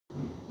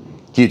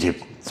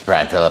YouTube, it's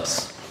Brian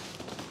Phillips.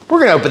 We're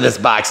gonna open this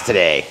box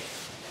today.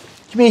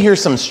 You may hear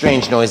some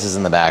strange noises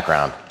in the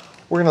background.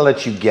 We're gonna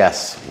let you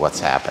guess what's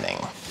happening.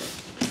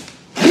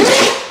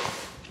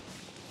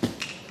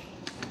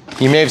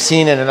 You may have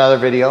seen it in another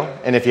video,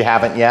 and if you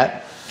haven't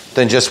yet,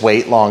 then just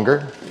wait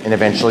longer, and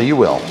eventually you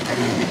will.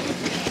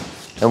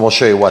 And we'll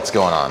show you what's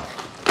going on.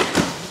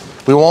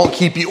 We won't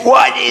keep you,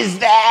 what is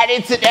that?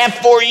 It's an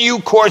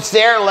F4U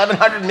Corsair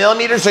 1100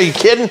 millimeters, are you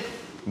kidding?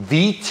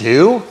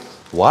 V2?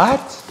 What?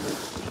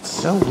 It's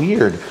so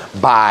weird.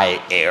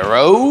 By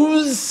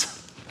Arrows?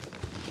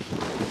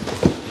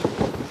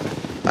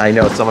 I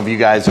know some of you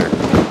guys are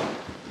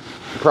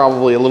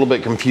probably a little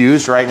bit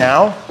confused right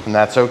now, and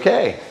that's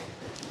okay,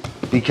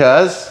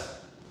 because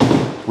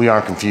we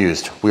aren't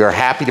confused. We are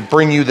happy to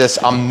bring you this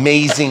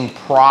amazing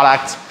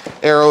product.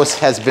 Arrows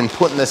has been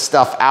putting this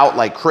stuff out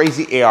like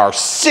crazy.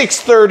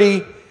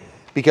 AR630,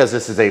 because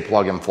this is a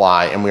plug and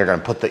fly, and we're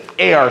gonna put the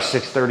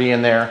AR630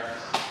 in there,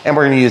 and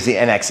we're gonna use the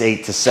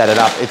NX8 to set it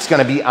up. It's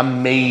gonna be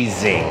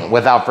amazing.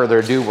 Without further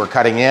ado, we're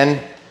cutting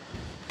in.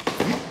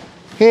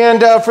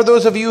 And for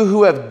those of you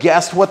who have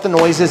guessed what the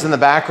noise is in the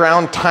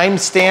background,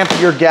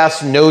 timestamp your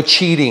guess, no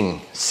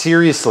cheating.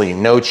 Seriously,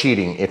 no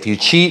cheating. If you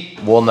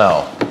cheat, we'll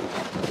know.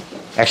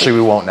 Actually,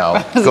 we won't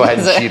know. Go ahead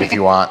and cheat if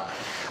you want.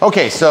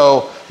 Okay,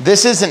 so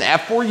this is an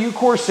F4U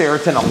Corsair.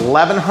 It's an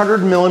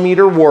 1100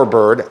 millimeter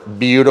warbird.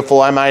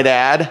 Beautiful, I might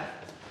add.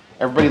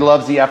 Everybody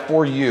loves the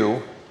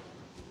F4U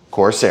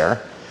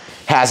Corsair.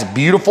 Has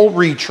beautiful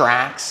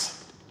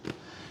retracts.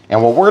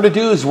 And what we're gonna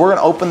do is we're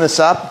gonna open this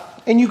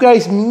up, and you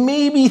guys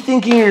may be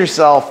thinking to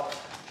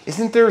yourself,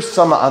 isn't there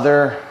some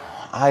other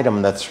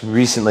item that's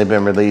recently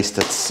been released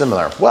that's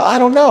similar? Well, I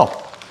don't know.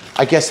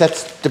 I guess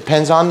that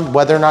depends on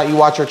whether or not you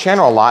watch our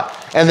channel a lot,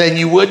 and then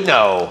you would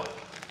know.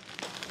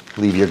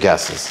 Leave your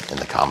guesses in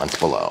the comments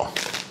below.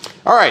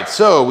 All right,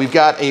 so we've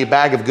got a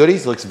bag of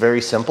goodies. It looks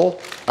very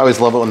simple. I always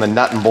love it when the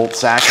nut and bolt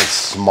sack is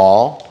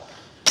small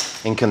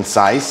and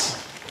concise.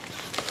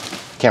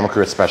 Camera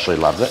crew especially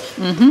loves it.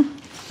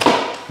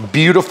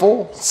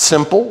 Beautiful,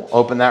 simple.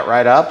 Open that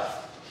right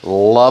up.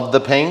 Love the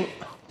paint,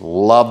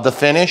 love the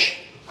finish,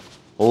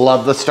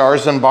 love the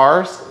stars and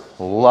bars,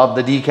 love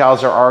the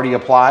decals are already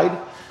applied.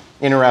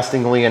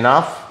 Interestingly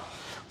enough,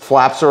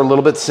 flaps are a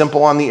little bit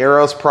simple on the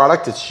Arrows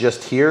product. It's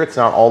just here. It's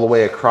not all the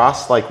way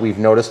across like we've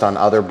noticed on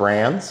other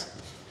brands.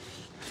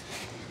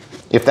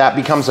 If that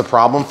becomes a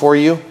problem for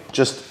you,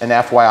 just an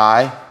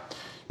FYI,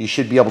 you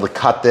should be able to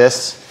cut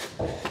this,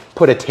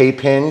 put a tape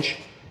hinge.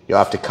 You'll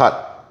have to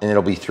cut, and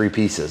it'll be 3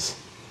 pieces.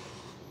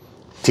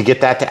 To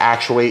get that to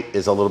actuate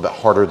is a little bit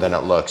harder than it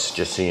looks,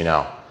 just so you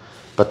know.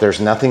 But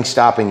there's nothing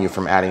stopping you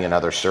from adding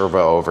another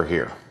servo over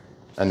here.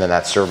 And then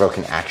that servo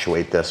can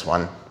actuate this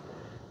one,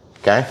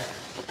 okay?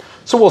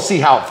 So we'll see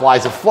how it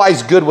flies. If it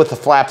flies good with the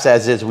flaps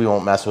as is, we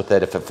won't mess with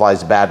it. If it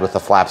flies bad with the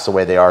flaps the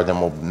way they are, then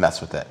we'll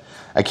mess with it.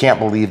 I can't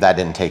believe that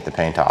didn't take the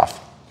paint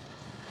off.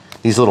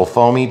 These little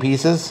foamy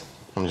pieces,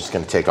 I'm just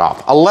gonna take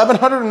off.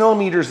 1100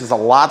 millimeters is a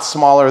lot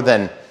smaller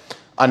than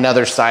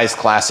another size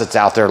class that's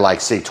out there, like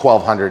say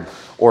 1200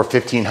 or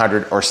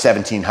 1500 or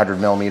 1700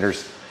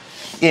 millimeters.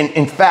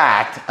 In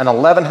fact, an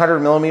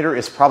 1100 millimeter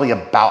is probably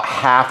about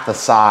half the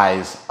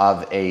size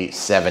of a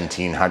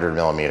 1700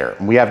 millimeter.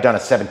 We have done a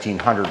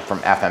 1700 from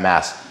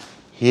FMS.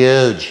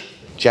 Huge,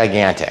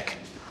 gigantic.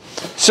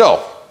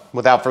 So,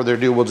 without further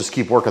ado, we'll just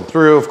keep working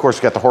through. Of course,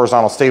 we've got the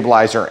horizontal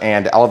stabilizer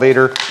and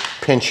elevator,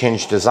 pinch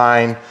hinge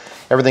design.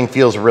 Everything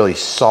feels really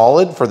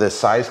solid for this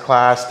size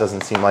class.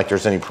 Doesn't seem like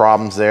there's any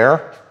problems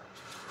there.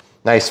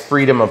 Nice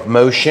freedom of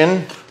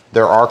motion.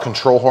 There are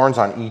control horns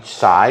on each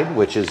side,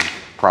 which is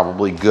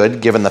probably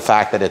good given the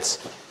fact that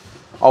it's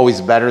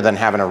always better than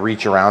having to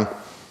reach around.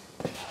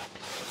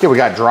 Okay, we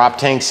got drop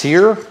tanks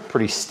here.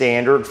 Pretty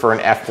standard for an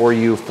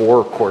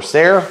F4U-4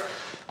 Corsair.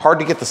 Hard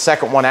to get the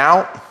second one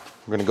out.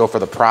 We're gonna go for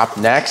the prop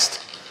next.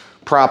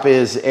 Prop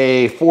is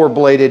a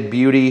 4-bladed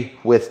beauty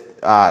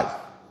with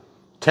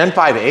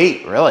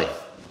 10.5/8, really.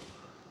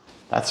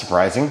 That's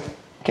surprising.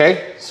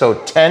 Okay, so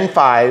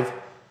 10.5,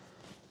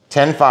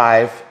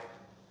 10.5,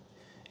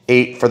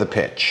 8 for the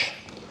pitch.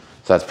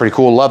 So that's pretty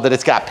cool. Love that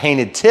it's got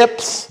painted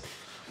tips.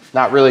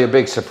 Not really a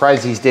big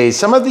surprise these days.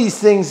 Some of these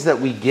things that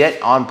we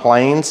get on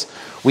planes,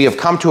 we have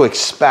come to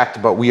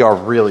expect, but we are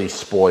really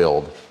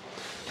spoiled.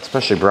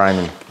 Especially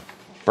Brian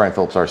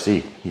Phillips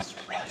RC. He's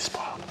really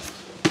spoiled.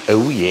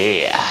 Oh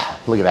yeah.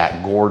 Look at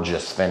that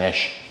gorgeous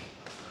finish.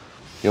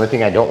 The only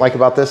thing I don't like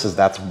about this is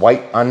that's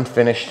white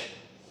unfinished.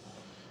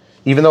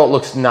 Even though it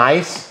looks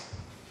nice,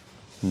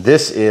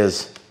 this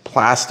is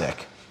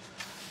plastic.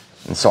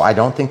 And so I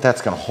don't think that's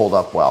gonna hold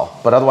up well.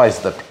 But otherwise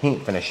the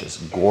paint finish is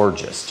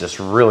gorgeous, just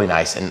really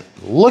nice. And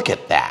look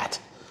at that.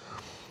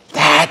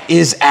 That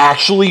is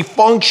actually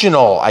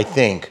functional, I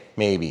think,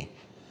 maybe.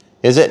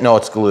 Is it? No,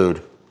 it's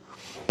glued.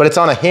 But it's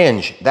on a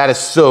hinge. That is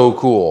so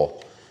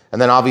cool.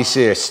 And then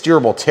obviously a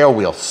steerable tail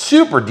wheel.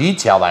 Super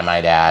detailed, I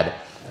might add,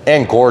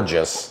 and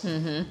gorgeous.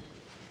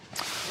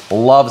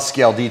 Love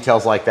scale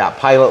details like that.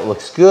 Pilot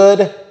looks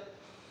good.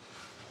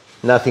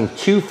 Nothing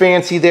too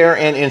fancy there,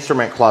 and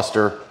instrument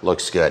cluster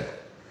looks good.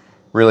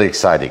 Really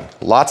exciting.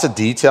 Lots of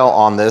detail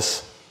on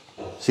this.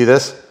 See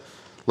this?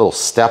 Little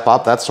step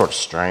up, that's sort of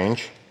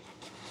strange.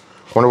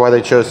 Wonder why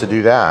they chose to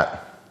do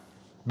that.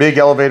 Big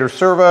elevator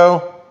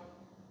servo.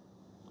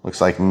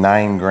 Looks like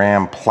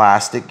 9-gram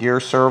plastic gear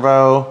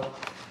servo.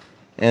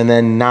 And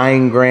then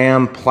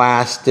 9-gram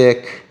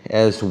plastic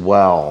as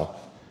well.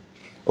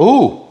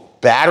 Ooh,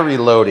 battery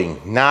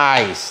loading.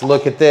 Nice.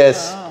 Look at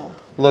this. Oh.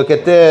 Look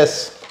at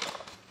this.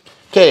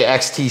 Okay,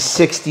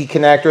 XT60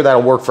 connector.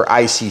 That'll work for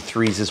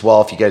IC3s as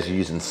well if you guys are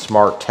using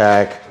smart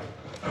tech.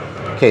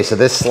 Okay, so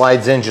this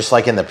slides in just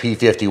like in the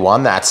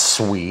P51. That's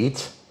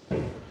sweet.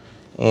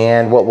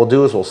 And what we'll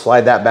do is we'll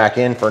slide that back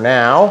in for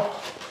now.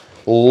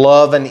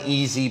 Love an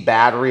easy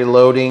battery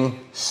loading.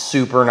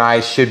 Super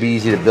nice. Should be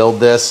easy to build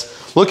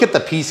this. Look at the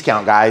piece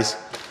count, guys.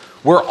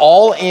 We're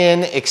all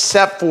in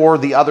except for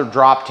the other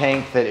drop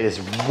tank that is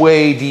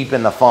way deep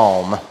in the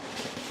foam.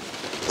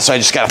 So I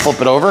just gotta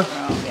flip it over.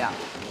 Oh, yeah.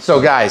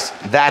 So guys,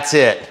 that's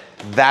it.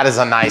 That is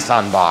a nice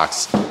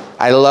unbox.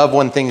 I love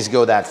when things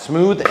go that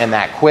smooth and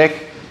that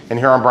quick. And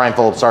here on Brian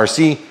Phillips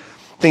RC,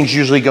 things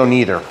usually go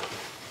neither.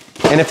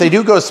 And if they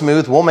do go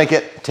smooth, we'll make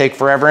it take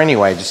forever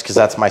anyway, just because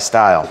that's my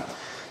style.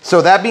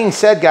 So that being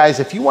said, guys,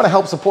 if you want to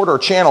help support our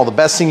channel, the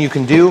best thing you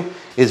can do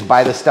is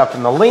buy the stuff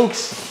in the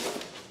links.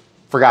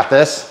 Forgot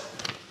this,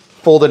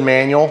 folded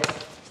manual.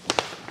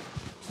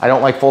 I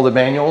don't like folded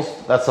manuals.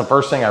 That's the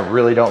first thing I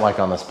really don't like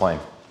on this plane.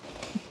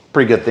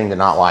 Pretty good thing to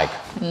not like.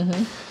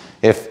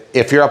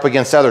 If you're up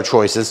against other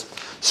choices.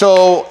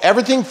 So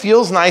everything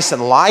feels nice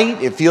and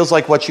light. It feels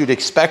like what you'd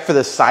expect for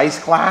this size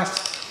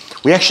class.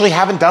 We actually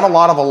haven't done a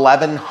lot of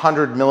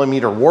 1100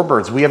 millimeter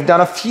warbirds. We have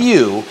done a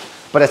few,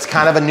 but it's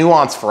kind of a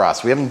nuance for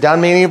us. We haven't done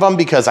many of them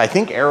because I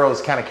think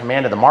arrows kind of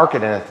commanded the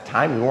market, and at the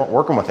time we weren't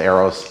working with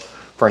arrows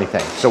for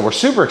anything. So we're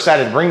super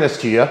excited to bring this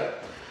to you.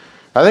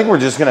 I think we're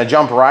just gonna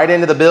jump right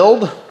into the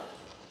build.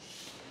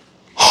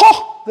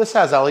 Oh, this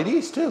has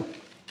LEDs too.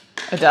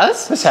 It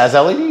does? This has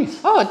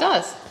LEDs. Oh, it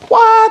does.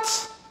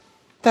 What?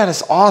 That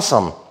is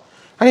awesome.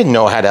 I didn't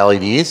know it had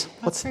LEDs.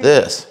 What's crazy.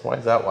 this? Why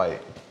is that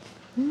white?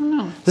 I don't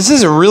know. This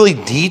is a really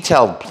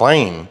detailed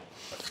plane.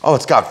 Oh,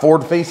 it's got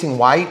forward-facing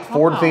white,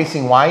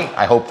 forward-facing white.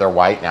 I hope they're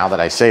white now that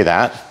I say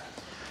that.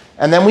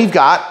 And then we've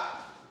got,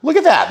 look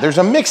at that. There's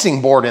a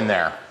mixing board in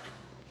there.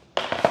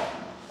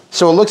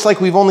 So it looks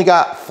like we've only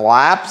got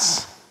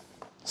flaps,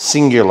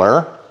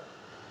 singular,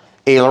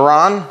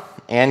 aileron,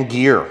 and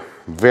gear.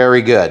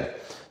 Very good.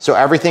 So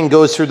everything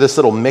goes through this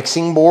little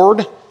mixing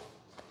board.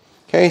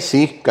 Okay,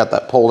 see, got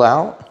that pulled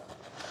out.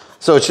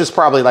 So it's just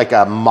probably like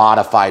a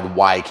modified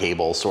Y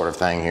cable sort of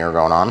thing here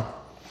going on.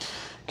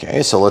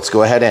 Okay, so let's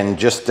go ahead and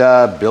just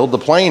build the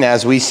plane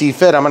as we see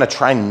fit. I'm gonna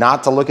try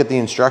not to look at the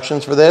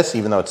instructions for this,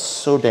 even though it's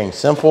so dang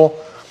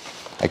simple.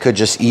 I could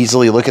just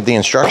easily look at the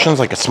instructions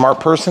like a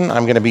smart person.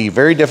 I'm gonna be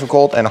very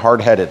difficult and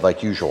hard-headed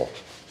like usual.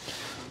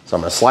 So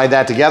I'm gonna slide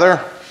that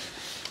together.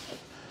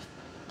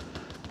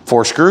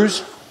 4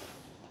 screws.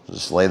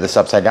 Just lay this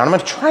upside down. I'm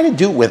gonna try to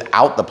do it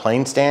without the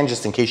plane stand,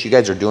 just in case you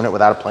guys are doing it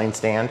without a plane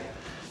stand.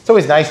 It's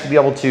always nice to be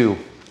able to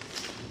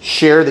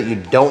share that you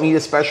don't need a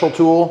special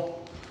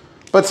tool,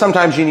 but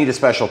sometimes you need a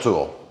special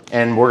tool.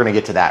 And we're gonna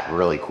get to that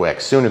really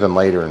quick, sooner than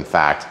later, in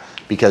fact,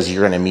 because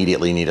you're gonna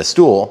immediately need a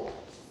tool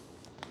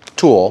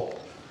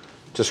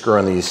to screw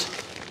in these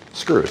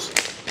screws.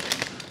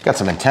 Got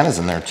some antennas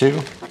in there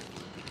too.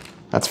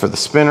 That's for the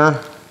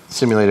spinner,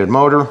 simulated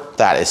motor.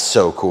 That is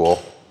so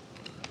cool.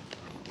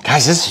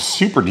 Guys, this is a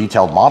super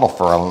detailed model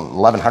for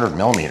 1100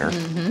 millimeter.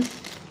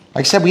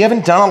 Like I said, we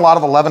haven't done a lot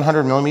of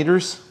 1100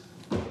 millimeters.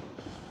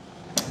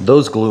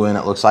 Those glue in,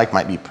 it looks like,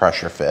 might be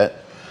pressure fit.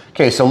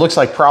 Okay, so it looks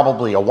like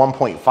probably a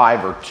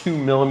 1.5 or 2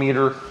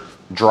 millimeter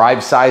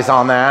drive size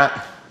on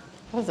that.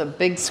 That was a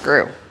big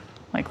screw,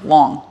 like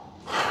long.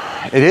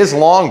 It is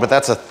long, but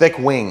that's a thick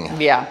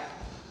wing. Yeah.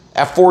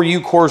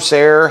 F4U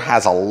Corsair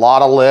has a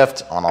lot of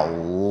lift on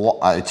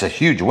it's a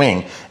huge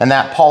wing, and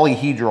that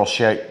polyhedral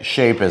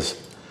shape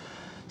is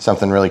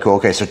something really cool.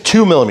 Okay, so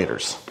 2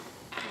 millimeters.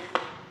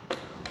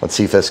 Let's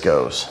see if this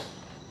goes.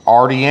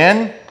 Already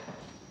in.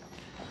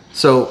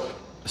 So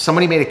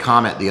somebody made a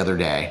comment the other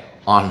day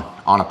on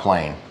a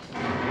plane,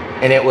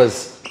 and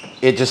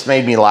it just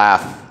made me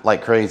laugh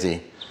like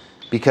crazy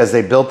because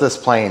they built this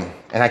plane,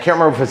 and I can't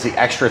remember if it's the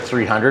extra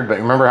 300, but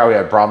remember how we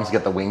had problems to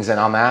get the wings in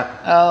on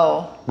that?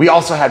 Oh. We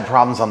also had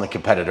problems on the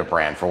competitive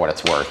brand, for what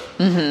it's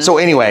worth. So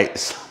anyway,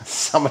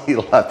 somebody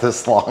left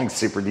this long,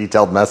 super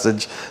detailed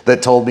message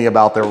that told me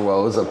about their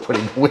woes of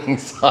putting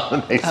wings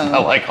on, and they spent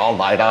like all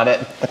night on it.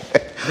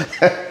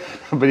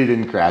 But he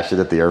didn't crash it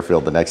at the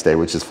airfield the next day,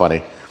 which is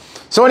funny.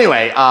 So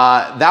anyway,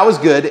 that was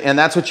good, and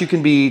that's what you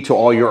can be to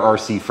all your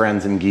RC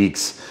friends and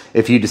geeks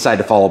if you decide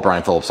to follow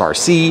Brian Phillips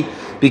RC,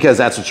 because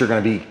that's what you're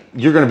gonna be.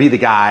 You're gonna be the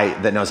guy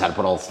that knows how to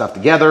put all the stuff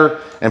together,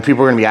 and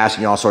people are gonna be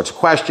asking you all sorts of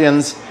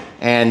questions,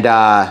 and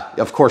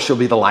of course you'll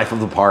be the life of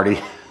the party.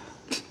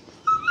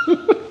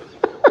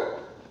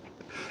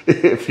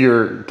 If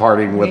you're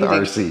partying with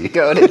RC.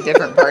 Go to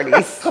different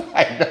parties.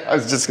 I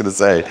was just gonna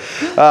say,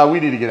 we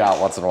need to get out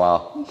once in a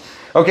while.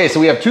 Okay, so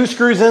we have 2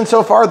 screws in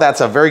so far.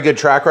 That's a very good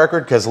track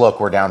record because look,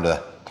 we're down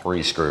to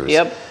 3 screws.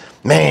 Yep.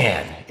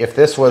 Man, if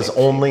this was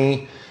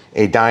only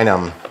a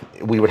Dynam,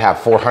 we would have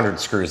 400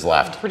 screws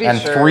left. Pretty and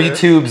sure. 3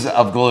 tubes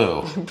of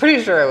glue. I'm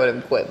pretty sure I would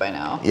have quit by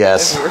now.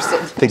 Yes, If we were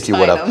sitting I think you beside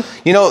would have.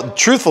 them. You know,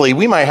 truthfully,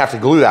 we might have to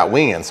glue that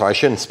wing in, so I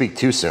shouldn't speak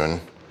too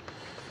soon.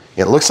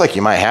 It looks like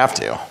you might have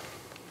to.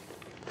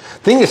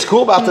 Thing that's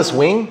cool about this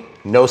wing,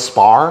 no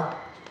spar.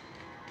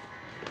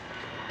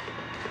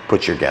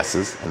 Put your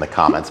guesses in the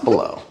comments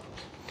below.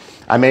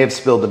 I may have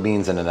spilled the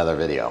beans in another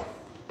video.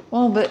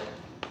 Well, but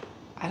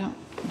I don't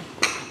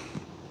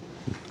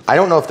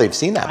know if they've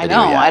seen that video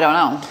yet. I don't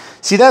know.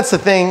 See, that's the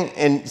thing,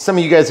 and some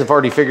of you guys have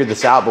already figured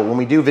this out, but when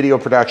we do video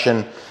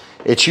production,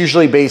 it's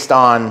usually based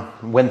on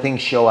when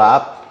things show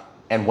up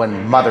and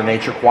when Mother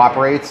Nature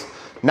cooperates,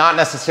 not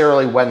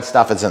necessarily when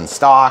stuff is in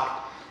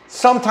stock.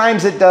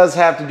 Sometimes it does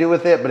have to do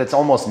with it, but it's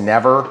almost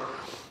never.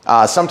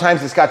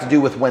 Sometimes it's got to do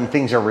with when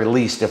things are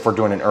released if we're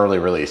doing an early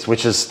release,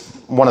 which is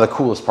one of the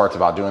coolest parts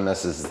about doing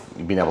this is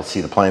being able to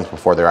see the planes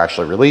before they're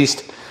actually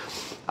released.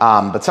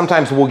 But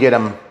sometimes we'll get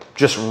them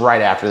just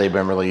right after they've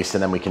been released,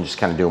 and then we can just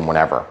kind of do them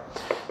whenever.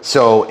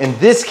 So in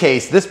this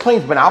case, this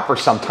plane's been out for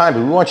some time,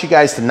 but we want you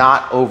guys to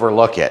not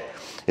overlook it.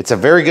 It's a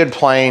very good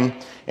plane,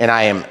 and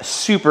I am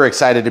super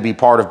excited to be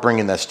part of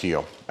bringing this to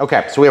you.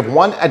 Okay, so we have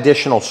 1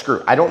 additional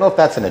screw. I don't know if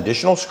that's an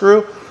additional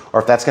screw or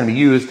if that's gonna be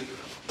used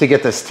to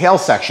get this tail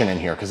section in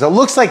here, because it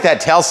looks like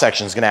that tail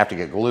section is gonna have to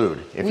get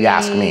glued, if you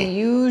ask me. We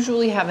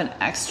usually have an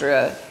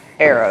extra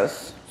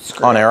arrows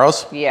screw. On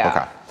arrows? Yeah.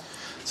 Okay,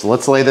 so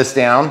let's lay this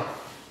down.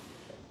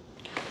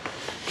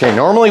 Okay,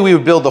 normally we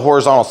would build the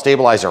horizontal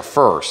stabilizer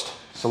first.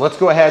 So let's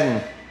go ahead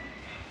and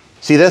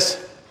see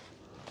this?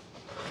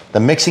 The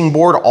mixing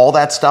board, all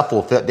that stuff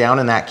will fit down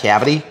in that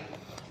cavity.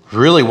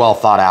 Really well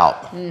thought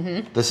out.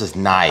 This is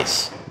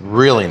nice,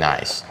 really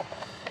nice.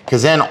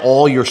 Because then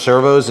all your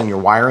servos and your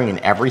wiring and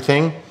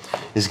everything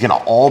is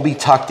gonna all be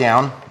tucked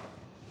down.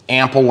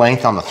 Ample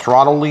length on the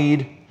throttle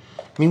lead.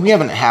 I mean, we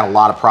haven't had a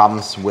lot of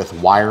problems with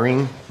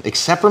wiring,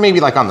 except for maybe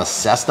like on the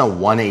Cessna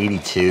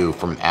 182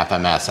 from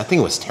FMS. I think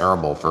it was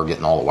terrible for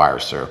getting all the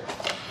wires through.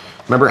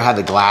 Remember it had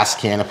the glass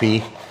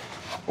canopy,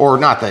 or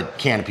not the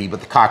canopy, but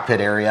the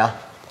cockpit area.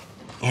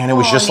 And it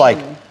was just like,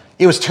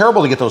 it was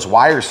terrible to get those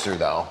wires through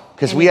though,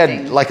 because we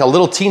had like a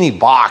little teeny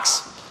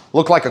box,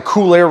 looked like a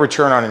cool air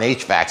return on an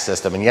HVAC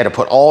system, and you had to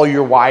put all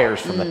your wires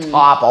from the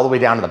top all the way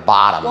down to the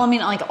bottom. Well, I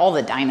mean, like all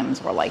the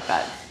Dynams were like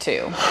that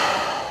too.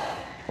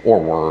 Or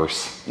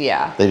worse.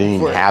 Yeah. They didn't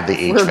even have the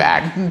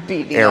HVAC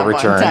beating air up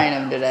return. on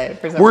Dynam today.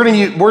 We're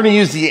gonna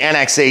use the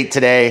NX8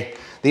 today.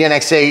 The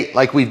NX8,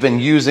 like we've been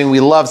using, we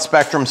love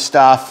Spectrum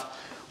stuff.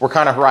 We're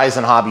kind of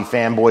Horizon Hobby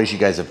fanboys. You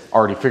guys have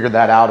already figured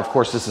that out. Of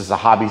course, this is a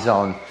Hobby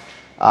Zone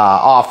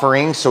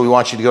offering, so we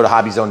want you to go to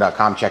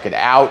hobbyzone.com, check it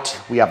out.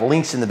 We have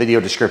links in the video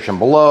description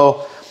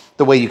below.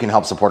 The way you can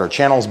help support our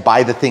channels,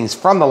 buy the things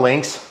from the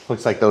links.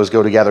 Looks like those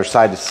go together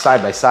side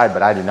by side,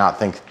 but I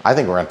think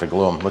we're gonna have to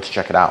glue them. Let's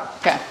check it out.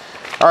 Okay.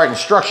 All right,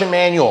 instruction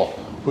manual.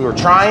 We were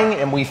trying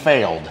and we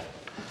failed.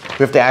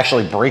 We have to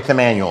actually break the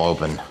manual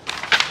open. I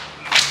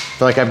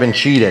feel like I've been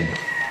cheated.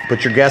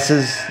 Put your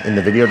guesses in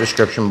the video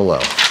description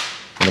below,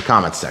 in the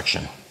comments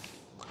section.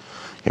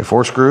 Okay,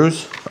 4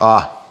 screws.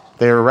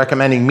 They're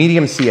recommending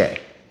medium CA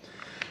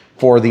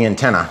for the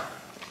antennas.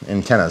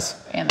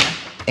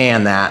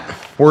 And that.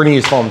 We're gonna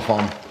use foam to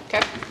foam.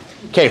 Okay.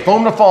 Okay,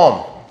 foam to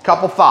foam.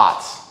 Couple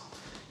thoughts.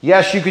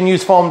 Yes, you can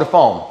use foam to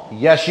foam.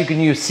 Yes, you can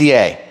use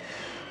CA.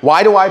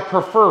 Why do I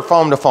prefer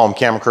foam to foam,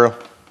 camera crew?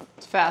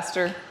 It's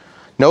faster.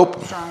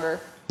 Nope. Stronger.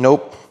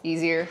 Nope.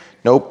 Easier.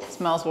 Nope.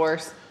 Smells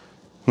worse.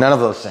 None of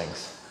those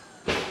things.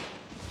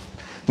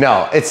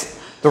 No, it's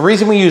the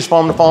reason we use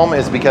foam to foam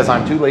is because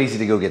I'm too lazy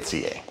to go get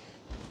CA.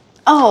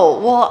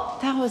 Oh, well,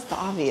 that was the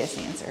obvious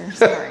answer.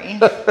 Sorry.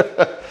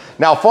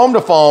 Now, foam to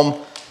foam,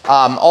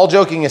 all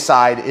joking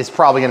aside, is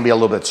probably gonna be a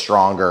little bit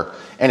stronger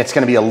and it's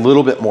gonna be a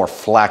little bit more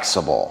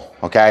flexible,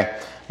 okay?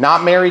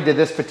 Not married to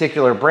this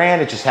particular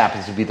brand, it just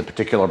happens to be the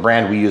particular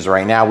brand we use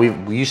right now.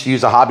 We used to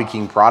use a Hobby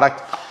King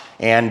product,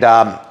 and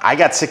I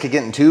got sick of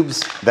getting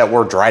tubes that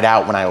were dried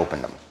out when I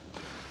opened them.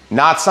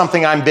 Not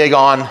something I'm big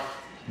on.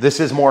 This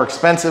is more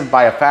expensive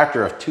by a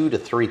factor of 2 to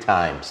 3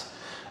 times,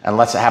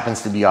 unless it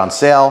happens to be on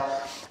sale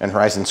and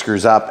Horizon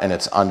screws up and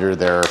it's under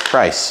their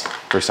price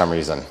for some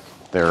reason,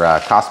 their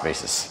cost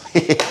basis.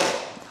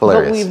 Hilarious.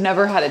 But we've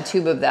never had a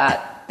tube of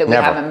that we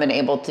Never. haven't been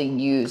able to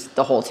use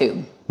the whole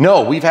tube.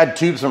 No, we've had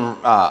tubes from,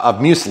 of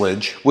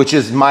mucilage, which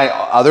is my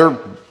other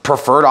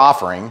preferred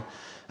offering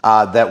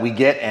that we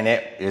get, and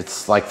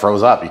it's like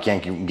froze up. You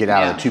can't get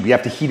out of the tube. You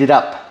have to heat it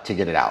up to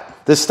get it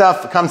out. This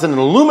stuff comes in an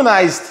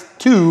aluminized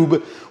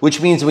tube, which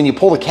means when you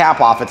pull the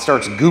cap off, it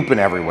starts gooping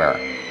everywhere.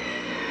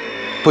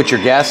 Put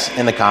your guess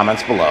in the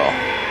comments below.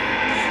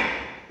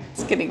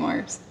 It's getting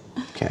worse.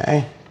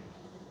 Okay.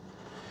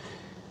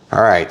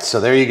 All right, so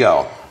there you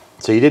go.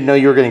 So you didn't know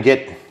you were gonna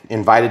get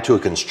invited to a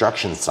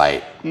construction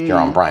site here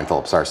on Brian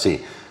Phillips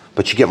RC,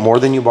 but you get more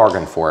than you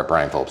bargained for at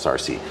Brian Phillips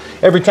RC.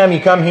 Every time you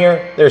come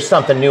here, there's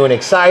something new and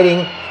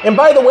exciting. And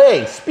by the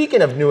way,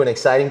 speaking of new and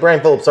exciting,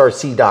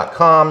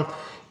 BrianPhillipsRC.com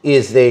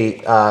is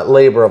the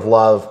labor of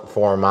love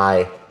for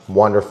my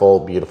wonderful,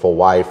 beautiful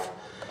wife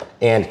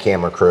and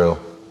camera crew,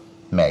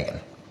 Megan.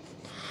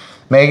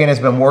 Megan has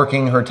been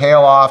working her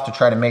tail off to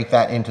try to make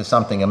that into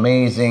something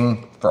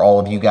amazing for all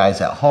of you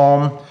guys at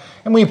home.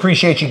 And we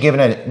appreciate you giving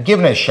it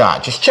a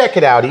shot. Just check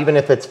it out, even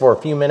if it's for a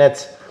few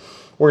minutes.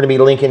 We're gonna be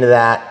linking to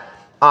that,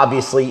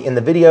 obviously, in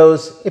the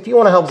videos. If you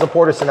wanna help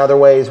support us in other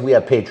ways, we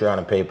have Patreon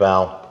and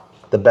PayPal.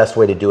 The best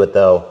way to do it,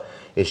 though,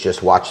 is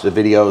just watch the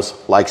videos,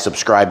 like,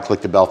 subscribe,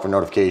 click the bell for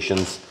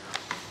notifications,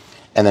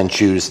 and then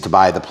choose to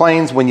buy the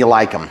planes when you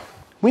like them.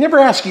 We never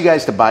ask you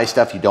guys to buy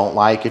stuff you don't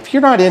like. If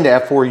you're not into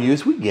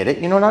F4Us, we get it.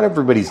 You know,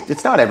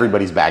 it's not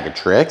everybody's bag of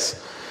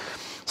tricks.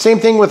 Same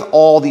thing with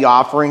all the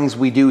offerings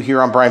we do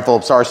here on Brian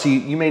Phillips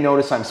RC. You may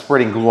notice I'm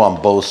spreading glue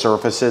on both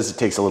surfaces. It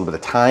takes a little bit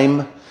of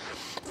time.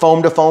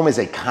 Foam to foam is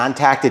a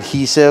contact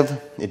adhesive.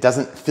 It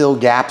doesn't fill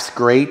gaps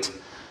great.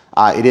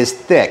 It is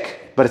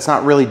thick, but it's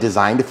not really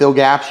designed to fill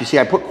gaps. You see,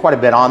 I put quite a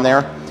bit on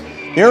there.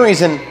 The only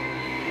reason,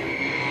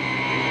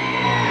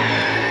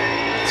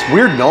 it's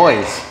weird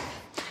noise.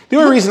 The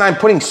only reason I'm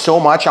putting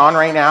so much on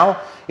right now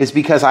is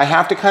because I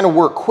have to kind of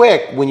work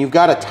quick when you've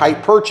got a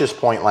tight purchase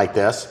point like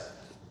this,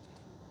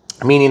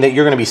 meaning that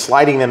you're gonna be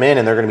sliding them in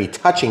and they're gonna be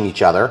touching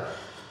each other.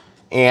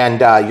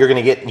 And you're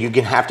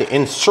gonna have to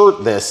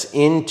insert this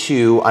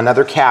into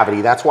another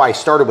cavity. That's why I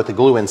started with the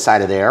glue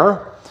inside of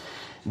there.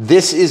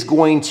 This is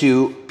going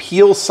to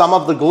peel some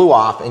of the glue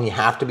off and you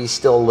have to be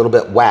still a little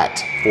bit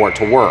wet for it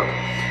to work.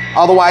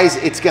 Otherwise,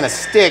 it's gonna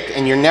stick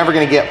and you're never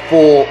gonna get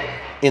full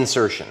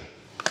insertion.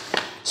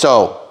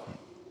 So,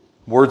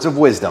 words of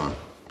wisdom.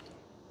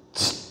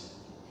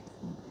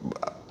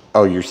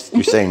 Oh, you're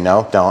saying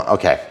no? Don't?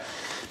 Okay.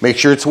 Make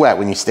sure it's wet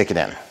when you stick it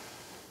in.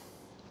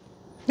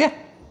 Yeah.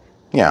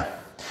 Yeah.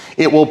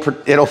 It'll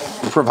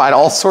provide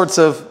all sorts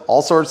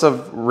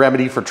of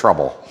remedy for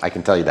trouble. I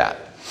can tell you that.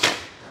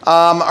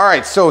 All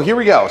right, so here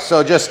we go.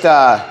 So just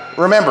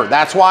remember,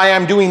 that's why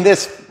I'm doing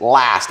this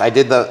last. I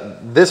did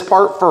this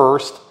part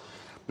first,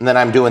 and then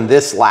I'm doing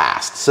this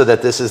last, so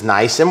that this is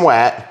nice and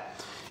wet.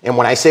 And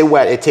when I say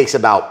wet, it takes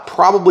about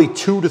probably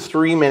 2 to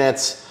 3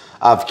 minutes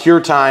of cure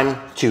time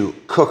to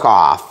cook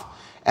off,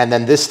 and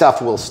then this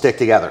stuff will stick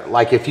together.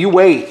 Like if you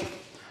wait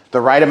the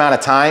right amount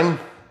of time,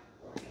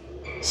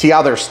 see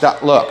how they're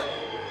stuck? Look,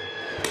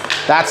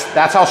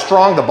 that's how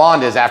strong the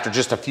bond is after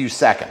just a few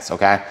seconds,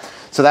 okay?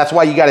 So that's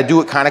why you gotta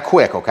do it kind of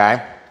quick,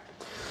 okay?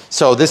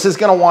 So this is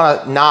gonna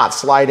wanna not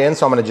slide in,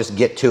 so I'm gonna just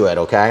get to it,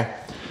 okay?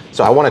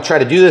 So I wanna try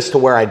to do this to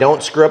where I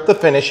don't screw up the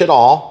finish at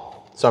all.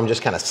 So I'm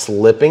just kind of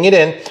slipping it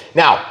in.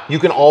 Now, you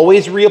can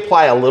always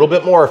reapply a little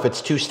bit more if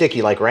it's too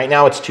sticky. Like right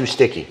now, it's too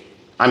sticky.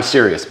 I'm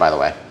serious, by the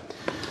way.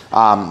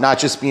 Not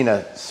just being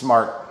a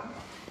smart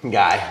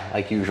guy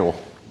like usual.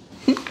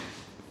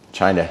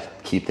 Trying to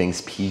keep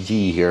things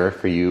PG here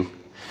for you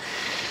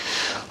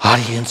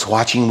audience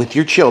watching with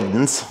your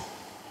children's.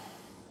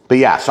 But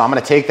yeah, so I'm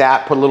gonna take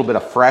that, put a little bit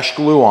of fresh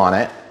glue on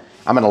it.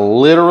 I'm gonna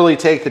literally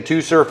take the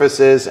two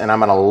surfaces and I'm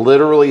gonna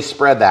literally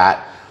spread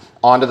that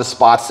onto the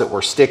spots that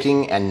were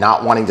sticking and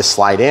not wanting to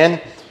slide in.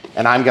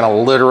 And I'm gonna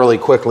literally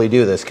quickly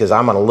do this because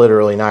I'm gonna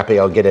literally not be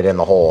able to get it in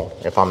the hole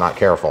if I'm not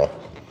careful.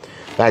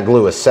 That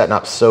glue is setting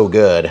up so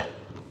good.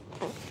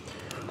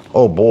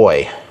 Oh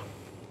boy.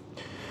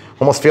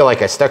 Almost feel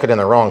like I stuck it in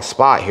the wrong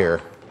spot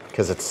here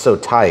because it's so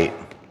tight.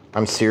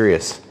 I'm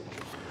serious.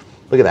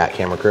 Look at that,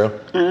 camera crew.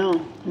 I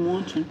know, I'm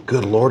watching.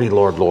 Good lordy,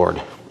 Lord.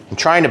 I'm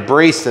trying to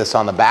brace this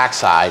on the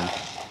backside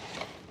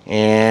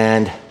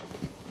and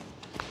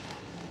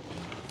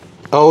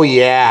oh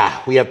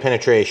yeah, we have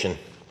penetration.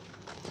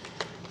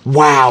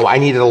 Wow, I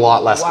needed a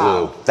lot less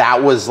glue.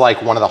 That was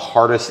like one of the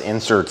hardest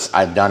inserts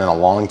I've done in a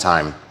long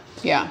time.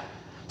 Yeah.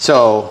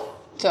 So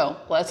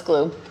less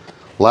glue.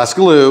 Less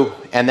glue,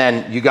 and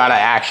then you gotta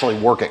actually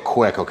work it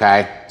quick,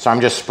 okay? So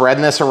I'm just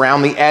spreading this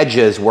around the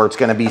edges where it's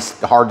gonna be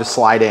hard to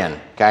slide in,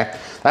 okay?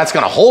 That's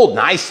gonna hold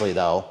nicely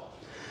though.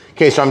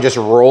 Okay, so I'm just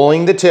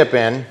rolling the tip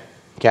in,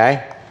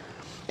 okay?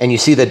 And you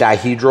see the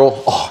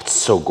dihedral? Oh, it's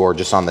so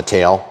gorgeous on the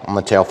tail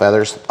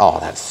feathers. Oh,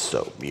 that's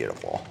so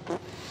beautiful.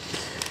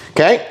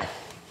 Okay,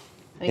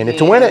 in it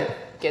to win it.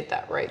 Get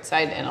that right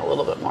side in a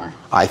little bit more.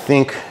 I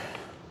think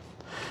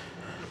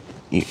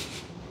you're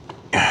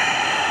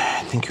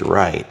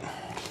right.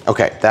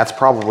 Okay, that's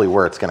probably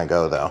where it's gonna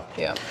go though.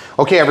 Yeah.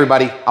 Okay,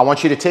 everybody, I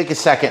want you to take a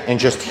second and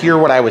just hear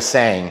what I was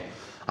saying.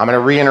 I'm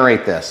gonna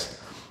reiterate this.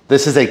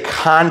 This is a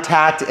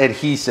contact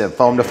adhesive,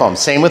 foam to foam.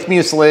 Same with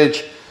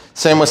mucilage,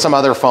 same with some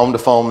other foam to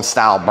foam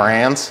style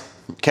brands,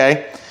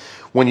 okay?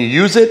 When you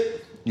use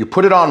it, you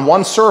put it on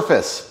one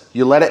surface,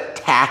 you let it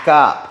tack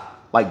up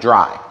like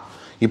dry.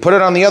 You put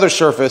it on the other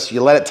surface,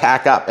 you let it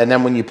tack up, and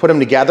then when you put them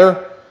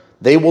together,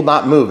 they will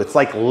not move. It's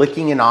like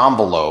licking an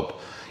envelope.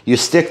 You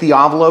stick the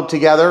envelope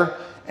together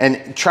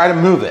and try to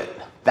move it.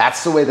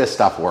 That's the way this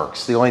stuff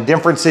works. The only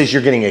difference is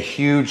you're getting a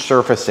huge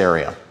surface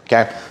area,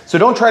 okay? So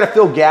don't try to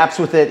fill gaps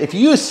with it. If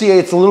you use CA,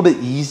 it's a little bit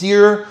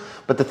easier,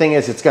 but the thing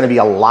is it's gonna be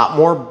a lot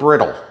more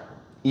brittle.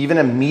 Even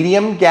a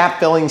medium gap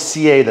filling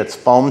CA that's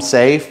foam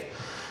safe,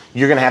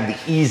 you're gonna have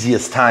the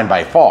easiest time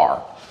by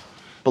far.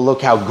 But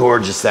look how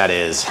gorgeous that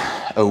is.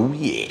 Oh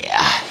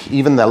yeah.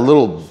 Even the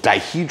little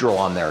dihedral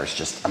on there is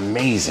just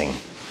amazing.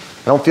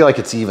 I don't feel like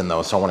it's even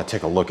though, so I want to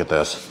take a look at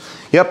this.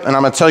 Yep, and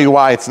I'm gonna tell you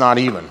why it's not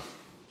even.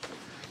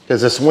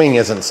 Because this wing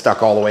isn't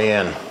stuck all the way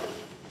in.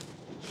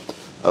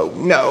 Oh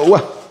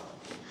no.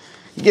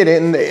 Get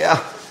in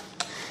there.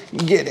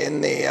 Get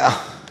in there.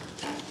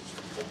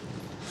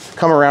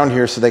 Come around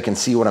here so they can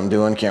see what I'm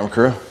doing, camera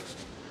crew.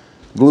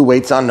 Glue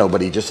waits on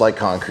nobody, just like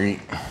concrete.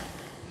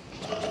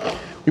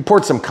 We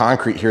poured some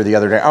concrete here the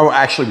other day. Oh,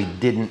 actually we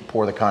didn't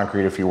pour the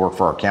concrete if you work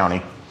for our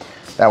county.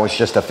 That was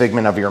just a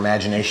figment of your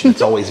imagination.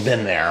 It's always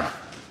been there.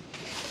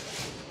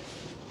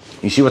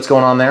 You see what's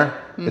going on there?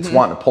 Mm-hmm. It's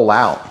wanting to pull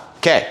out.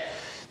 Okay,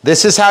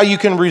 this is how you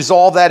can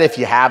resolve that if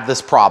you have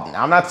this problem.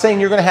 Now, I'm not saying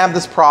you're gonna have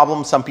this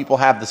problem. Some people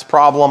have this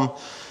problem,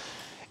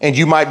 and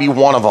you might be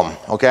one of them,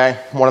 okay?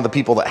 One of the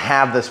people that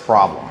have this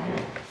problem.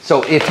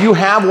 So if you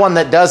have one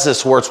that does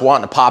this where it's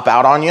wanting to pop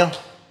out on you,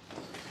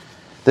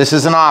 this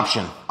is an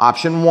option.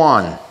 Option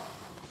one,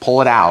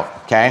 pull it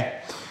out, okay?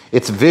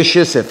 It's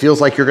vicious. It feels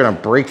like you're gonna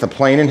break the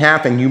plane in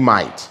half, and you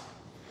might.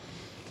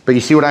 But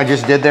you see what I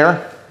just did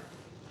there?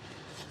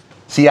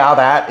 See how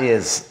that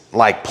is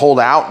like pulled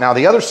out? Now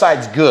the other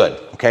side's good,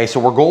 okay? So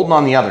we're golden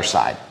on the other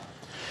side.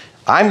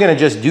 I'm gonna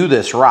just do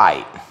this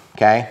right,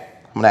 okay?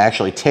 I'm gonna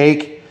actually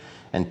take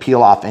and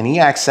peel off any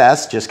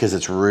excess just because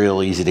it's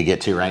real easy to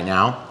get to right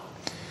now.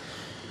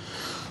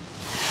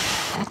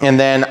 And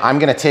then I'm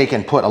gonna take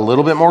and put a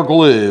little bit more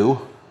glue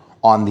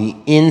on the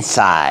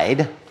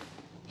inside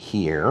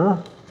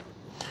here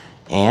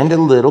and a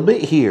little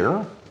bit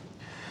here.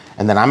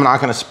 And then I'm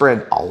not gonna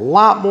spread a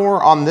lot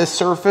more on this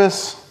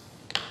surface.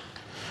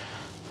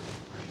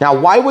 Now,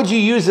 why would you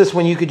use this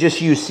when you could just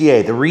use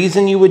CA? The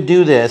reason you would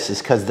do this is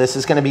because this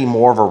is gonna be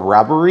more of a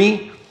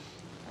rubbery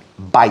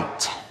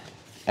bite.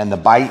 And the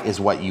bite is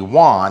what you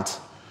want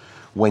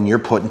when you're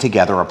putting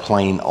together a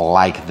plane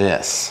like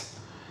this,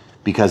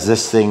 because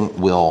this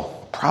thing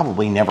will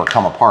probably never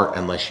come apart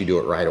unless you do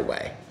it right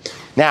away.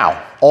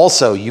 Now,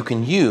 also you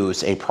can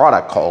use a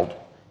product called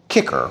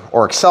Kicker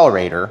or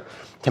Accelerator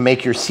to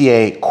make your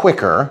CA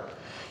quicker.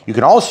 You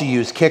can also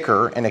use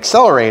Kicker and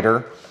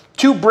Accelerator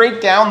to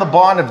break down the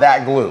bond of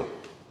that glue.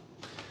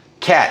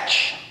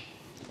 Catch,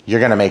 you're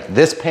gonna make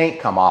this paint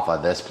come off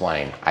of this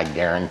plane, I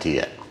guarantee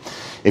it.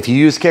 If you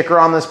use Kicker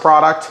on this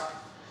product,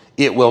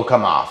 it will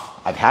come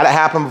off. I've had it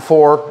happen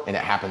before, and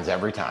it happens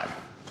every time.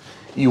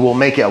 You will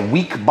make a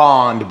weak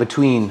bond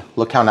between,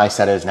 look how nice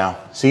that is now.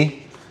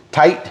 See?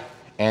 Tight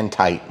and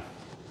tight.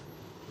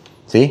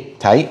 See?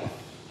 Tight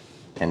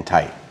and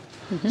tight.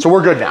 Mm-hmm. So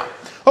we're good now.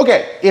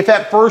 Okay, if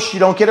at first you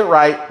don't get it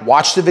right,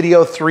 watch the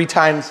video 3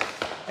 times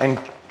and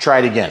try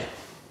it again.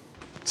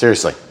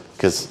 Seriously,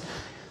 because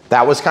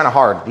that was kind of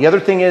hard. The other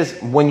thing is,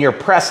 when you're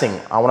pressing,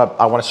 I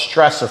wanna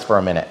stress this for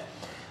a minute.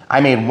 I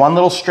made one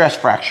little stress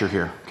fracture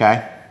here,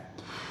 okay?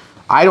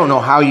 I don't know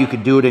how you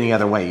could do it any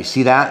other way. You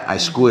see that? I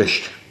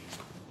squished.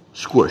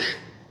 Squish.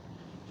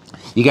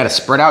 You gotta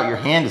spread out your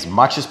hand as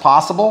much as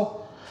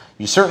possible.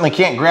 You certainly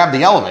can't grab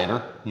the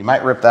elevator. You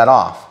might rip that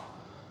off.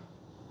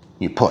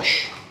 You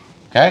push,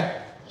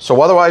 okay?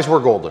 So otherwise we're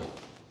golden.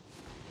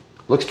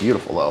 Looks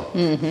beautiful though.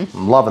 Mm-hmm.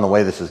 I'm loving the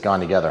way this has gone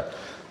together.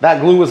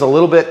 That glue was a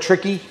little bit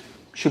tricky.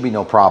 Should be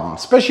no problem,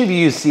 especially if you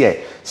use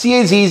CA. CA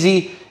is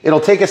easy. It'll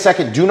take a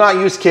second. Do not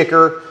use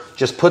Kicker.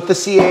 Just put the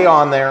CA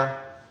on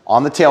there,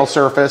 on the tail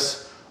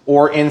surface,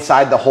 or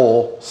inside the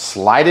hole,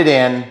 slide it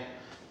in,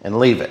 and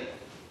leave it.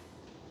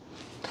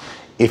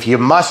 If you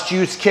must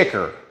use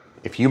Kicker,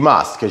 if you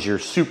must, because you're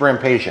super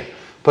impatient,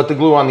 put the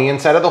glue on the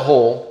inside of the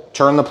hole,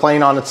 turn the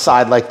plane on its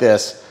side like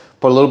this,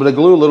 put a little bit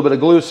of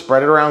glue,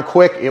 spread it around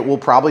quick. It will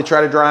probably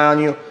try to dry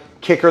on you.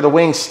 Kicker the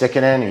wings, stick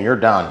it in, and you're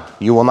done.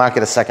 You will not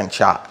get a second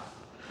shot.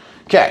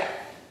 Okay,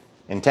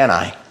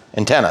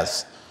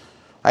 antennas.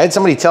 I had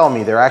somebody tell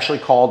me they're actually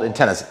called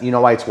antennas. You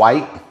know why it's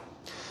white?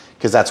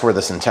 Because that's where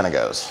this antenna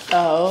goes.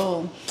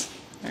 Oh,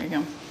 there you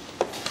go.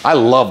 I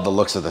love the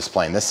looks of this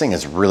plane. This thing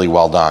is really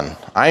well done.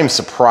 I am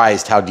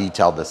surprised how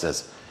detailed this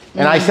is.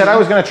 And I said I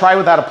was gonna try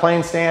without a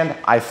plane stand.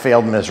 I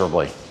failed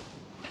miserably.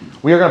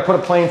 We are gonna put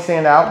a plane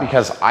stand out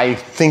because I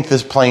think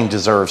this plane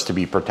deserves to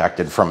be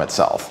protected from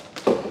itself.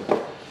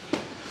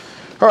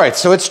 All right,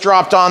 so it's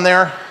dropped on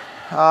there.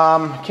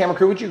 Camera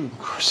crew, would you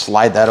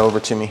slide that over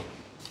to me?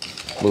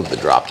 Move the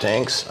drop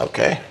tanks,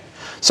 okay.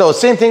 So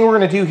same thing we're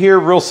gonna do here,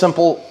 real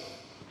simple.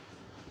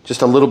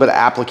 Just a little bit of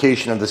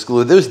application of this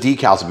glue. Those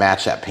decals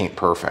match that paint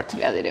perfect.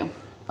 Yeah, they do.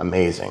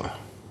 Amazing.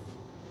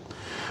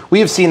 We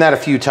have seen that a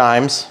few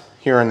times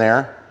here and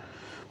there,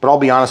 but I'll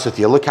be honest with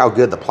you, look how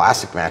good the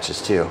plastic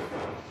matches too.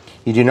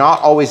 You do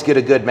not always get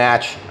a good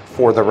match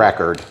for the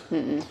record.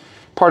 Mm-mm.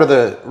 Part of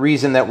the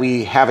reason that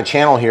we have a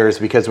channel here is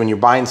because when you're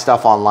buying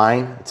stuff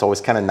online, it's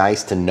always kind of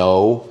nice to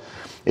know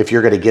if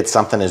you're gonna get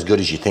something as good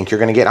as you think you're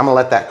gonna get. I'm gonna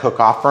let that cook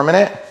off for a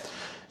minute.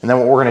 And then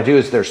what we're gonna do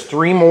is there's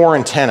 3 more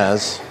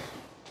antennas.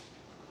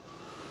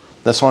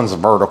 This one's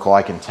vertical,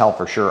 I can tell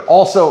for sure.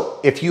 Also,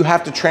 if you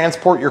have to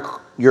transport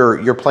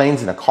your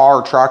planes in a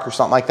car or truck or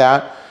something like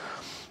that,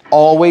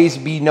 always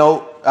be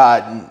note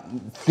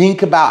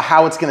think about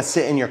how it's gonna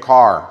sit in your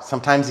car.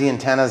 Sometimes the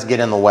antennas get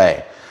in the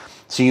way.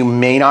 So you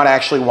may not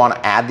actually want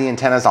to add the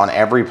antennas on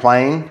every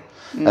plane,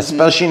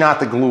 especially not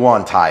the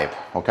glue-on type,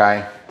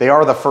 okay? They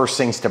are the first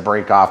things to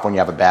break off when you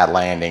have a bad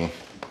landing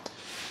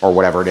or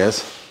whatever it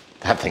is.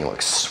 That thing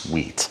looks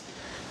sweet.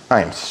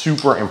 I am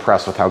super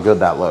impressed with how good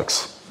that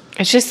looks.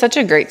 It's just such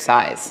a great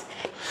size.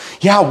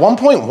 Yeah,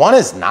 1.1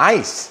 is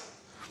nice.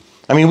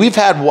 I mean, we've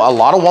had a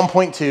lot of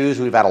 1.2s,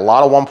 we've had a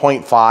lot of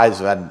 1.5s,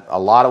 we've had a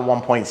lot of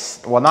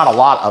well, not a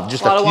lot of,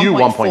 just a few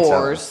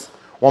 1.7s.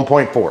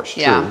 1.4s,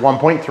 yeah. true,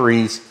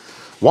 1.3s.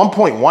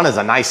 1.1 is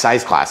a nice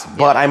size class,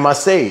 but I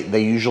must say,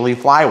 they usually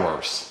fly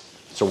worse.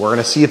 So we're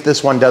gonna see if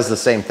this one does the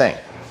same thing.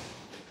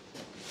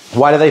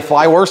 Why do they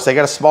fly worse? They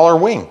got a smaller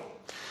wing.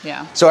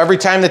 Yeah. So every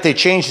time that they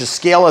change the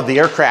scale of the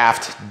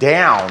aircraft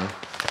down,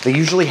 they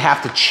usually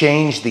have to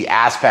change the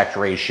aspect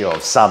ratio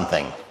of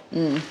something.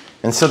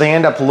 And so they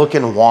end up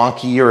looking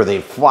wonky, or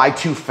they fly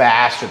too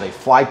fast, or they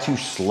fly too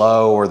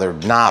slow, or they're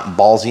not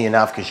ballsy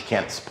enough because you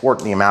can't support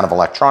the amount of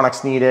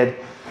electronics needed.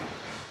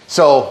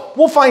 So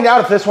we'll find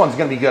out if this one's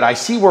gonna be good. I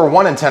see where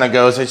one antenna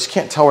goes. I just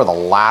can't tell where the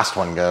last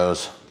one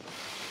goes.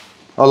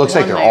 Oh, it looks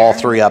like they're all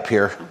three up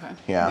here. Okay.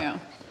 Yeah.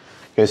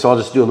 Okay, so I'll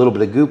just do a little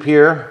bit of goop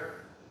here.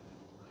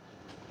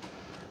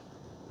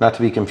 Not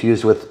to be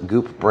confused with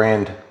Goop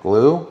brand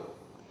glue,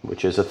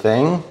 which is a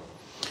thing.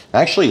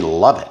 I actually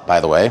love it, by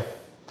the way.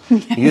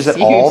 Yes, use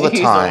it all the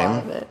use time. A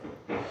lot of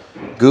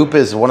it. Goop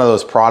is one of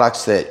those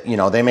products that, you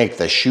know, they make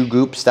the shoe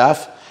goop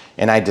stuff,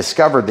 and I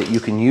discovered that you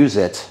can use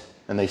it,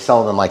 and they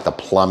sell it in like the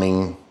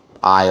plumbing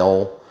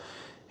aisle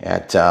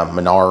at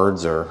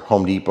Menards or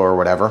Home Depot or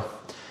whatever.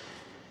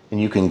 And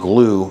you can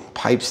glue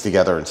pipes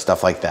together and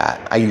stuff like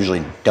that. I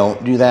usually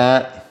don't do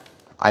that.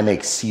 I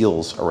make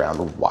seals around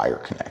the wire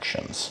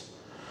connections.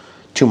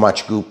 Too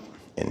much goop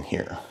in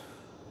here.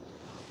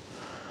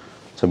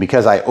 So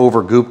because I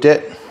over gooped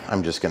it,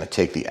 I'm just gonna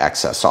take the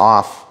excess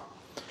off,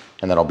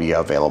 and that'll be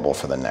available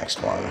for the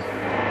next one.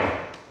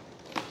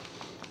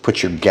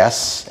 Put your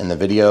guesses in the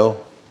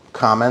video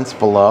comments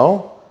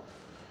below.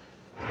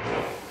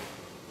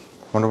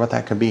 Wonder what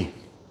that could be.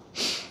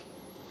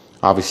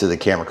 Obviously the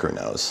camera crew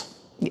knows.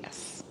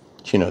 Yes.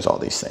 She knows all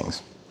these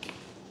things.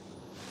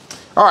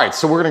 All right,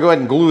 so we're gonna go ahead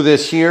and glue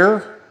this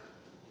here.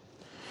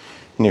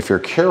 And if you're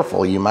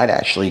careful, you might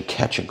actually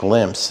catch a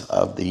glimpse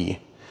of the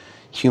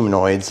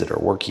humanoids that are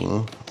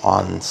working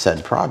on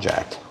said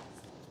project,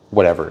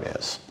 whatever it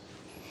is.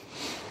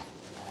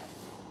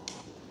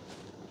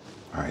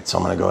 All right, so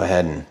I'm gonna go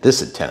ahead and,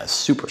 this antenna is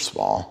super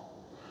small.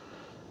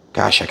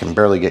 Gosh, I can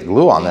barely get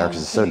glue on there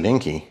because it's so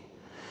dinky.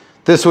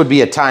 This would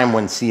be a time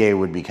when CA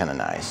would be kind of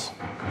nice.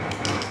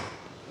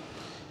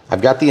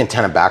 I've got the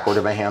antenna backward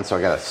in my hand, so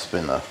I gotta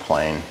spin the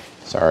plane.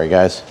 Sorry,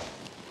 guys.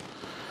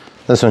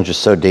 This one's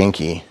just so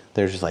dinky.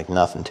 There's just like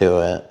nothing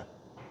to it.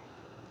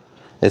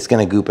 It's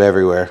gonna goop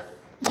everywhere.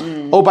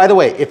 Oh, by the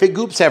way, if it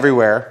goops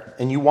everywhere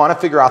and you wanna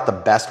figure out the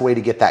best way to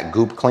get that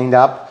goop cleaned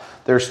up,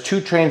 there's two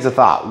trains of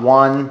thought.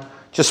 One,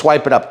 just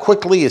wipe it up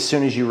quickly as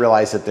soon as you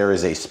realize that there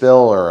is a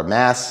spill or a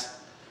mess,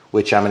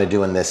 which I'm gonna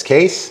do in this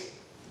case,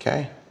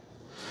 okay?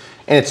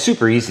 And it's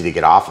super easy to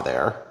get off of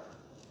there.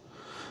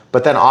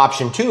 But then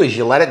option two is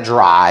you let it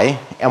dry,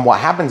 and what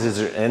happens is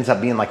it ends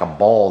up being like a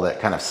ball that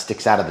kind of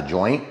sticks out of the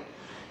joint,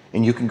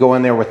 and you can go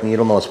in there with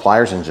needle nose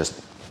pliers and just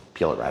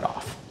peel it right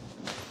off.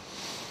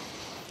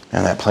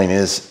 And that plane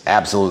is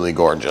absolutely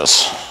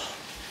gorgeous.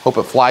 Hope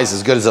it flies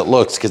as good as it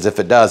looks, because if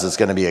it does, it's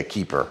gonna be a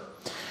keeper.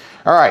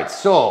 All right,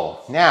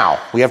 so now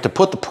we have to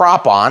put the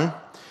prop on,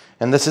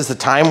 and this is the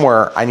time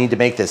where I need to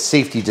make this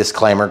safety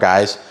disclaimer,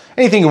 guys.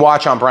 Anything you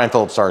watch on Brian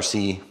Phillips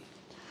RC,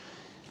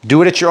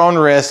 do it at your own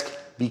risk.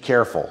 Be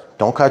careful.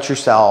 Don't cut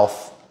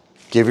yourself.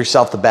 Give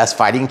yourself the best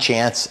fighting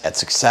chance at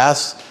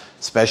success,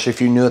 especially if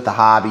you're new at the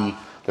hobby.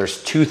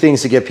 There's two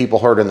things that get people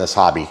hurt in this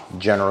hobby,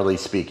 generally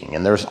speaking,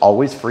 and there's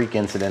always freak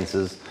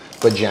incidences,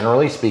 but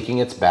generally speaking,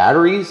 it's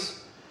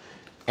batteries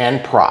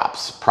and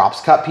props.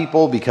 Props cut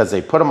people because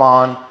they put them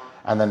on,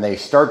 and then they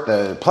start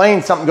the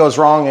plane, something goes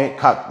wrong, it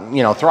cut,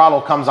 you know,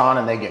 throttle comes on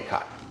and they get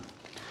cut.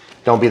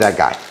 Don't be that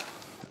guy.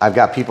 I've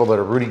got people that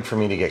are rooting for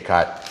me to get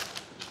cut,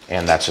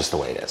 and that's just the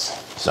way it is.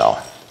 So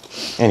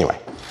anyway,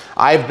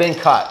 I've been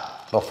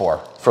cut before,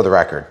 for the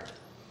record.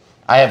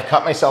 I have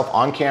cut myself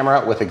on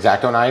camera with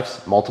X-Acto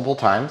knives multiple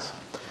times.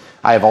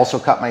 I have also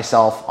cut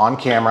myself on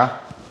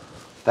camera.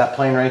 That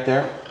plane right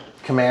there,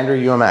 Commander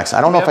UMX. I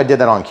don't know if I did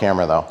that on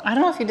camera though. I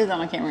don't know if you did that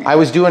on camera either. I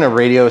was doing a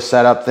radio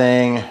setup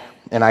thing,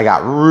 and I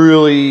got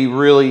really,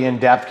 really in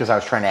depth because I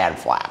was trying to add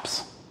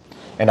flaps.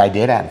 And I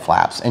did add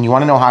flaps. And you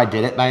wanna know how I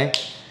did it, by?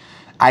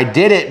 I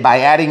did it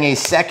by adding a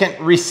second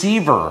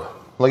receiver.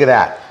 Look at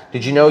that.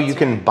 Did you know you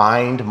can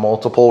bind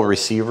multiple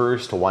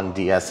receivers to one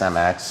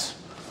DSMX?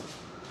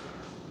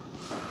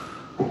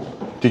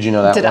 Did you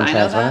know that? Did one I know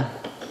transmitter?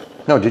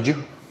 that? No, did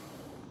you?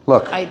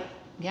 Look,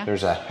 yeah.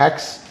 there's a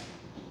hex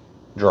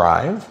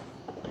drive,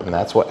 and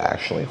that's what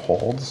actually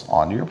holds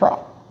onto your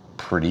prop.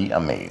 Pretty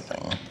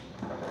amazing.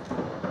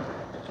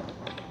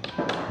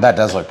 That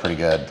does look pretty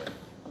good.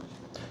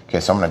 Okay,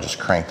 so I'm gonna just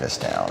crank this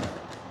down.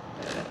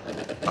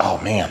 Oh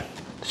man,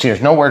 see,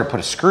 there's nowhere to put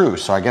a screw,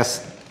 so I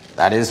guess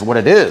that is what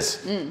it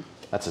is.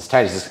 That's as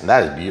tight as this.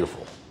 That is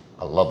beautiful.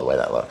 I love the way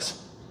that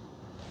looks.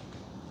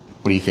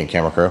 What do you think,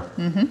 camera crew?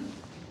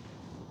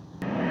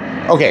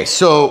 Okay,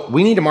 so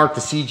we need to mark the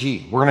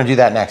CG. We're gonna do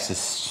that next. It's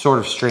sort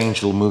of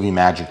strange little movie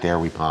magic there.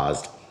 We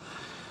paused.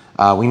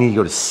 We need to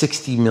go to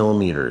 60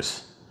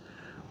 millimeters.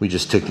 We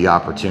just took the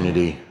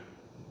opportunity.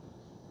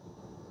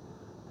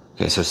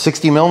 Okay, so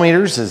 60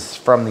 millimeters is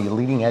from the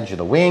leading edge of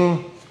the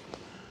wing.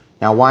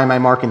 Now, why am I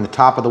marking the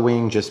top of the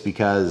wing? Just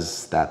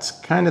because that's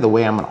kind of the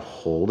way I'm gonna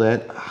hold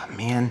it. Oh,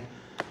 man,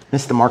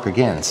 missed the mark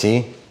again,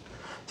 see?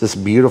 This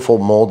beautiful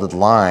molded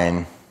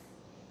line.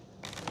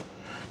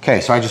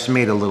 Okay, so I just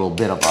made a little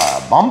bit of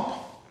a bump.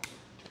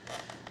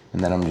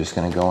 And then I'm just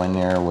gonna go in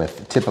there with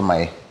the tip of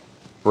my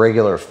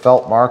regular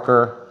felt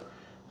marker,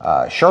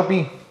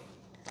 Sharpie.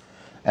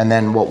 And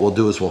then what we'll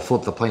do is we'll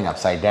flip the plane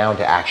upside down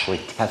to actually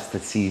test the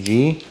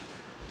CG.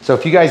 So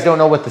if you guys don't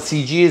know what the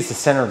CG is, the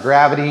center of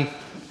gravity,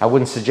 I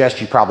wouldn't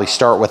suggest you probably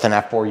start with an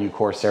F4U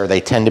Corsair.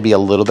 They tend to be a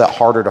little bit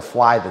harder to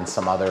fly than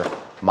some other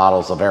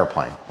models of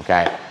airplane,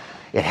 okay?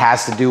 It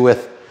has to do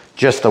with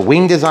just the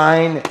wing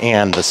design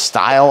and the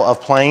style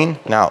of plane.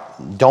 Now,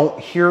 don't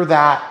hear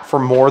that for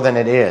more than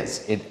it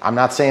is. I'm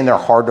not saying they're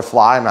hard to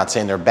fly. I'm not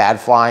saying they're bad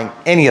flying,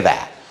 any of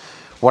that.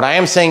 What I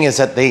am saying is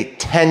that they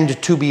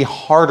tend to be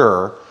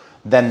harder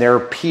than their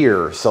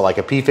peers. So like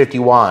a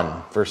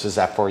P-51 versus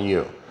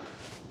F4U,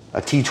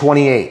 a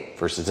T-28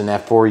 versus an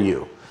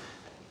F4U.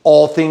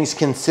 All things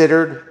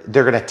considered,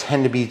 they're gonna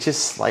tend to be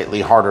just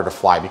slightly harder to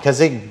fly because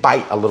they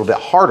bite a little bit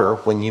harder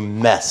when you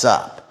mess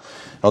up,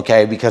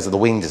 okay, because of the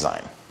wing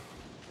design.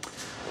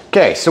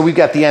 Okay, so we've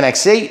got the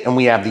NX8 and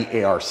we have the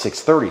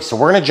AR630. So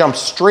we're gonna jump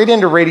straight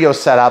into radio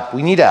setup.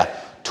 We need a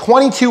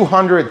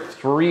 2200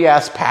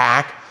 3S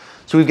pack.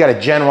 So we've got a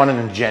Gen 1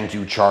 and a Gen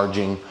 2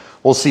 charging.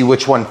 We'll see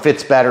which one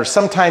fits better.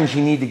 Sometimes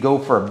you need to go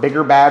for a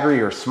bigger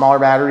battery or a smaller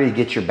battery to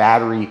get your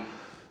battery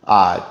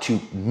to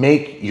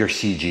make your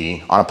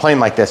CG. On a plane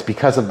like this,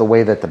 because of the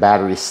way that the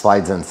battery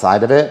slides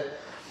inside of it,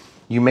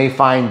 you may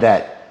find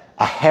that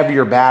a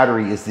heavier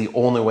battery is the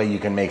only way you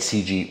can make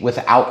CG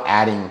without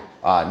adding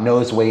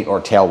nose weight or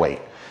tail weight.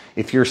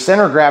 If your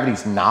center of gravity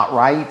is not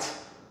right,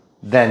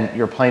 then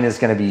your plane is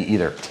gonna be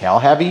either tail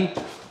heavy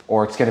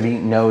or it's gonna be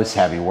nose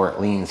heavy where it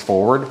leans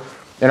forward.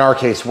 In our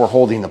case, we're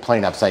holding the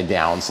plane upside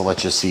down, so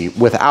let's just see.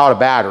 Without a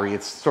battery,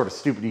 it's sort of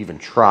stupid to even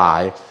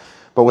try,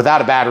 but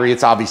without a battery,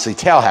 it's obviously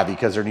tail heavy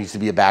because there needs to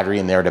be a battery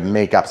in there to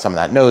make up some of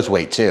that nose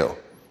weight too,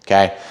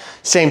 okay?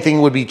 Same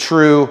thing would be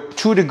true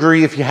to a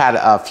degree if you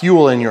had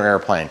fuel in your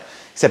airplane,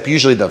 except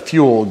usually the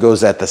fuel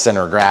goes at the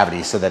center of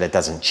gravity so that it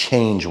doesn't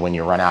change when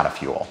you run out of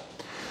fuel.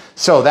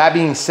 So that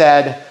being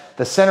said,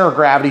 the center of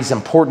gravity is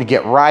important to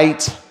get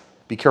right.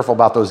 Be careful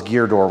about those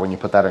gear door when you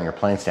put that on your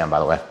plane stand, by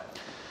the way.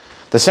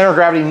 The center of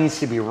gravity needs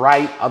to be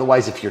right.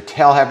 Otherwise, if you're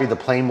tail heavy, the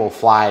plane will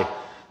fly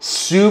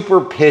super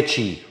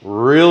pitchy,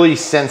 really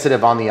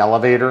sensitive on the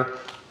elevator,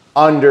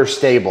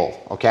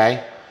 understable,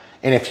 okay?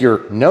 And if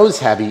you're nose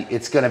heavy,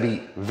 it's gonna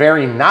be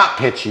very not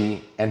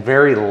pitchy and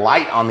very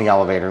light on the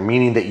elevator,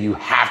 meaning that you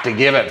have to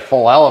give it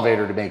full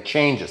elevator to make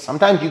changes.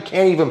 Sometimes you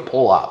can't even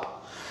pull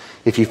up.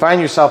 If you find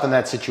yourself in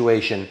that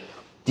situation,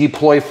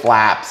 deploy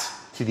flaps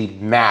to the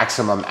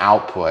maximum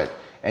output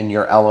and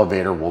your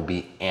elevator will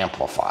be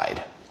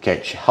amplified. Okay,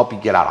 it should help you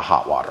get out of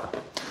hot water.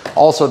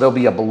 Also, there'll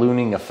be a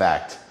ballooning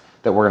effect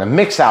that we're gonna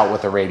mix out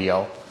with the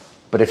radio.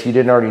 But if you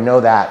didn't already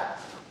know that,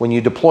 when you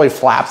deploy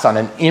flaps on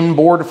an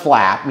inboard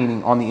flap,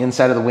 meaning on the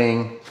inside of the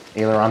wing,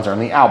 ailerons are on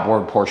the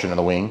outboard portion of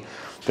the wing,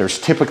 there's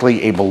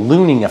typically a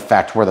ballooning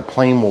effect where the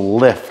plane will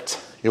lift,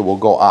 it will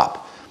go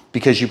up,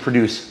 because you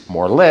produce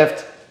more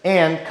lift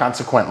and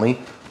consequently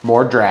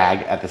more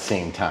drag at the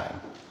same time.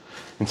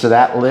 And so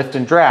that lift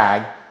and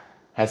drag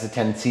has a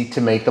tendency to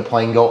make the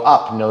plane go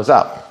up, nose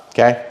up.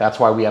 Okay, that's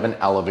why we have an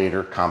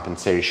elevator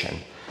compensation.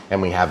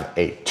 And we have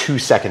a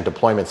 2-second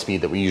deployment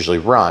speed that we usually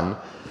run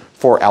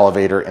for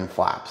elevator and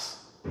flaps.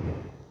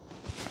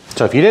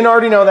 So if you didn't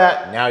already know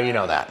that, now you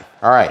know that.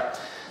 All right,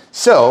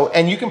 so,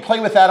 and you can play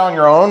with that on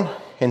your own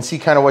and see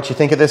kind of what you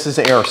think of this. This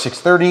is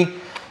AR630,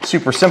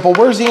 super simple.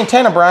 Where's the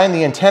antenna, Brian?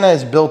 The antenna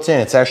is built in.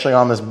 It's actually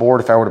on this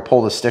board. If I were to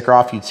pull the sticker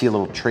off, you'd see a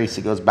little trace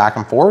that goes back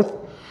and forth.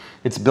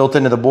 It's built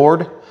into the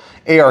board.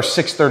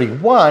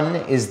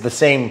 AR631 is the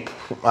same,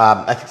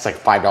 I think it's like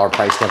 $5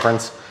 price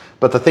difference.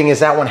 But the thing is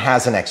that one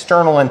has an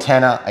external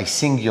antenna, a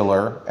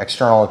singular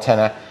external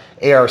antenna.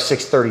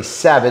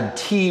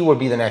 AR637T would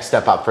be the next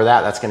step up for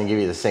that. That's gonna give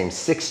you the same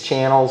 6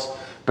 channels,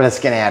 but it's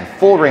gonna add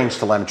full range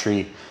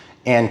telemetry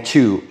and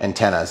 2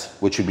 antennas,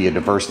 which would be a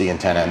diversity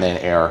antenna, and then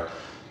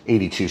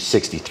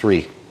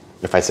AR8263.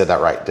 If I said that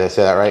right. Did I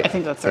say that right? I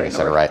think that's right. right. I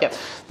said it right. Yep.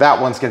 That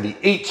one's gonna be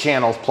 8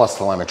 channels plus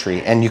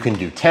telemetry, and you can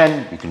do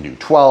 10, you can do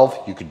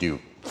 12, you could do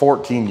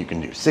 14, you can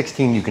do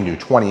 16, you can do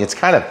 20. It's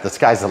kind of, the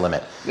sky's the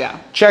limit. Yeah.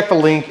 Check the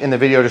link in the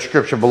video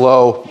description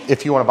below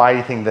if you wanna buy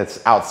anything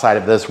that's outside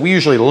of this. We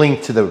usually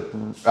link to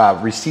the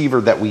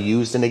receiver that we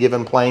used in a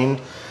given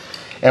plane,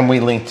 and we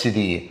link to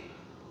the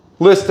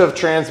list of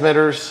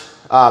transmitters.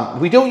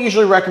 We don't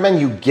usually recommend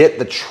you get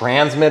the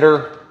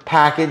transmitter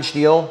package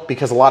deal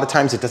because a lot of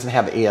times it doesn't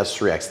have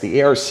AS3X. The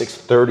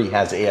AR630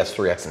 has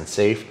AS3X and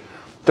safe.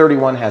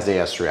 31 has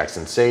AS3X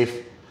and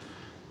safe.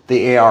 The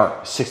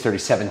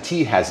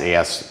AR637T has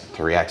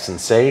AS3X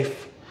and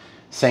safe.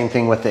 Same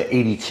thing with the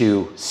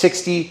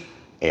 8260,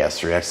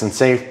 AS3X and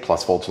safe,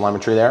 plus full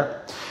telemetry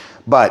there.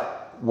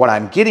 But what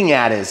I'm getting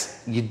at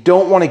is you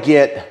don't want to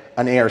get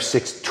an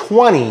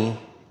AR620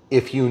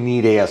 if you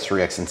need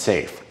AS3X and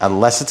safe,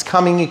 unless it's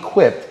coming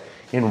equipped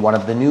in one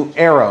of the new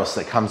arrows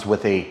that comes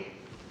with a,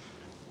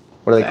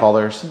 what do they call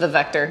theirs? The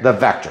Vector. The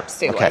Vector.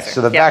 Stabilizer. Okay,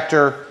 so the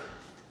Vector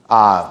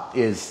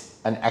is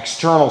an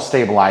external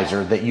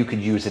stabilizer that you could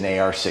use in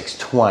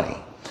AR620.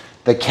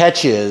 The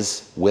catch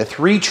is with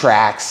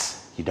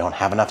retracts, you don't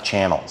have enough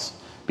channels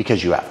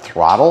because you have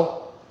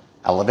throttle,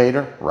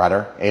 elevator,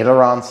 rudder,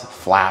 ailerons,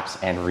 flaps,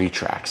 and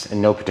retracts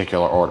in no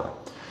particular order.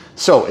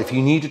 So if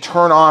you need to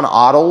turn on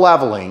auto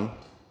leveling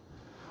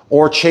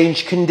or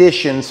change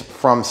conditions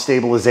from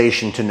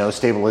stabilization to no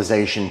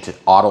stabilization to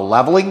auto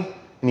leveling,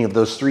 any of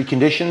those three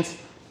conditions,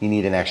 you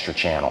need an extra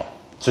channel.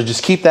 So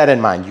just keep that in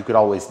mind. You could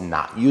always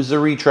not use the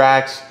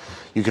retracts.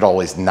 You could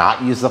always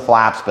not use the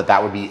flaps, but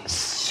that would be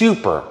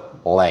super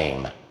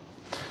lame.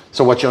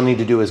 So what you'll need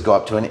to do is go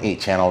up to an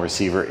 8-channel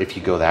receiver if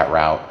you go that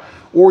route,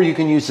 or you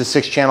can use the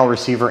 6-channel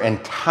receiver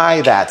and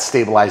tie that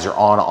stabilizer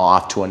on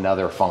off to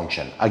another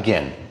function.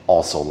 Again,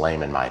 also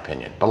lame in my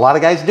opinion, but a lot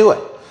of guys do it.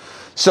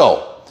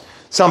 So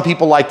some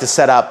people like to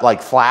set up like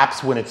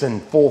flaps when it's in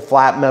full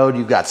flap mode.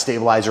 You've got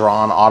stabilizer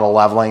on, auto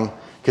leveling,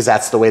 because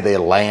that's the way they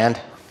land.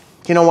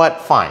 You know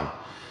what? Fine.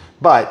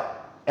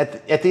 But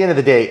at the end of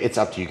the day, it's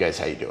up to you guys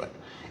how you do it.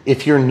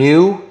 If you're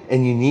new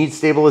and you need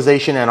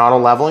stabilization and auto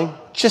leveling,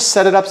 just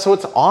set it up so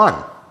it's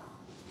on.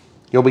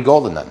 You'll be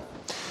golden then.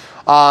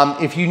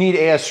 If you need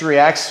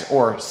AS3X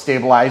or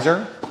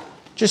stabilizer,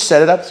 just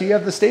set it up so you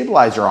have the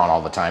stabilizer on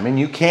all the time and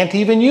you can't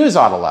even use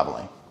auto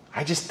leveling.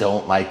 I just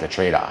don't like the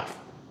trade-off.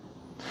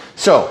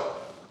 So,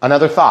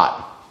 another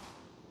thought.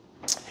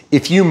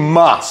 If you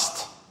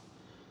must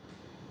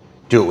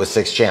do it with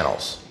 6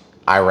 channels,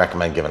 I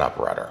recommend giving up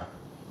rudder.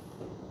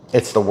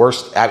 It's the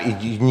worst.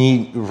 You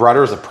need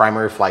rudder as a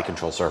primary flight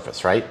control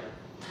surface, right?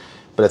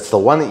 But it's the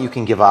one that you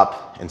can give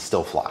up and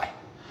still fly.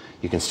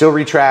 You can still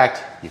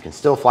retract, you can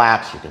still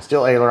flaps, you can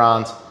still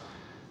ailerons,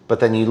 but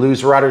then you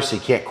lose rudder so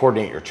you can't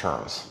coordinate your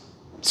turns.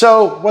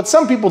 So what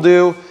some people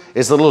do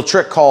is a little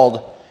trick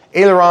called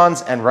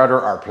ailerons and rudder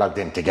are plugged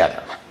in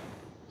together.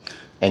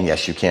 And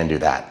yes, you can do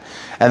that.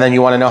 And then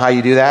you want to know how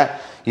you do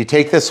that? You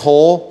take this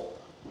hole,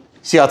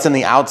 see how it's in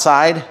the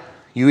outside?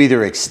 You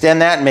either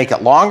extend that and make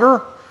it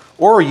longer,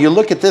 or you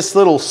look at this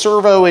little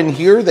servo in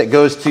here that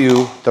goes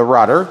to the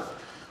rudder,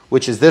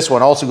 which is this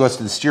one, also goes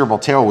to the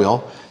steerable tail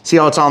wheel. See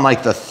how it's on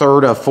like the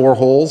 3rd of 4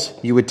 holes?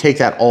 You would take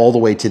that all the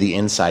way to the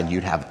inside.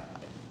 You'd have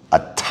a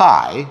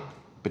tie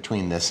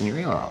between this and your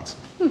ailerons.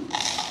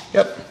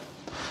 Yep.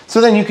 So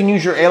then you can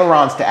use your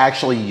ailerons to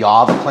actually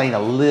yaw the plane a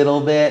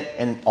little bit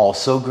and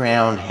also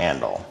ground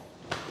handle.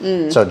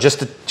 So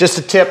just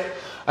a tip.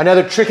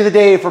 Another trick of the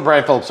day for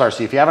Brian Phillips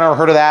RC. If you haven't ever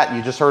heard of that,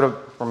 you just heard it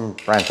from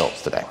Brian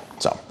Phillips today.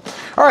 So,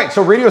 all right,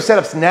 so radio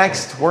setups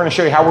next. We're gonna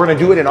show you how we're gonna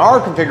do it in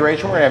our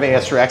configuration. We're gonna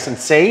have AS3X and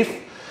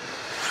safe.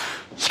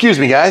 Excuse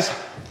me, guys.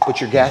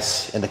 Put your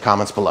guess in the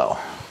comments below.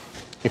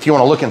 If you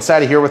wanna look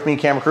inside of here with me,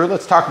 camera crew,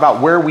 let's talk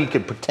about where we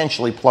could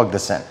potentially plug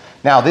this in.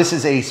 Now, this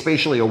is a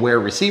spatially aware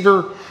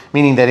receiver,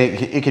 meaning that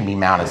it can be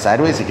mounted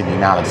sideways, it can be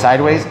mounted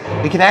sideways.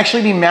 It can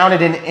actually be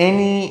mounted in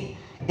any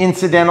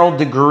incidental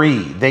degree.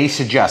 They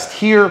suggest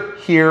here,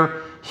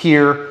 here,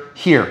 here,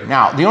 here.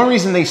 Now, the only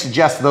reason they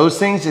suggest those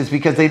things is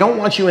because they don't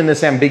want you in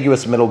this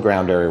ambiguous middle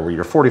ground area where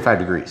you're 45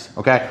 degrees,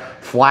 okay?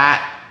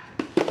 Flat,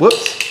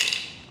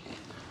 whoops,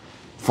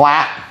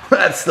 flat,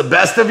 that's the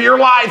best of your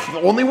life.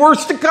 Only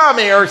worse to come,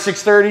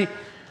 AR630.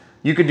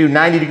 You could do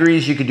 90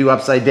 degrees, you could do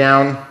upside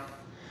down. I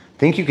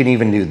think you can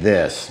even do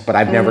this, but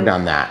I've never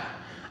done that.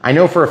 I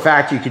know for a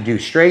fact you could do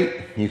straight,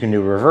 you can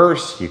do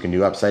reverse, you can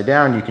do upside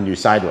down, you can do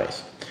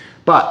sideways.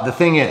 But the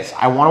thing is,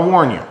 I want to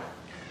warn you,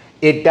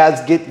 it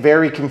does get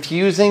very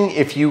confusing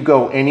if you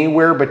go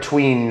anywhere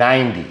between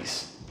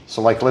 90s.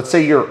 So like, let's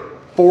say you're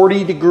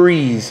 40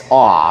 degrees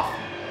off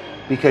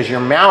because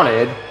you're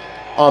mounted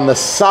on the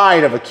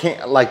side of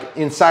a like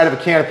inside of a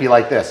canopy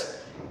like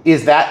this.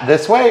 Is that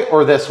this way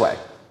or this way?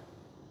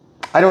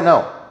 I don't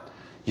know.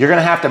 You're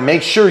gonna have to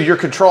make sure your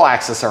control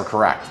axes are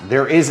correct.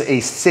 There is a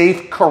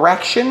safe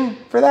correction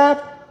for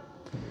that.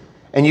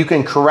 And you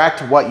can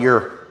correct what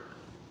your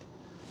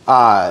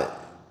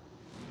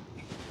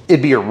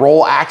it'd be your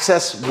roll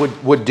axis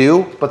would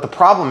do, but the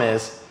problem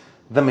is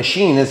the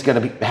machine is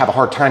gonna have a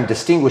hard time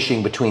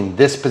distinguishing between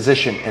this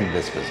position and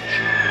this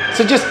position.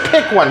 So just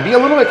pick one, be a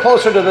little bit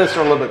closer to this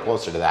or a little bit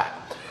closer to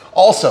that.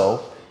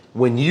 Also,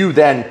 when you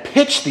then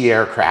pitch the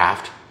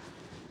aircraft,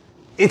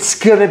 it's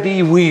gonna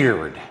be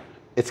weird.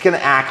 It's gonna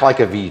act like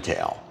a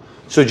V-tail.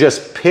 So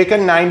just pick a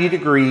 90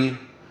 degree,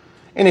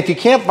 and if you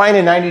can't find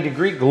a 90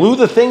 degree, glue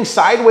the thing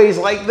sideways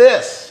like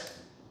this.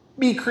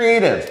 Be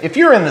creative. If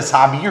you're in this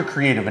hobby, you're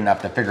creative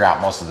enough to figure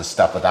out most of this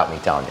stuff without me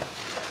telling you.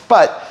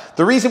 But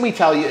the reason we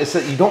tell you is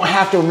that you don't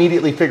have to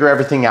immediately figure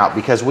everything out,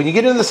 because when you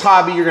get into this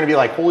hobby, you're gonna be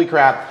like, holy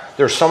crap,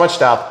 there's so much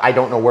stuff, I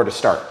don't know where to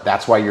start.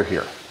 That's why you're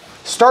here.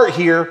 Start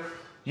here,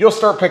 you'll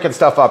start picking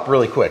stuff up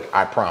really quick,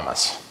 I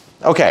promise.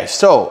 Okay,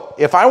 so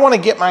if I wanna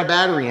get my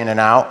battery in and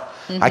out,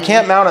 I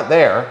can't mount it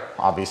there,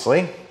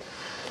 obviously.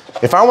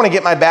 If I wanna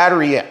get my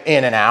battery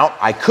in and out,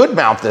 I could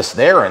mount this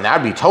there and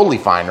that'd be totally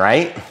fine,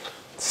 right?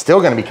 It's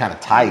still gonna be kind of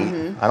tight.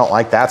 I don't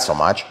like that so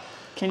much.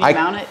 Can you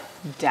mount it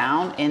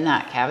down in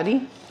that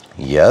cavity?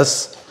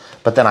 Yes,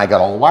 but then I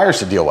got all the wires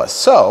to deal with.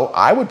 So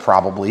I would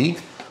probably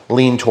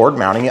lean toward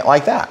mounting it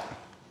like that.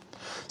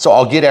 So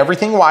I'll get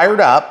everything wired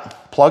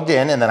up, plugged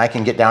in, and then I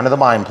can get down to the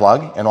mine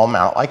plug and I'll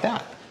mount it like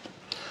that.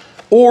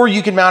 Or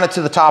you can mount it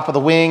to the top of the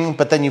wing,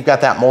 but then you've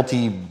got that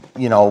multi,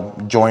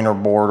 joiner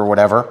board or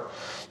whatever.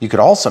 You could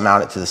also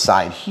mount it to the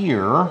side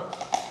here,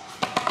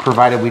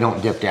 provided we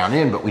don't dip down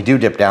in, but we do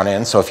dip down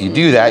in. So if you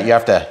do that, you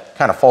have to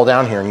kind of fall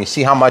down here and you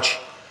see how much,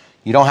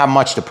 you don't have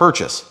much to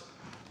purchase.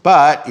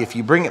 But if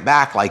you bring it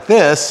back like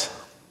this,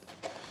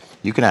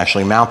 you can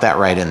actually mount that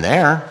right in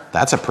there.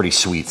 That's a pretty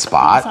sweet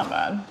spot. That's not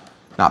bad.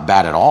 Not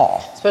bad at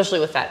all.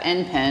 Especially with that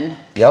end pin.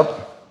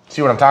 Yep.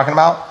 See what I'm talking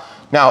about?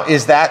 Now,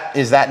 is that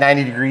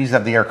 90 degrees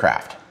of the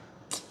aircraft?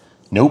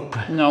 Nope.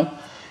 No.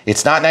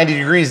 It's not 90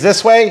 degrees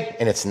this way,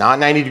 and it's not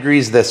 90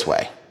 degrees this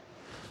way.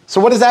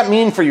 So what does that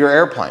mean for your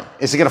airplane?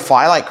 Is it gonna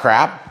fly like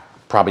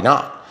crap? Probably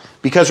not.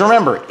 Because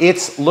remember,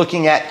 it's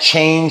looking at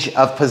change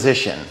of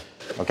position,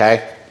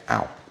 okay?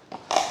 Ow.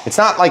 It's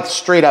not like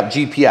straight up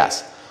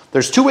GPS.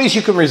 There's two ways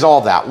you can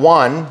resolve that.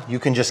 One, you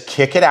can just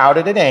kick it out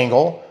at an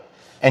angle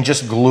and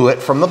just glue it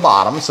from the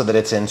bottom so that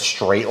it's in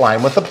straight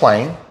line with the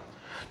plane.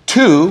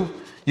 Two,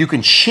 you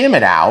can shim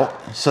it out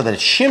so that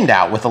it's shimmed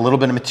out with a little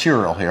bit of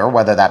material here,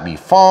 whether that be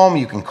foam.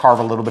 You can carve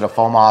a little bit of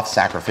foam off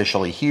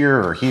sacrificially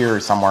here or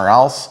somewhere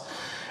else,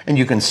 and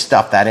you can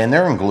stuff that in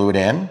there and glue it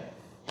in.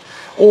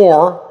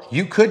 Or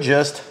you could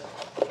just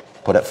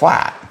put it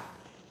flat.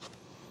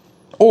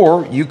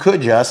 Or you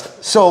could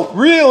just, so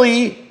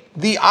really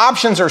the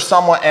options are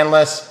somewhat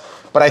endless,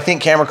 but I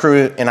think Camera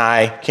Crew and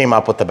I came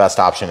up with the best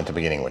option at the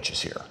beginning, which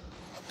is here.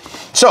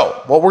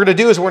 So what we're gonna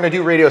do is we're gonna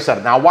do radio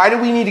setup. Now, why do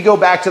we need to go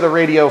back to the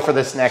radio for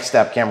this next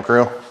step, Camera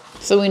Crew?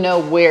 So we know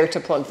where to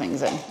plug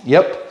things in.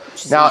 Yep.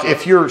 Now,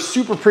 if you're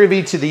super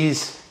privy to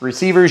these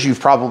receivers,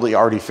 you've probably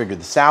already figured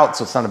this out,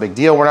 so it's not a big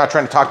deal. We're not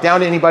trying to talk down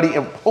to anybody.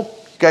 And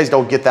hope you guys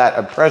don't get that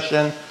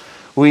impression.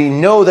 We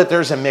know that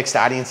there's a mixed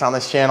audience on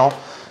this channel,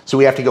 so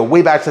we have to go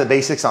way back to the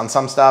basics on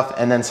some stuff,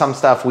 and then some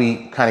stuff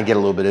we kind of get a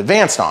little bit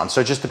advanced on.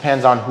 So it just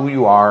depends on who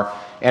you are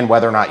and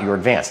whether or not you're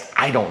advanced.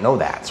 I don't know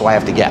that, so I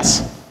have to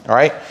guess, all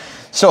right?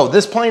 So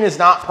this plane is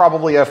not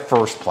probably a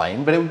first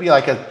plane, but it would be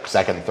like a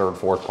second, third,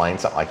 fourth plane,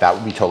 something like that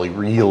would be totally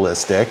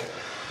realistic.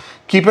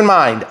 Keep in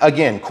mind,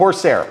 again,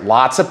 Corsair,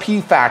 lots of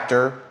P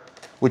factor,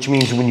 which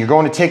means when you're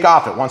going to take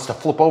off, it wants to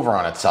flip over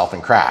on itself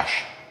and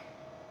crash.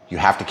 You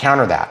have to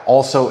counter that.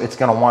 Also, it's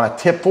gonna wanna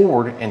tip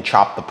forward and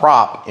chop the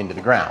prop into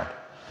the ground.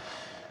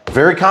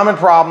 Very common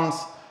problems,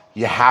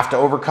 you have to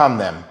overcome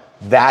them.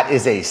 That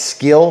is a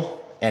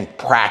skill and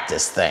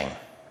practice thing.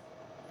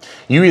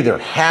 You either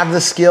have the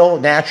skill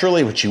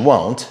naturally, which you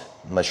won't,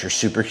 unless you're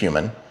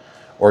superhuman,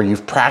 or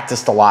you've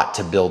practiced a lot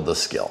to build the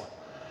skill.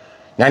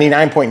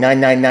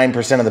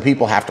 99.999% of the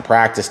people have to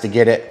practice to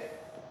get it,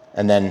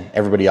 and then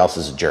everybody else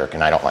is a jerk,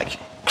 and I don't like you.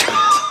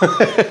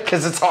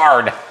 Because it's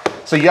hard.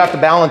 So you have to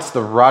balance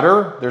the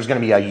rudder. There's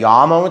gonna be a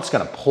yaw mode, it's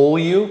gonna pull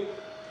you.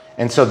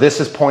 And so this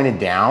is pointed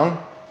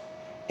down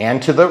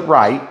and to the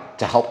right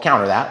to help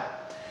counter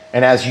that.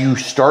 And as you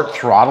start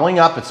throttling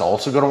up, it's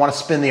also gonna wanna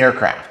spin the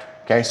aircraft.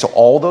 Okay, so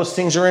all those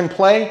things are in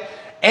play,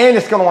 and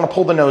it's gonna wanna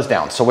pull the nose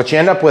down. So what you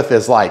end up with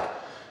is like,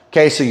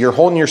 okay, so you're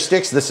holding your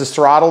sticks, this is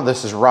throttle,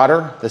 this is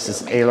rudder, this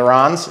is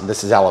ailerons, and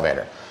this is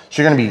elevator.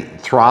 So you're gonna be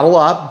throttle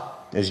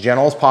up, as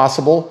gentle as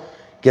possible,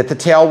 get the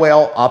tail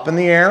wheel up in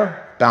the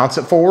air, bounce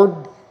it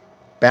forward,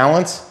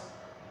 balance,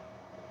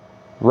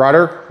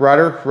 rudder,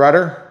 rudder,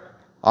 rudder,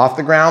 off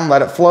the ground,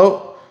 let it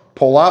float,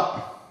 pull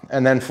up,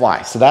 and then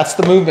fly. So that's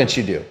the movements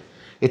you do.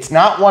 It's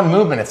not one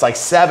movement, it's like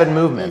 7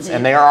 movements,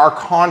 and they are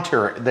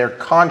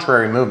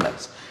contrary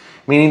movements,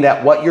 meaning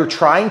that what you're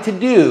trying to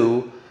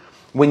do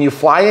when you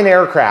fly an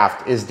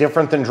aircraft is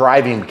different than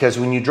driving, because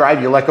when you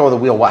drive, you let go of the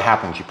wheel, what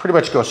happens? You pretty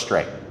much go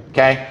straight,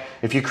 okay?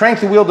 If you crank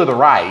the wheel to the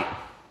right,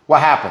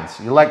 what happens?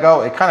 You let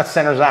go, it kind of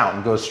centers out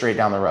and goes straight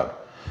down the road,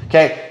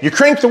 okay? You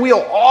crank the wheel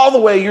all the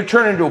way, you're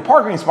turning into a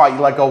parking spot, you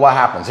let go, what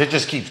happens? It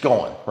just keeps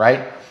going,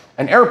 right?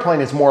 An airplane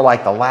is more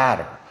like the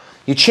ladder.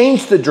 You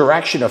change the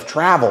direction of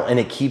travel and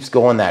it keeps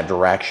going that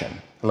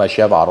direction, unless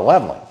you have auto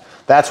leveling.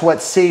 That's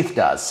what SAFE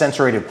does,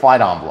 sensor-rated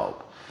flight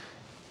envelope.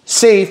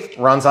 SAFE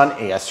runs on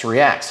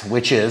AS3X,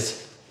 which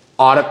is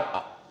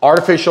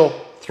artificial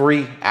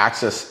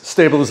 3-axis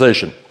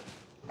stabilization,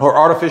 or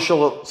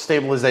artificial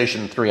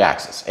stabilization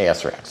 3-axis,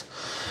 AS3X.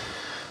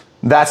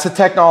 That's the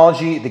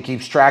technology that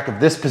keeps track of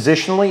this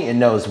positionally. It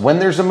knows when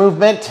there's a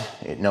movement,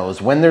 it knows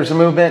when there's a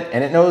movement,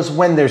 and it knows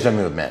when there's a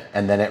movement.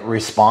 And then it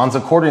responds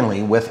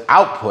accordingly with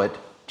output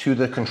to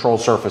the control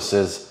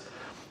surfaces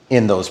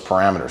in those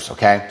parameters,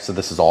 okay? So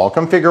this is all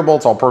configurable,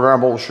 it's all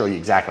programmable. We'll show you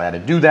exactly how to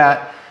do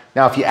that.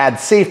 Now, if you add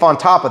safe on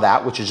top of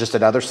that, which is just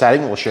another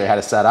setting, we'll show you how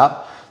to set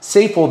up.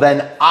 Safe will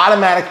then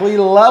automatically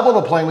level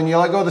the plane. When you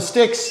let go of the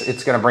sticks,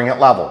 it's gonna bring it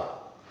level,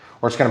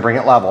 or it's gonna bring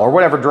it level, or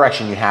whatever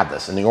direction you have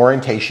this. And the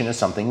orientation is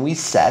something we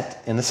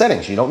set in the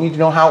settings. You don't need to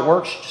know how it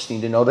works, you just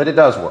need to know that it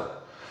does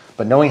work.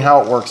 But knowing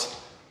how it works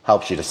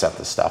helps you to set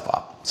this stuff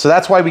up. So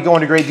that's why we go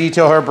into great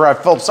detail here, Brad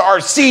Phillips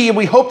RC, and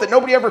we hope that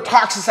nobody ever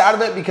talks us out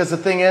of it, because the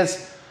thing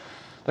is,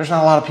 there's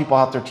not a lot of people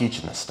out there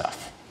teaching this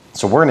stuff.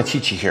 So we're gonna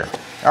teach you here.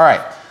 All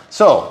right,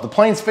 so the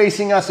plane's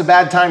facing us, a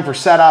bad time for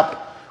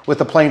setup with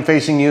the plane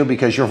facing you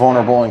because you're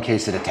vulnerable in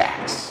case it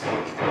attacks.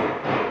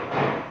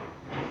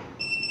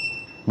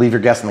 Leave your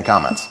guess in the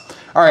comments.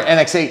 All right,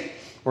 NX8,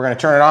 we're gonna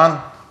turn it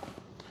on.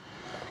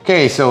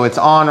 Okay, so it's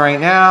on right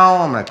now.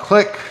 I'm gonna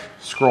click,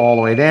 scroll all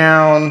the way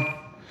down,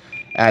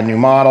 add new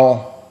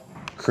model,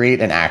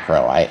 create an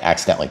acro. I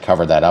accidentally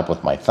covered that up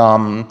with my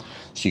thumb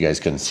so you guys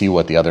couldn't see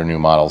what the other new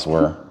models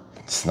were.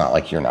 It's not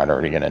like you're not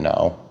already gonna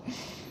know.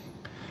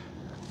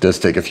 It does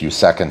take a few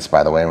seconds,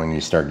 by the way, when you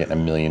start getting a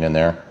million in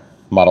there.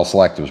 Model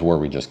select is where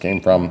we just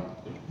came from.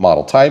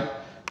 Model type,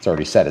 it's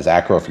already set as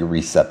acro. If you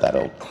reset that,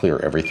 it'll clear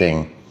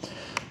everything.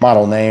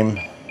 Model name,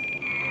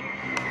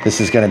 this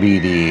is gonna be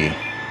the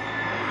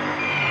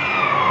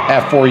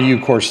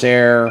F4U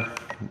Corsair,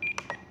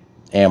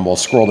 and we'll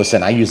scroll this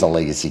in. I use a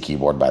legacy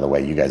keyboard, by the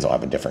way. You guys will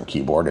have a different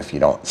keyboard if you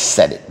don't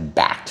set it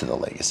back to the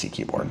legacy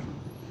keyboard.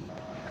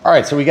 All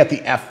right, so we got the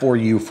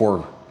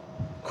F4U-4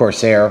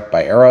 Corsair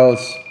by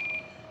Arrows,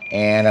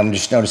 and I'm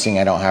just noticing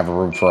I don't have a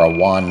room for a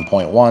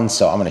 1.1,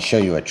 so I'm gonna show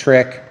you a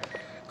trick.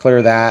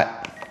 Clear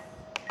that,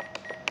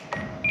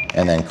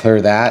 and then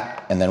clear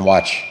that, and then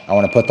watch. I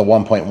wanna put the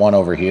 1.1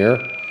 over here.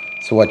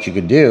 So what you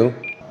could do,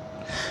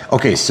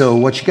 okay, so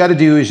what you gotta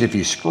do is if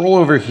you scroll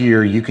over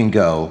here, you can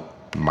go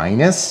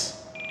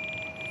minus,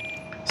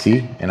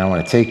 see, and I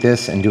wanna take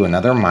this and do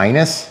another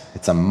minus.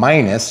 It's a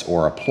minus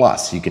or a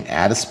plus. You can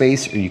add a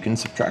space or you can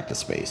subtract a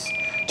space.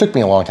 It took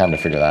me a long time to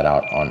figure that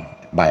out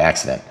by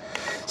accident.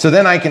 So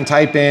then I can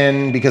type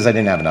in, because I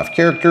didn't have enough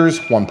characters,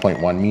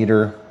 1.1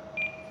 meter.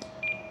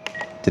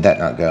 Did that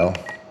not go?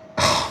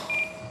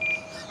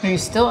 Are you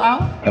still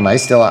out? Am I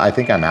still, I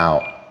think I'm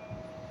out.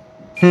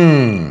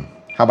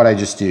 How about I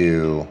just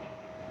do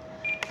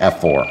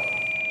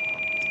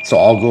F4? So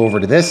I'll go over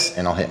to this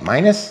and I'll hit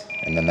minus,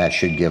 and then that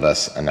should give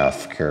us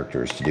enough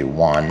characters to do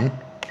 1.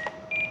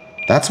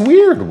 That's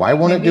weird. Why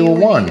won't it do a 1?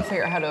 We need to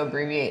figure out how to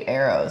abbreviate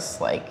arrows,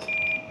 like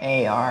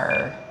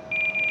AR.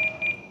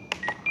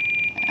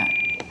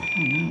 I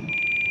don't know.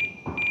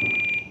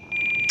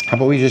 How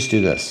about we just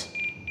do this?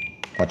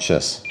 Watch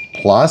this.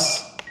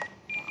 Plus,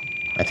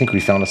 I think we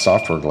found a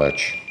software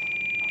glitch.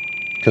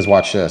 Because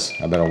watch this.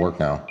 I bet it'll work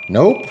now.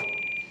 Nope.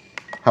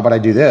 How about I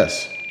do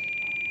this?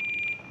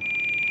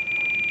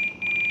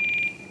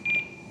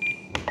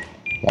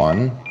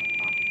 1.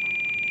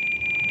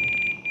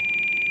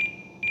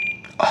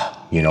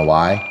 You know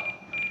why?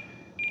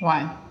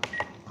 Why?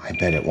 I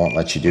bet it won't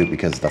let you do it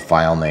because the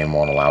file name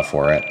won't allow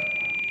for it.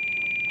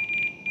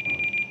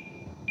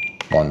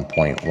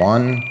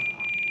 1.1.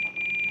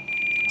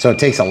 So it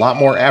takes a lot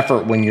more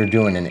effort when you're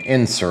doing an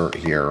insert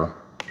here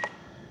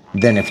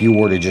than if you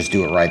were to just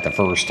do it right the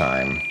first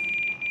time.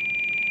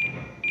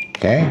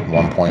 Okay,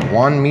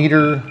 1.1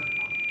 meter.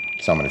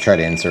 So I'm going to try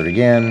to insert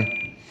again.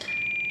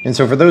 And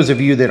so for those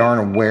of you that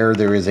aren't aware,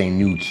 there is a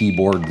new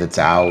keyboard that's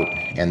out,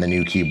 and the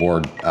new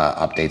keyboard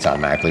updates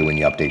automatically when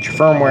you update your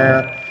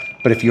firmware.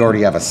 But if you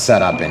already have a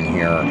setup in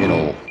here,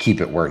 it'll keep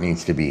it where it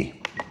needs to be.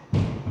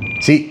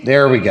 See,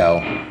 there we go.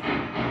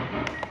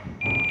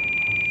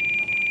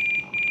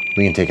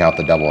 We can take out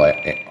the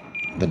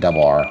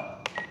double R.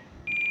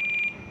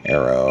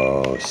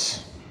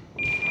 Arrows.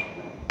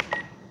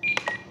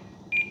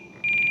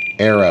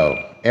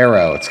 Arrow.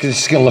 It's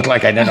just gonna look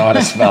like I don't know how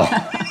to spell.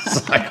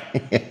 It's like,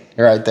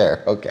 right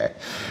there, okay.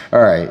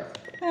 All right.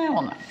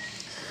 Well, no.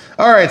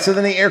 All right, so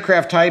then the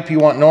aircraft type, you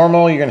want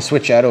normal, you're gonna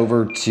switch that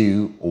over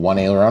to 1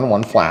 aileron,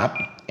 1 flap,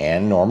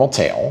 and normal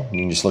tail. You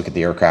can just look at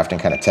the aircraft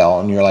and kind of tell,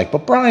 and you're like,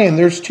 but Brian,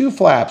 there's 2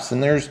 flaps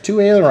and there's 2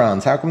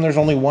 ailerons. How come there's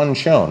only 1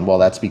 shown? Well,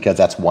 that's because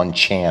that's 1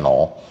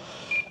 channel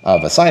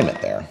of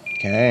assignment there.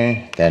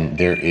 Okay, then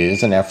there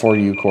is an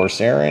F4U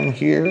Corsair in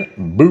here.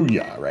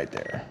 Booyah, right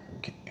there.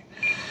 Okay.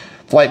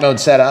 Flight mode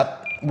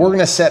setup. We're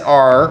gonna set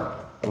our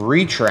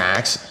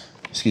retracts,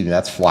 excuse me,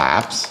 that's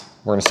flaps.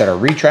 We're gonna set our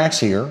retracts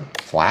here,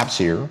 flaps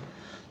here.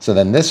 So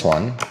then this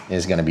one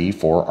is gonna be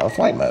for our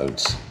flight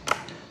modes.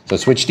 So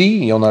switch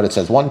D, you'll note it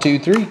says 1, 2,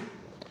 3.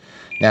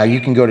 Now you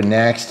can go to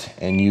next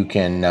and you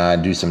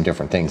can do some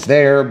different things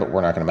there, but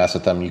we're not gonna mess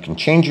with them. You can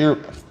change your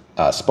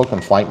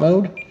spoken flight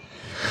mode.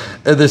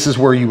 This is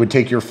where you would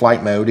take your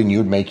flight mode and you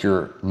would make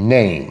your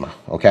name,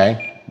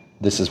 okay?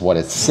 This is what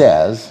it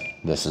says.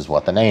 This is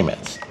what the name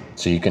is.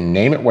 So you can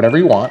name it whatever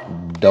you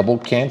want, double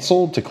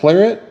cancel to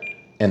clear it.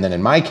 And then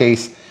in my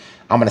case,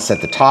 I'm gonna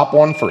set the top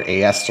one for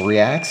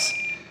AS3X.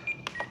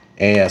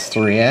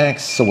 AS3X,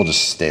 so we'll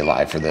just stay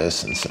live for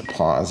this instead of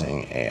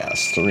pausing.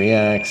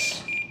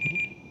 AS3X.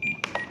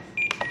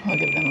 We'll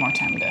give them more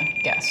time to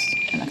guess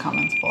in the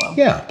comments below.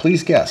 Yeah,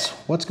 please guess.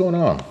 What's going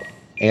on?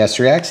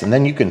 AS3X, and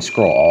then you can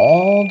scroll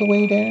all the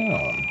way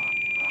down.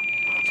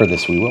 For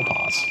this, we will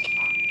pause.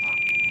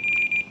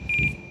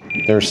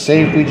 There's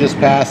save we just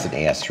passed in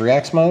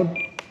AS3X mode.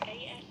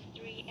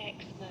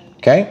 AS3X mode.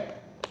 Okay,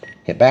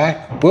 hit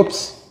back,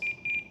 whoops.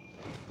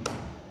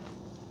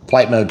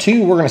 Flight mode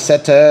 2, we're gonna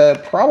set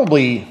to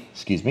probably,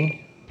 excuse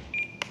me,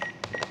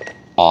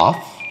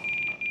 off.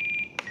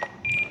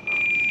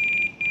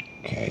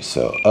 Okay,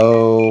 so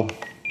O,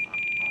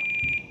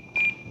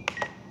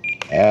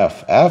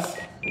 F, F,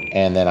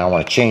 and then I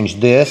wanna change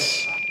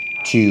this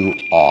to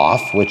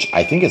off, which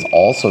I think is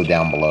also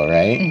down below,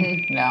 right?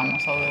 Mm-hmm. Yeah,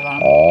 almost all the way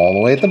down. All the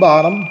way at the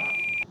bottom.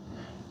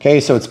 Okay,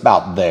 so it's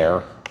about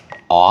there,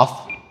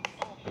 off.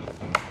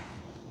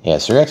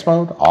 AS3X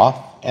mode,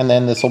 off, and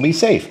then this will be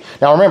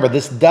safe. Now remember,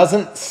 this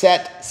doesn't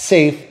set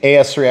safe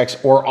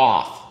AS3X or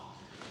off.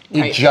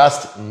 It Right.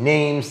 just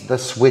names the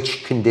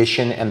switch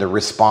condition and the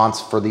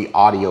response for the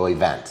audio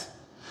event.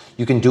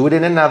 You can do it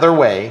in another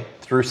way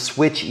through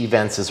switch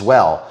events as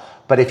well.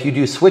 But if you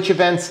do switch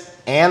events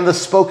and the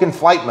spoken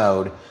flight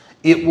mode,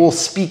 it will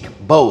speak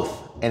both,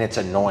 and it's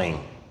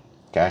annoying,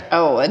 okay?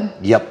 Oh, it would?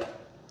 Yep.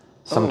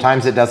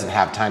 Sometimes it doesn't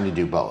have time to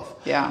do both.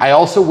 Yeah. I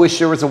also wish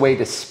there was a way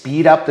to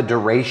speed up the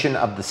duration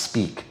of the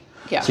speak.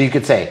 Yeah. So you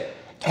could say,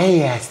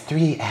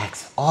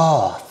 AS3X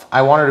off.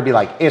 I want her to be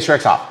like,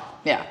 AS3X off.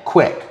 Yeah.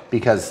 Quick,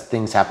 because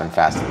things happen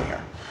fast in the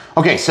air.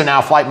 Okay, so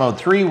now flight mode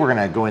 3, we're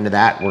gonna go into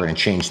that. We're gonna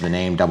change the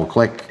name, double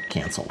click,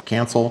 cancel,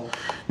 cancel.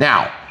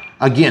 Now,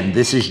 again,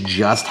 this is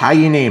just how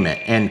you name it.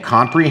 And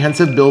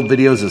comprehensive build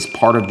videos is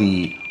part of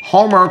the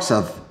hallmarks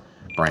of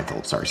Brian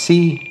Phillips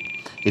RC.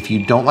 If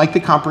you don't like the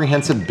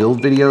comprehensive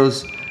build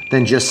videos,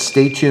 then just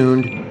stay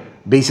tuned.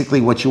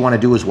 Basically, what you wanna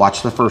do is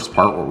watch the first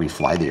part where we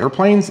fly the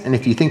airplanes. And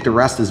if you think the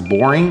rest is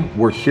boring,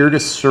 we're here to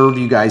serve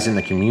you guys in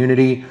the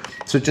community.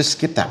 So just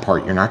skip that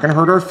part. You're not gonna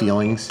hurt our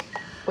feelings.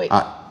 Wait,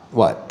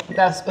 What?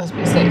 that's supposed to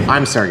be safe.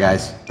 I'm sorry,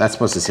 guys. That's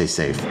supposed to say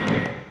safe.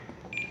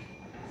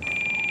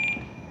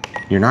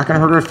 You're not gonna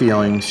hurt our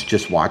feelings.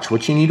 Just watch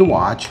what you need to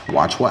watch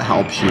what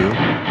helps you.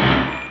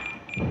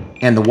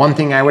 And the one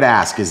thing I would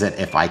ask is that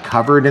if I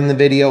cover it in the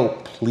video,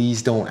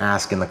 please don't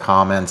ask in the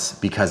comments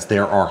because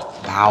there are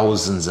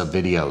thousands of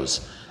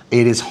videos.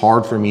 It is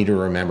hard for me to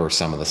remember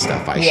some of the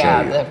stuff I show you.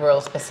 Yeah, the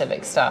real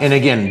specific stuff. And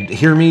again,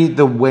 hear me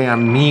the way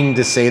I'm mean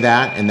to say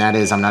that, and that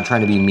is I'm not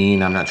trying to be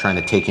mean. I'm not trying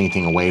to take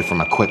anything away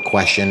from a quick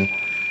question.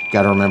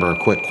 Got to remember, a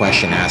quick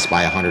question asked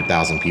by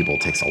 100,000 people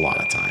takes a lot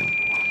of time.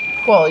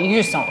 Well,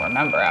 you just don't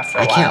remember after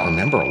a I while. can't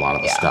remember a lot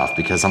of the Yeah. stuff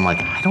because I'm like,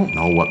 I don't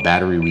know what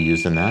battery we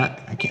used in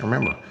that. I can't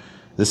remember.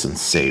 This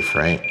one's safe,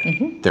 right?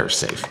 Mm-hmm. They're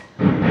safe.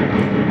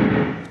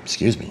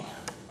 Excuse me.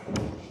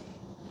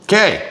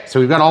 Okay, so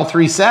we've got all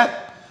 3 set.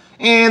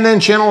 And then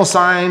channel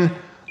assign,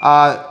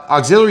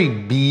 auxiliary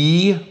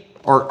B,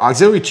 or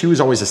auxiliary 2 is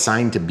always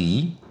assigned to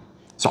B.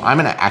 So I'm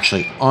gonna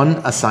actually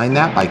unassign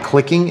that by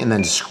clicking and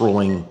then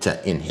scrolling to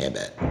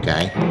inhibit,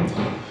 okay?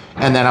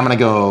 And then I'm gonna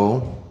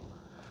go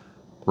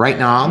right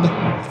knob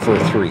for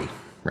 3,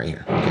 right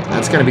here. Okay,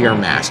 that's gonna be our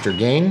master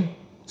gain.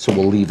 So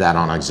we'll leave that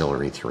on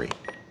auxiliary 3,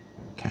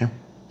 okay?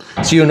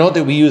 So you'll note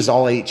that we use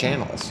all 8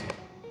 channels.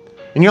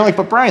 And you're like,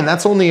 but Brian,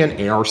 that's only an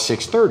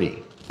AR630.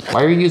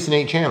 Why are you using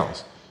 8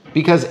 channels?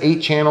 Because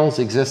 8 channels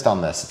exist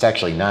on this. It's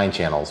actually 9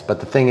 channels.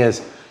 But the thing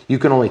is, you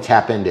can only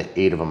tap into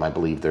 8 of them. I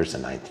believe there's a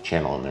 9th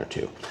channel in there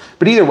too.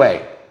 But either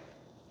way,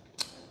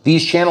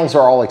 these channels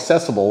are all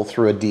accessible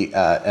through the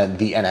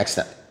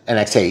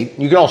NX8.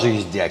 You can also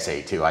use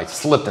DX8 too. I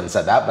slipped and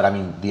said that, but I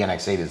mean, the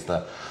NX8 is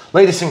the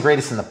latest and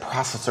greatest and the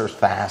processor's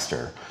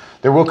faster.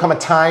 There will come a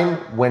time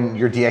when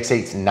your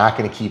DX8 is not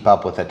going to keep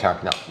up with the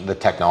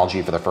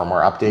technology for the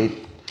firmware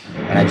update.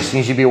 And I just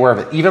need you to be aware of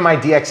it. Even my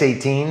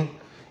DX18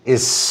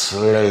 is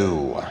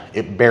slow.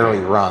 It barely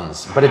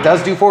runs, but it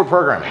does do forward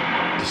programming,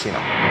 just so you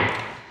know.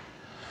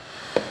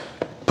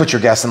 Put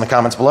your guess in the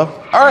comments below.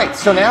 All right,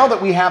 so now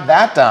that we have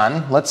that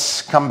done,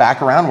 let's come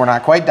back around. We're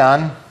not quite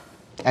done.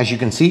 As you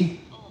can see.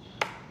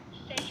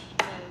 Safe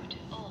mode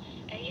off.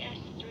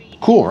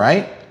 AS3. Cool,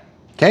 right?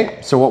 Okay,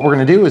 so what we're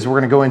gonna do is we're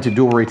gonna go into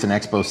dual rates and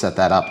expo, set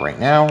that up right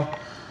now.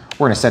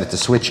 We're gonna set it to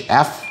switch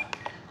F.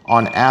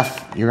 On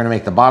F, you're gonna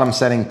make the bottom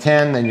setting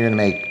 10, then you're gonna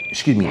make,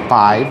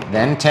 5,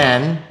 then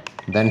 10,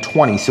 then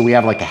 20. So we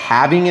have like a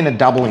halving and a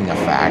doubling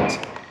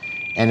effect.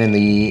 And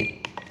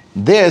in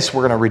this,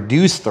 we're gonna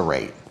reduce the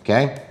rate,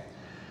 okay?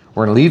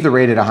 We're gonna leave the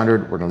rate at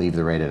 100, we're gonna leave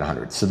the rate at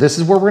 100. So this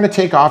is where we're gonna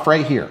take off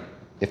right here.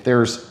 If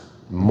there's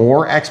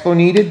more expo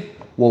needed,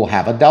 we'll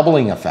have a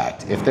doubling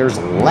effect. If there's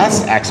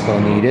less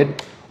expo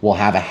needed, we'll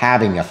have a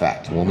halving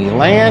effect. When we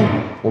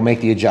land, we'll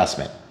make the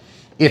adjustment.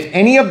 If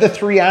any of the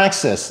 3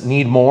 axes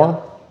need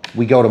more,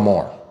 we go to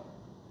more.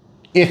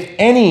 If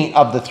any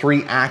of the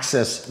 3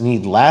 axes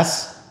need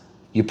less,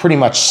 you're pretty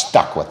much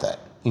stuck with it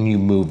and you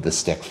move the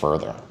stick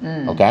further,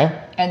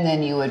 okay? And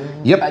then you would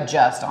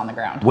adjust on the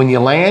ground. When you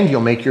land, you'll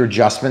make your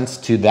adjustments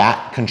to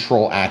that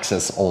control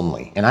axis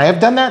only. And I have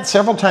done that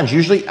several times.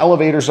 Usually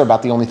elevators are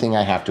about the only thing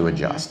I have to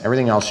adjust.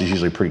 Everything else is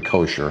usually pretty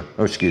kosher.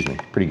 Oh, excuse me,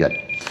 pretty good.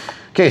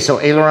 Okay, so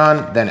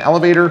aileron, then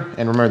elevator,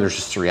 and remember there's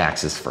just 3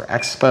 axes for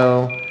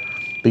expo,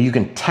 but you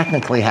can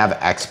technically have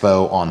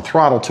expo on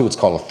throttle too. It's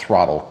called a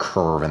throttle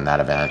curve in that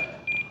event.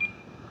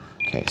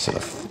 Okay,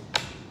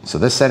 so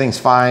this setting's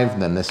 5,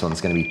 then this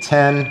one's gonna be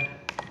 10.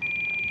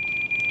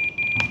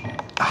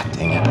 Ah,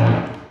 dang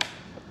it.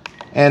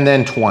 And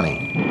then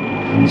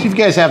 20. So if you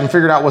guys haven't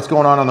figured out what's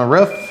going on the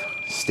roof,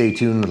 stay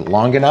tuned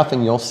long enough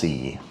and you'll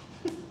see.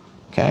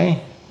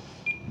 Okay.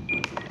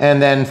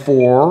 And then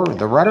for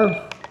the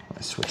rudder,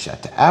 let's switch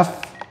that to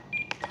F.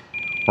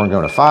 We're gonna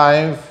go to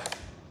 5.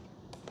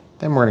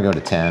 Then we're gonna go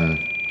to 10.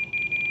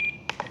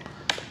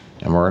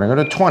 And we're gonna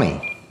go to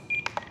 20.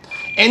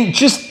 And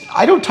just,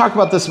 I don't talk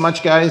about this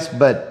much, guys,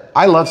 but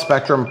I love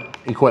Spectrum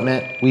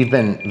equipment. We've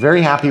been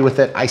very happy with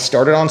it. I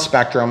started on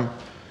Spectrum.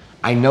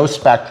 I know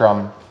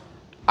Spectrum.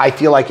 I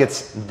feel like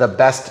it's the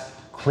best,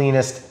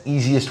 cleanest,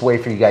 easiest way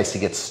for you guys to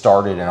get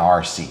started in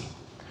RC.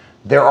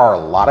 There are a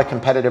lot of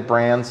competitive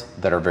brands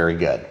that are very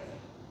good.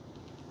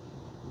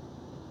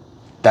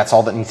 That's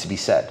all that needs to be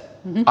said.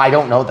 I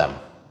don't know them.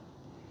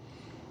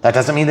 That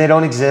doesn't mean they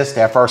don't exist.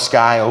 FR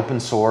Sky, open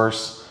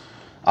source,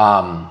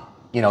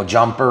 you know,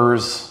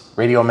 Jumpers,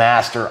 Radio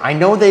Master. I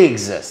know they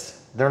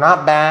exist. They're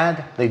not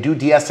bad. They do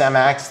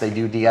DSMX, they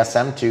do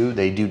DSM2,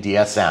 they do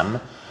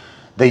DSM.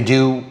 They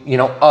do, you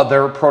know,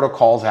 other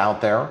protocols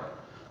out there.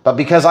 But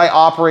because I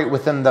operate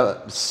within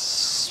the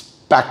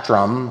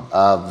spectrum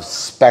of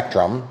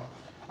Spectrum,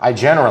 I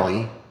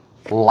generally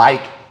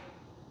like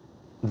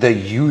the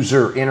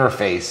user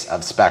interface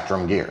of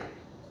Spectrum gear.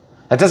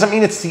 That doesn't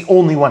mean it's the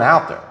only one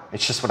out there.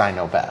 It's just what I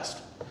know best.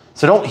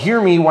 So don't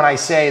hear me when I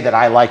say that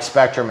I like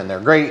Spectrum and they're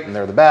great and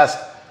they're the best.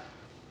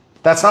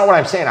 That's not what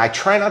I'm saying. I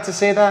try not to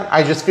say that.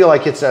 I just feel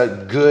like it's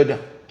a good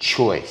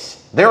choice.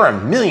 There are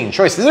a million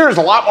choices. There's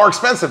a lot more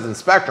expensive than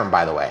Spectrum,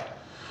 by the way.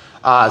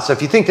 So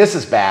if you think this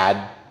is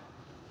bad,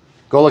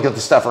 go look at the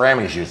stuff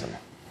Rami's using.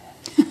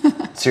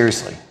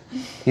 Seriously.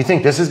 You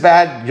think this is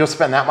bad? You'll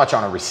spend that much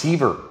on a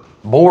receiver,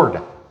 board,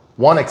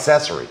 one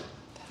accessory.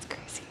 That's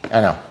crazy.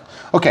 I know.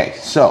 Okay,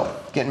 so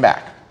getting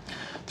back.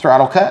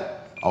 Throttle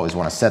cut. Always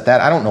want to set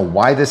that. I don't know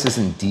why this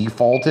isn't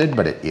defaulted,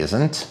 but it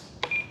isn't.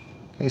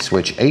 Okay,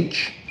 switch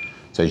H.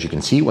 So as you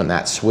can see, when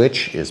that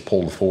switch is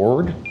pulled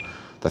forward,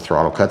 the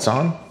throttle cuts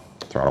on,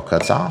 throttle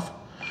cuts off.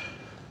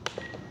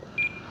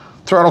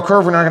 Throttle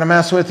curve we're not gonna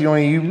mess with. You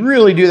only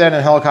really do that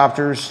in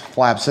helicopters,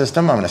 flap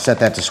system. I'm gonna set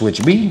that to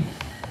switch B.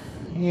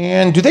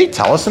 And do they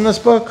tell us in this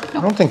book?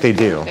 I don't think they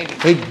do.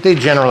 They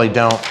generally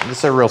don't. This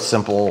is a real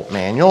simple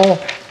manual.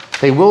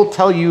 They will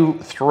tell you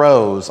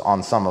throws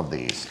on some of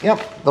these.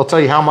 Yep, they'll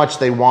tell you how much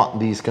they want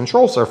these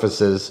control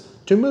surfaces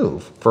to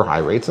move for high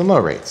rates and low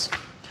rates.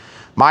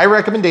 My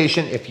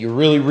recommendation, if you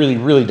really, really,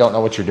 really don't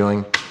know what you're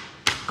doing,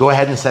 go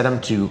ahead and set them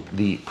to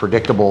the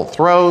predictable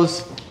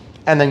throws,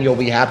 and then you'll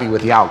be happy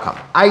with the outcome.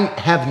 I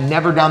have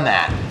never done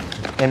that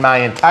in my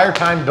entire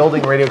time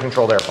building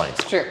radio-controlled airplanes.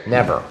 Sure.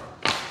 Never.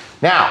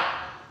 Now,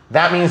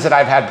 that means that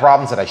I've had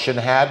problems that I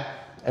shouldn't have had,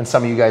 and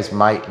some of you guys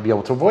might be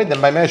able to avoid them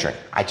by measuring.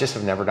 I just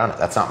have never done it.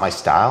 That's not my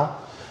style,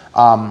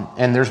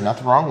 and there's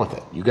nothing wrong with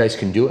it. You guys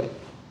can do it.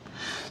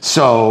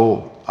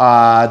 So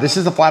this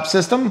is the flap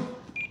system.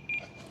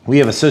 We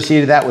have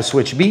associated that with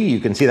switch B. You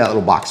can see that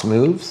little box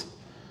moves.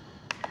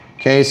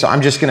 Okay, so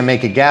I'm just gonna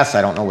make a guess.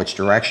 I don't know which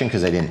direction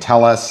because they didn't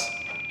tell us.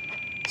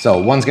 So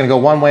one's gonna go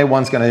one way,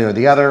 one's gonna go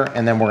the other,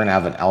 and then we're gonna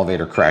have an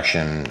elevator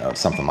correction of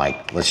something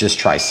like, let's just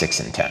try 6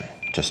 and 10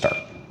 to start,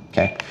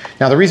 okay?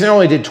 Now the reason I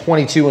only did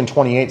 22 and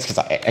 28 is because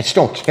I just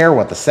don't care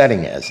what the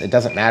setting is. It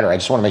doesn't matter, I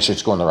just wanna make sure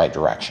it's going the right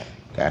direction,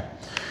 okay?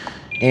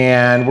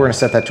 And we're gonna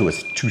set that to a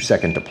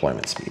 2-second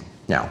deployment speed.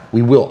 Now,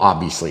 we will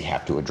obviously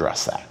have to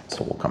address that.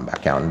 So we'll come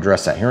back out and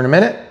address that here in a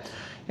minute.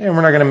 And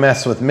we're not gonna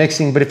mess with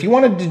mixing, but if you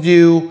wanted to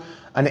do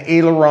an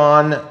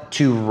aileron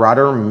to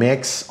rudder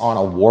mix on a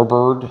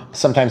warbird,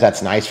 sometimes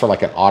that's nice for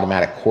like an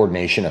automatic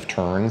coordination of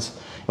turns.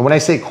 And when I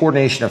say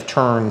coordination of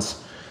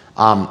turns,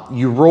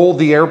 you roll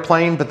the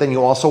airplane, but then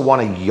you also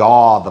want to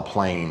yaw the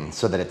plane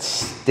so that it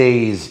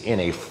stays in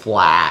a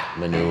flat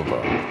maneuver,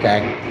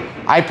 okay?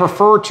 I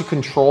prefer to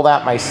control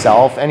that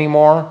myself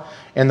anymore.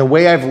 And the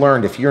way I've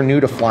learned, if you're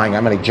new to flying,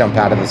 I'm gonna jump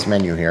out of this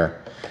menu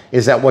here,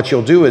 is that what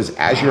you'll do is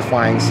as you're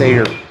flying, say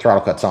your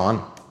throttle cuts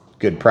on,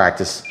 good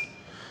practice.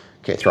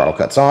 Okay, throttle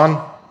cuts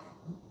on,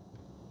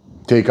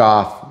 take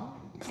off,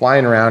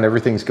 flying around,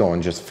 everything's going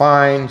just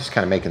fine, just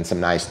kind of making some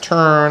nice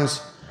turns.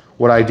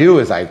 What I do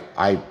is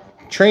I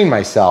train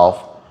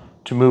myself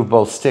to move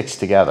both sticks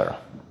together.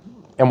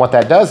 And what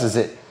that does is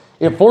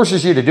it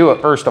forces you to do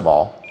it first of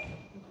all.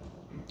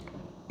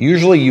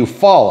 Usually you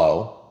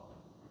follow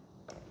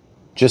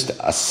just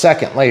a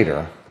second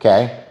later,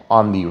 okay,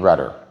 on the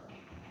rudder.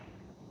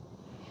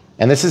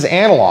 And this is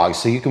analog,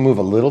 so you can move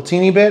a little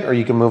teeny bit or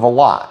you can move a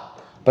lot.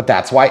 But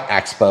that's why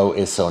Expo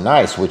is so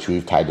nice, which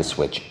we've tied to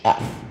switch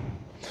F.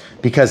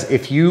 Because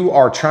if you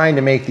are trying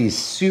to make these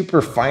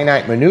super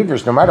finite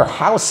maneuvers, no matter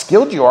how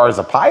skilled you are as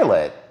a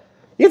pilot,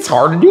 it's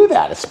hard to do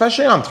that,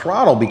 especially on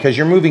throttle because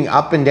you're moving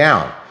up and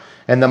down.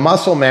 And the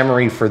muscle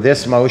memory for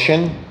this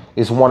motion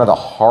is one of the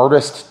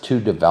hardest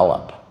to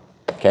develop.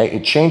 Okay,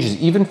 it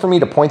changes, even for me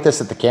to point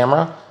this at the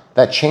camera,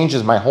 that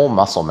changes my whole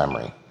muscle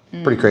memory.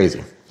 Pretty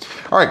crazy.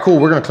 All right, cool,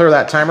 we're gonna clear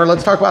that timer.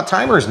 Let's talk about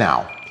timers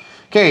now.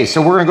 Okay,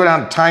 so we're gonna go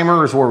down to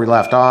timers where we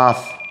left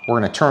off. We're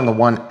gonna turn the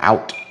one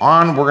out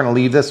on. We're gonna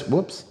leave this,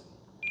 whoops.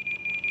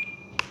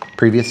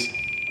 Previous,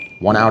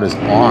 one out is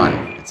on,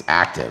 it's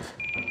active.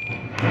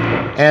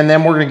 And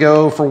then we're gonna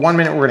go for 1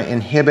 minute, we're gonna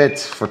inhibit.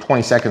 For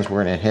 20 seconds,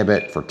 we're gonna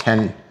inhibit. For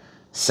 10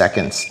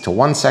 seconds to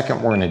 1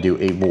 second, we're gonna do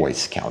a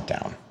voice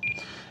countdown.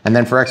 And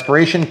then for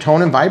expiration,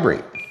 tone and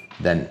vibrate.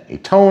 Then a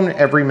tone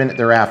every minute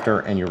thereafter,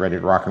 and you're ready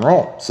to rock and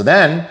roll. So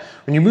then,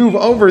 when you move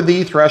over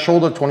the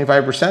threshold of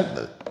 25%,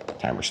 the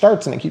timer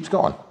starts and it keeps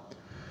going.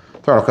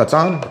 Throttle cuts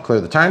on, clear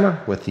the timer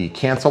with the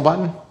cancel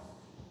button,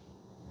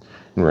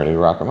 and ready to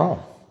rock and roll.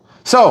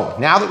 So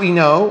now that we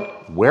know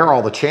where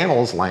all the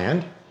channels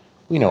land,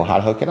 we know how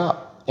to hook it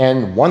up.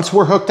 And once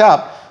we're hooked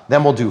up,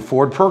 then we'll do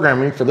forward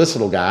programming for this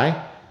little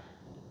guy,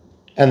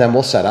 and then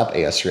we'll set up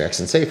AS3X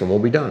and safe, and we'll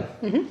be done.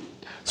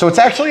 So it's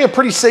actually a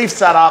pretty safe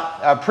setup,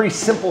 a pretty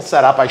simple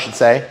setup, I should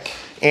say.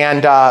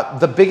 And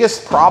the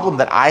biggest problem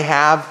that I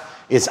have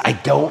is I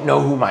don't know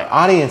who my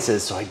audience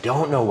is, so I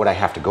don't know what I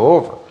have to go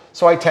over.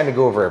 So I tend to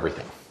go over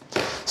everything.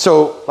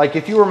 So like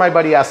if you were my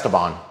buddy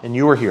Esteban and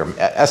you were here,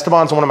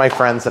 Esteban's one of my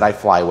friends that I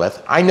fly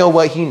with. I know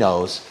what he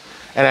knows.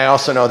 And I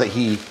also know that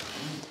he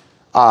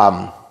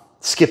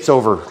skips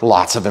over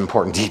lots of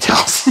important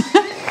details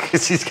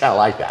because he's kind of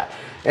like that.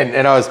 And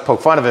I always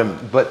poke fun of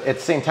him, but at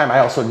the same time, I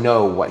also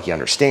know what he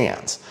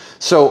understands.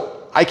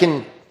 So I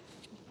can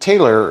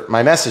tailor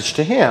my message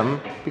to him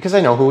because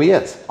I know who he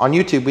is. On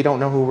YouTube, we don't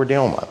know who we're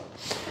dealing with.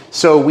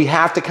 So we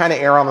have to kind of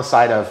err on the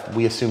side of,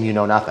 we assume you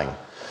know nothing.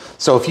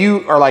 So if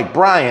you are like,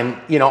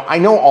 Brian, you know, I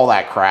know all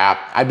that crap.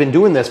 I've been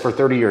doing this for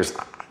 30 years.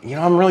 You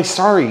know, I'm really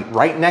sorry.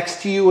 Right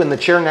next to you, in the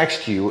chair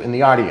next to you, in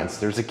the audience,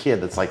 there's a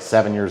kid that's like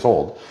 7 years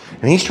old.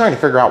 And he's trying to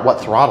figure out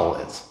what throttle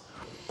is.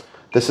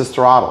 This is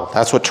throttle.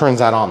 That's what turns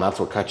that on. That's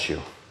what cuts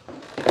you.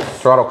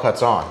 Throttle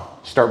cuts on.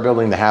 Start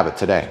building the habit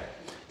today.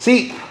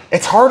 See,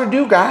 it's hard to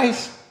do,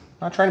 guys.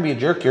 I'm not trying to be a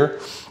jerk here.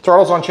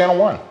 Throttle's on channel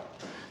 1.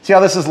 See how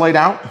this is laid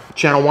out?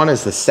 Channel 1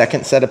 is the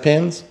second set of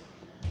pins.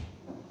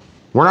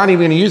 We're not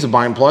even going to use a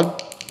bind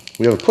plug.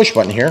 We have a push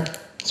button here,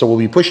 so we'll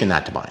be pushing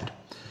that to bind.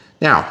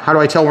 Now, how do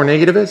I tell where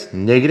negative is?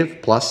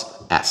 Negative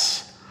plus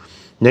S.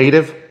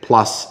 Negative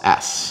plus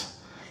S.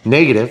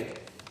 Negative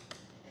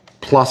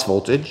plus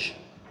voltage.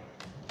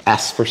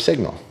 S for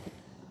signal.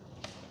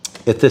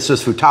 If this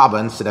was Futaba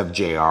instead of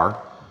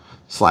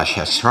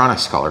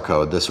JR/Hextronics color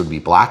code, this would be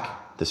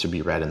black, this would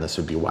be red, and this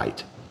would be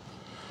white.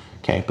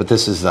 Okay, but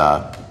this is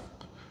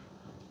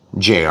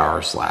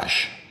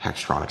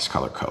JR/Hextronics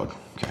color code.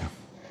 Okay.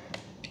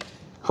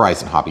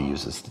 Horizon Hobby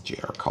uses the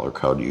JR color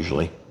code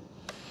usually.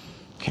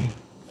 Okay,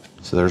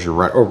 so there's your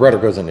rudder. Oh, rudder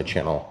goes into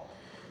channel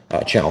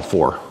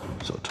 4.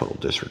 So total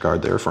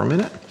disregard there for a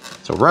minute.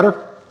 So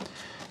rudder.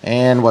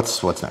 And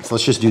what's next?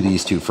 Let's just do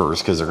these two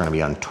first because they're going to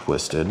be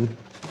untwisted.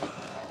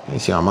 You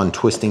see how I'm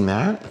untwisting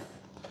that?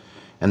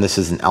 And this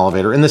is an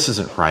elevator, and this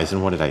isn't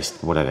Horizon. What did I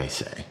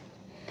say?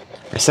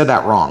 I said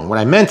that wrong. What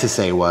I meant to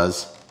say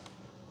was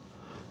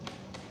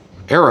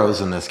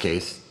Arrows in this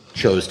case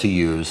chose to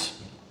use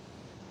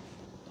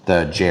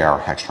the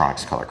JR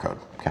Hextronics color code.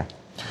 Okay,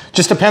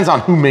 just depends on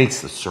who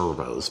makes the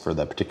servos for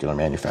the particular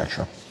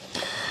manufacturer.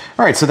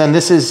 All right, so then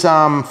this is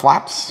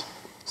flaps.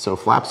 So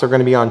flaps are going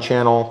to be on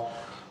channel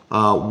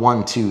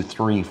 1, 2,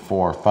 3,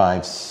 4,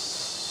 5,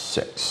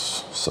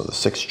 6. So the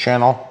 6th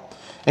channel.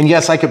 And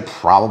yes, I could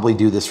probably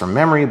do this from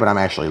memory, but I'm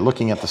actually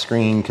looking at the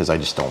screen because I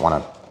just don't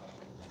want to,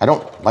 I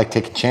don't like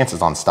taking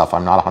chances on stuff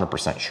I'm not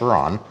 100% sure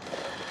on.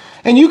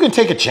 And you can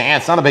take a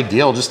chance, not a big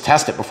deal. Just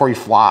test it before you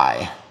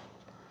fly.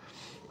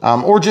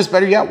 Or just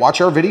better yet,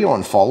 watch our video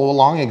and follow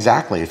along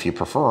exactly if you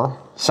prefer.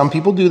 Some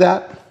people do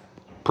that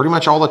pretty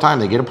much all the time.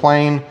 They get a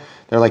plane.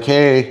 They're like,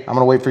 hey, I'm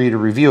gonna wait for you to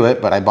review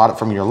it, but I bought it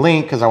from your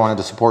link because I wanted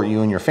to support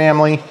you and your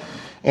family.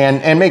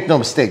 And make no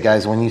mistake,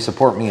 guys, when you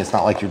support me, it's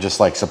not like you're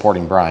just like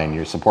supporting Brian,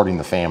 you're supporting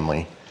the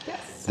family.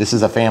 Yes. This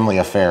is a family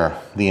affair.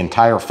 The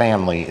entire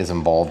family is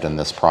involved in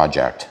this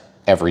project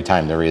every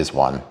time there is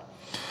one.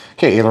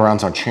 Okay,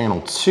 ailerons on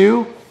channel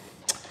 2.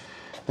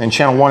 Then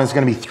channel 1 is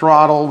gonna be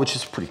throttle, which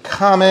is pretty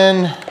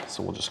common.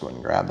 So we'll just go ahead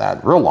and grab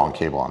that. Real long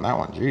cable on that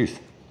one, jeez.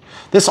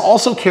 This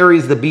also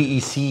carries the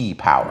BEC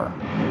power,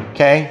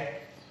 okay?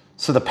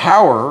 So the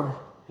power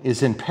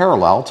is in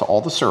parallel to all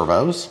the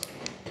servos,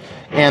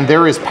 and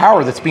there is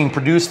power that's being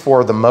produced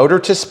for the motor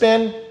to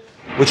spin,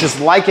 which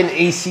is like an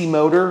AC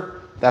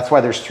motor. That's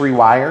why there's 3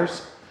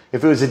 wires.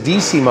 If it was a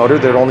DC motor,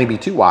 there'd only be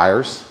 2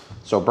 wires.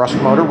 So a brush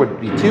motor would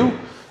be 2,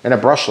 and a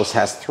brushless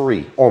has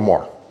 3 or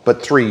more,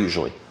 but 3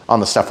 usually on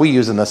the stuff we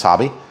use in this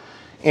hobby.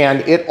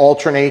 And it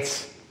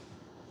alternates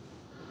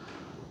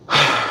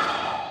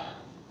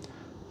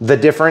the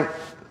different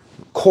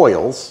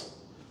coils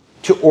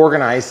to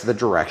organize the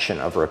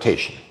direction of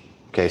rotation.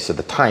 Okay, so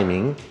the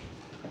timing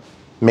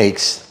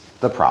makes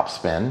the prop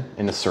spin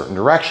in a certain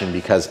direction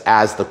because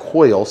as the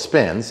coil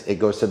spins, it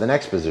goes to the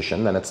next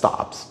position, then it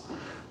stops,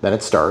 then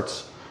it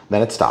starts,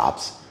 then it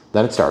stops,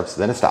 then it starts,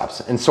 then it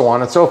stops, and so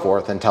on and so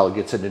forth until it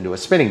gets it into a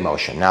spinning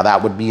motion. Now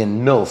that would be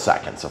in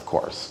milliseconds, of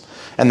course.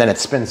 And then it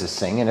spins this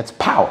thing and it's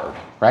powered,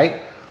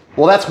 right?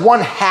 Well, that's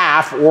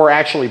 1/2, or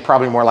actually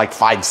probably more like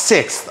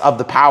 5/6 of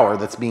the power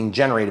that's being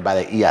generated by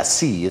the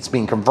ESC. It's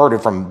being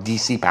converted from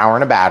DC power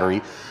in a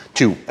battery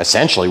to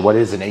essentially what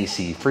is an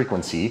AC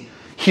frequency.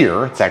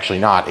 Here, it's actually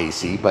not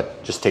AC,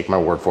 but just take my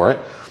word for it.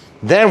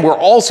 Then we're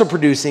also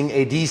producing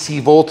a DC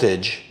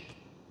voltage,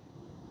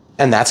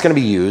 and that's gonna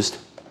be used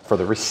for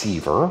the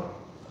receiver,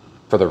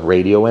 for the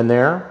radio in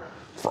there,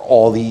 for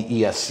all the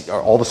ESC, or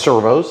all the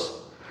servos.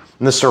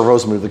 And the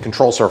servos move the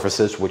control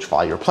surfaces which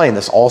fly your plane.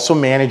 This also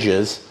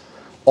manages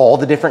all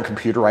the different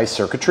computerized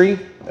circuitry.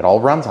 It all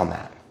runs on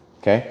that,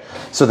 okay?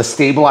 So the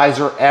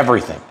stabilizer,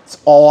 everything, it's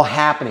all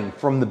happening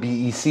from the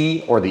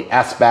BEC or the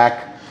SBAC,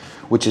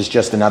 which is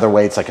just another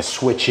way. It's like a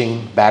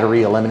switching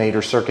battery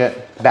eliminator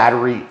circuit.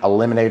 Battery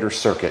eliminator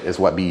circuit is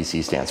what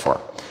BEC stands for.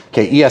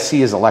 Okay,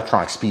 ESC is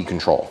electronic speed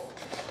control,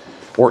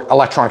 or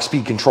electronic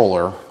speed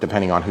controller,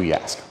 depending on who you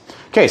ask.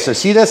 Okay, so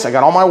see this? I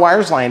got all my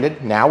wires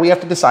landed. Now we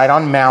have to decide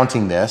on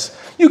mounting this.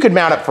 You could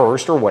mount it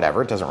first or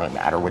whatever. It doesn't really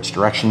matter which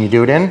direction you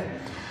do it in.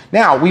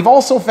 Now, we've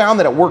also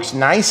found that it works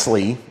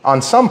nicely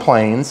on some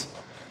planes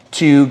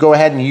to go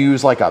ahead and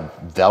use like a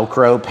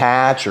Velcro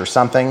patch or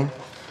something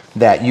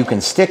that you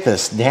can stick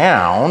this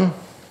down.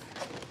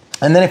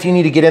 And then if you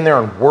need to get in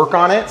there and work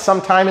on it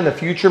sometime in the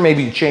future,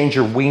 maybe you change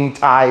your wing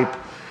type,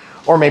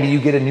 or maybe you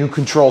get a new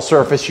control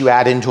surface you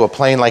add into a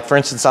plane. Like for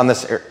instance on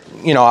this,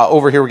 you know,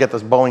 over here we get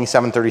this Boeing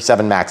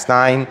 737 MAX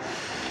 9.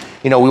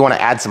 You know, we want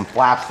to add some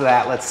flaps to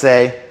that, let's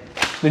say.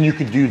 Then you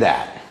could do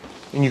that.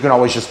 And you can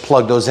always just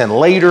plug those in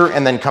later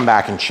and then come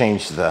back and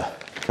change the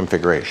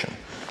configuration.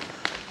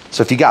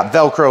 So if you got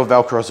Velcro,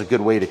 Velcro is a good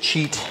way to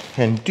cheat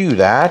and do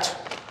that.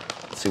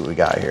 Let's see what we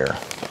got here.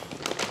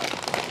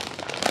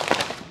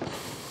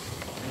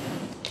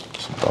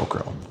 Some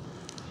Velcro.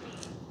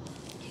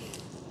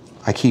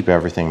 I keep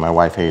everything. My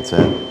wife hates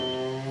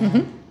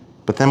it.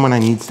 But then when I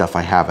need stuff,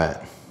 I have it.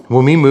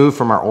 When we moved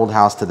from our old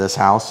house to this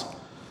house,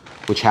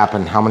 which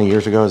happened how many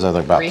years ago? Is that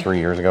about 3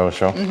 years ago or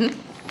so?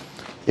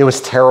 It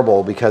was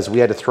terrible because we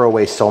had to throw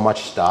away so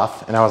much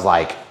stuff. And I was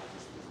like,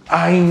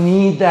 I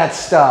need that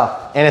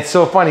stuff. And it's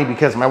so funny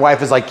because my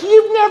wife is like,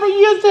 you've never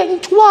used it in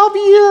 12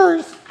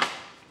 years.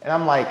 And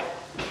I'm like,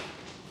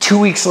 2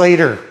 weeks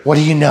later, what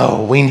do you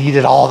know? We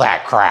needed all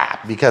that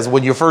crap. Because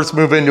when you first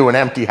move into an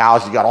empty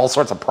house, you got all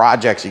sorts of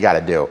projects you got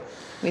to do.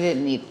 We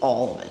didn't need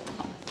all of it.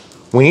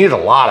 We needed a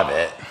lot of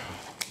it.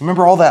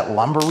 Remember all that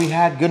lumber we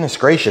had? Goodness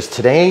gracious,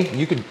 today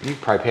you could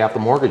probably pay off the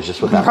mortgage just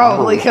with that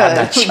lumber. We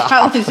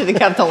probably should have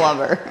kept the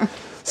lumber.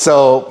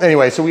 So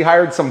anyway, so we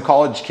hired some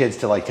college kids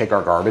to like take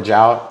our garbage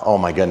out. Oh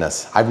my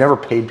goodness. I've never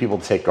paid people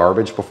to take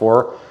garbage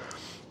before,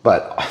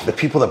 but the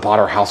people that bought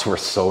our house were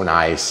so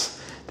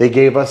nice. They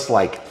gave us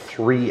like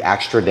 3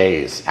 extra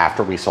days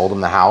after we sold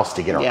them the house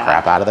to get our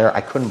crap out of there.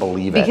 I couldn't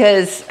believe it.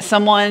 Because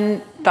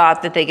someone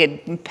thought that they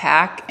could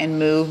pack and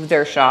move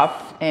their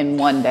shop in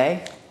 1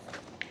 day.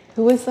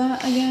 Who was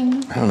that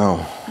again? I don't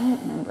know. I don't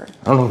remember.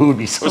 I don't know who would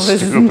be so stupid.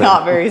 This is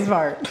not very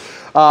smart.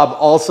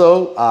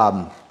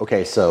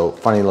 Okay, so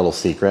funny little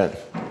secret.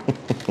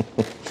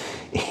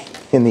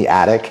 In the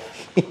attic,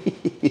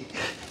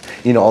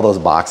 you know all those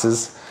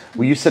boxes?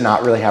 We used to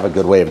not really have a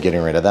good way of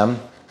getting rid of them,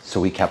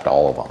 so we kept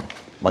all of them.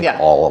 Like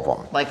all of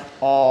them. Like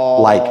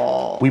all.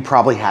 Like we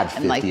probably had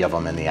 50 like of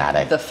them in the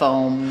attic. The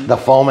foam. The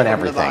foam and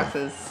everything. The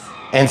boxes.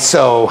 And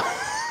so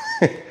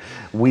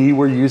we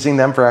were using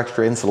them for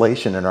extra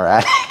insulation in our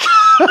attic.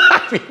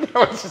 I mean, it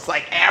was just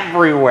like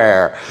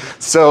everywhere.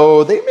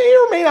 So they may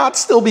or may not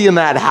still be in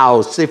that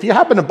house. If you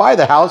happen to buy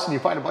the house and you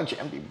find a bunch of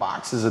empty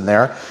boxes in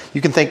there,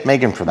 you can thank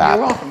Megan for that.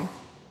 You're welcome.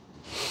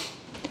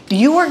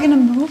 You were gonna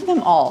move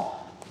them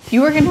all.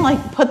 You were gonna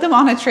like put them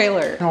on a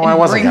trailer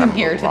and bring them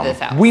here to this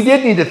house. We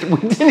did need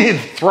to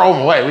throw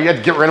them away. We had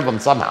to get rid of them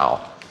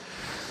somehow.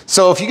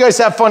 So if you guys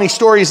have funny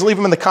stories, leave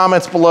them in the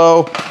comments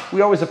below.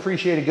 We always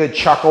appreciate a good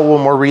chuckle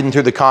when we're reading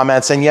through the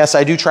comments. And yes,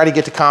 I do try to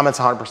get to comments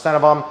 100%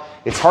 of them.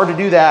 It's hard to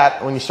do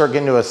that when you start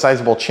getting to a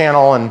sizable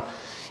channel. And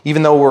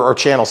even though our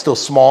channel's still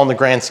small in the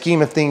grand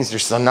scheme of things,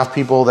 there's enough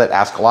people that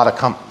ask a lot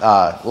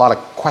of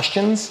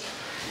questions.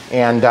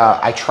 And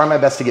I try my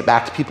best to get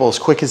back to people as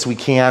quick as we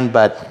can.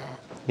 But,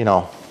 you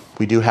know,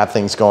 we do have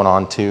things going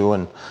on too,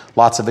 and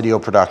lots of video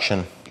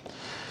production.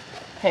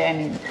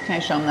 Hey, can I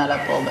show them that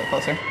up a little bit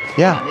closer?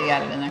 Yeah. You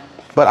got it in there.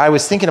 But I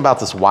was thinking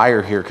about this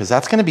wire here because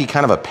that's going to be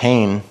kind of a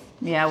pain.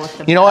 Yeah, with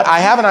the. You know what? I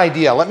have an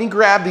idea. Let me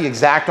grab the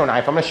X-Acto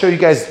knife. I'm going to show you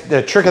guys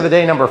the trick of the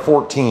day number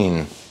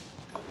 14.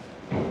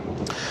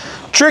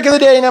 Trick of the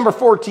day number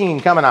 14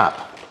 coming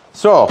up.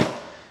 So,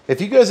 if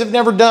you guys have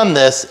never done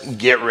this,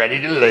 get ready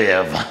to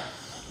live.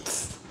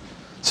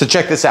 So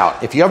check this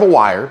out. If you have a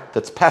wire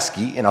that's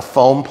pesky in a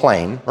foam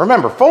plane,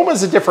 remember, foam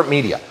is a different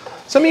media.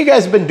 Some of you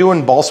guys have been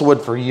doing balsa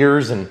wood for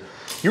years and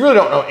you really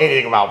don't know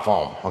anything about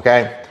foam,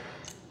 okay?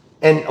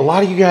 And a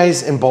lot of you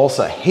guys in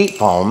balsa hate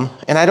foam,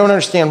 and I don't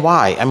understand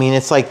why. I mean,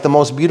 it's like the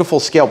most beautiful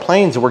scale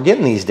planes that we're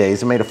getting these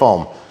days are made of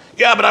foam.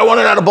 Yeah, but I want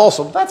it out of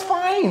balsa. That's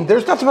fine.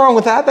 There's nothing wrong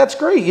with that. That's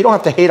great. You don't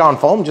have to hate on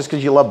foam just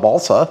because you love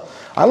balsa.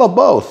 I love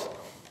both.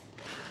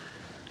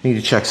 I need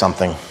to check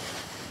something.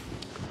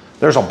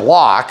 There's a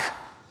block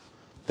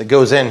that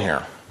goes in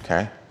here,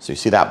 okay? So you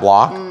see that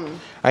block?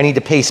 I need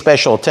to pay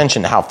special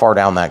attention to how far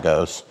down that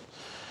goes.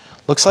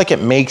 Looks like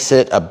it makes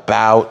it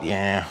about,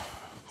 yeah,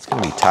 it's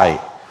gonna be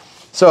tight.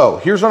 So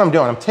here's what I'm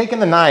doing. I'm taking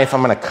the knife,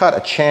 I'm gonna cut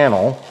a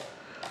channel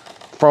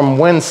from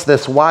whence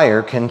this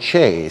wire can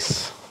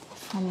chase.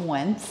 From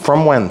whence?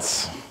 From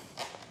whence.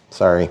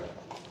 Sorry.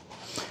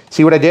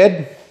 See what I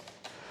did?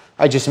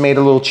 I just made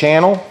a little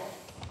channel,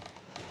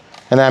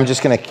 and then I'm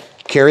just gonna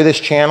carry this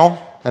channel,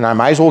 and I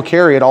might as well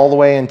carry it all the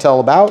way until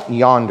about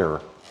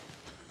yonder.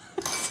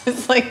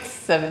 It's like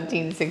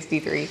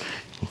 1763.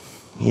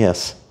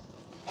 Yes,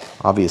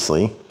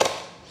 obviously.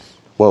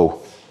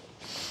 Whoa.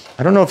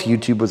 I don't know if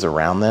YouTube was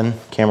around then,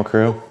 camera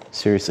crew.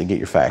 Seriously, get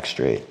your facts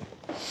straight.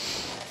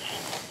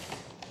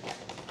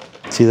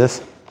 See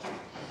this?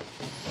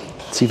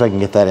 Let's see if I can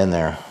get that in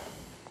there.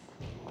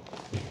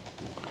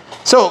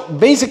 So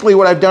basically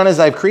what I've done is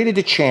I've created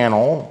a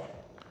channel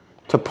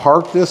to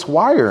park this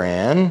wire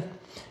in,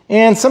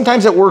 and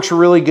sometimes it works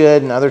really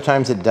good and other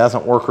times it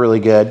doesn't work really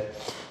good.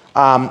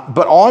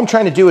 But all I'm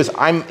trying to do is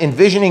I'm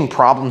envisioning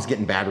problems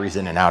getting batteries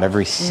in and out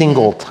every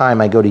single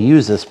time I go to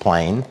use this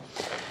plane.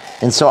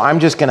 And so I'm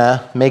just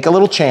gonna make a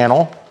little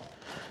channel.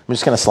 I'm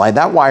just gonna slide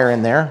that wire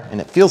in there, and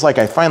it feels like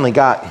I finally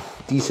got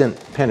decent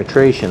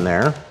penetration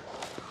there.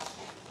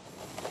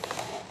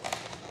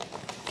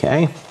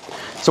 Okay,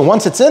 so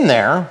once it's in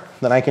there,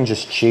 then I can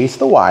just chase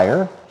the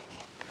wire,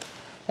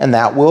 and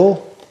that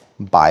will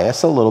buy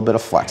us a little bit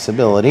of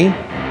flexibility.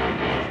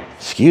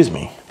 Excuse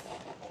me.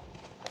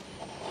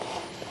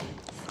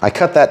 I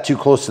cut that too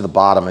close to the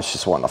bottom. It's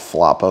just wanting to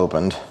flop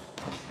open.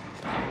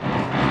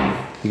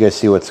 You guys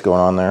see what's going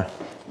on there?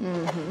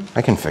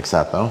 I can fix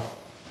that though.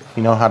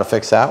 You know how to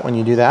fix that when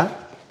you do that?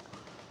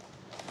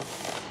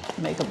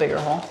 Make a bigger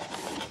hole.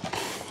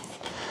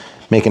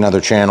 Make another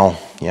channel.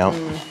 Yep,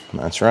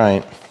 that's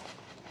right.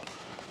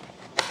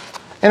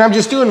 And I'm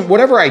just doing,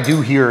 whatever I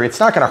do here, it's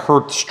not gonna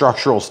hurt the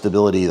structural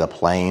stability of the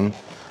plane.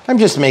 I'm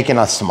just making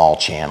a small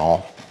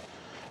channel.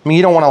 I mean,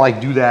 you don't wanna like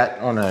do that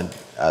on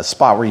a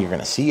spot where you're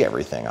gonna see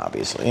everything,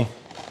 obviously.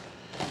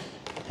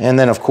 And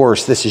then of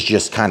course, this is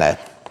just kinda,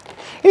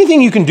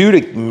 anything you can do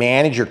to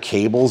manage your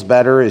cables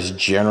better is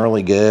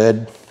generally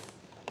good.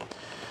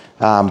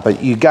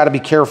 But you gotta be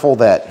careful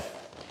that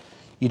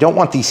you don't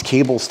want these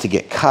cables to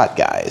get cut,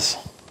 guys.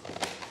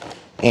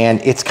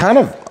 And it's kind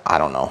of, I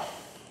don't know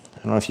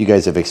if you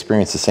guys have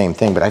experienced the same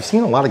thing, but I've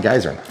seen a lot of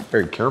guys are not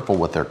very careful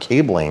with their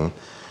cabling,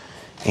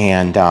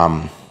 and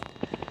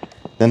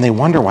then they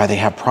wonder why they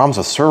have problems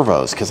with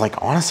servos. Because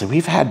like honestly,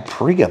 we've had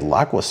pretty good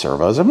luck with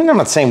servos. I mean, I'm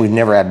not saying we've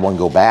never had one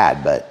go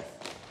bad, but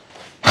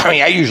I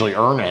mean, I usually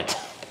earn it.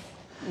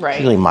 Right.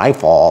 It's usually my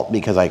fault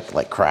because I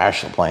like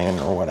crash the plane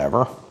or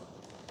whatever.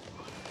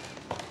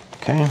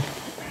 Okay.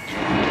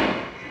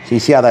 So you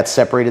see how that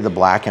separated the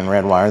black and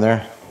red wire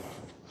there?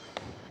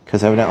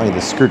 Because evidently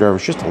the screwdriver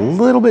was just a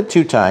little bit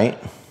too tight.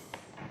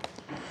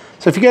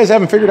 So if you guys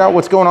haven't figured out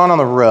what's going on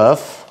the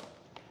roof,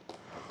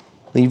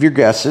 leave your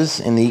guesses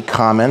in the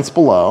comments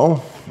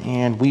below,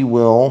 and we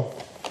will,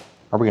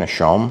 are we gonna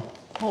show them?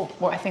 Oh,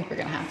 well, I think we're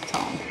gonna have to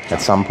tell them.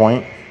 At some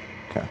point?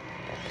 Okay.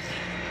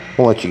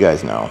 We'll let you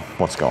guys know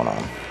what's going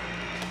on.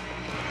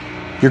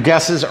 Your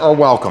guesses are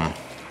welcome.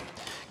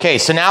 Okay,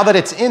 so now that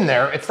it's in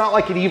there, it's not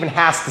like it even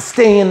has to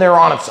stay in there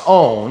on its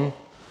own,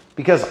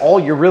 because all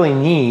you really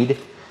need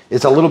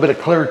is a little bit of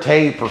clear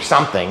tape or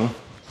something.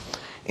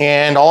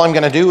 And all I'm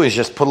gonna do is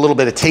just put a little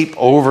bit of tape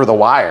over the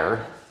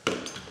wire,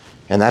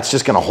 and that's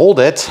just gonna hold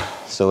it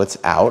so it's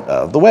out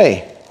of the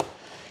way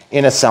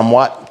in a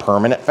somewhat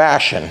permanent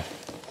fashion.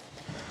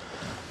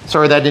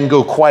 Sorry that didn't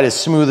go quite as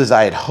smooth as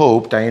I had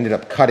hoped. I ended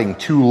up cutting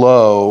too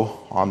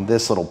low on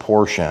this little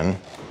portion.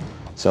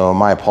 So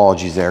my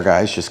apologies there,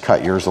 guys. Just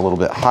cut yours a little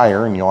bit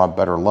higher and you'll have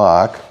better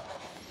luck.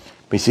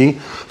 But you see,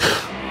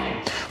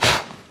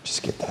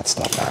 just get that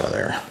stuff out of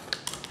there.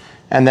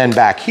 And then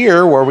back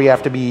here where we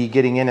have to be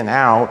getting in and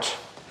out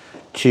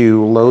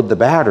to load the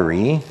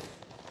battery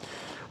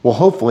will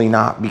hopefully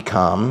not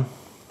become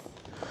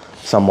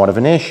somewhat of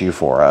an issue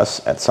for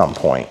us at some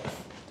point,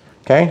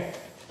 okay?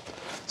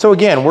 So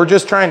again, we're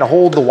just trying to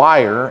hold the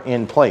wire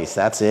in place,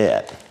 that's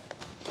it.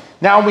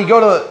 Now when we go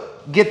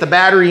to get the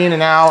battery in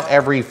and out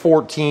every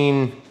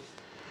 14,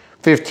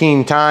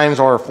 15 times,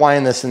 or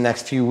flying this in the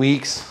next few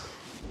weeks,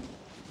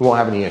 we won't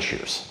have any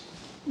issues.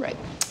 Right.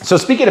 So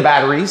speaking of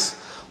batteries,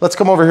 let's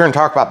come over here and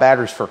talk about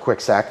batteries for a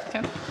quick sec.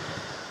 Okay.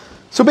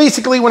 So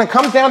basically when it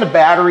comes down to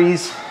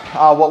batteries,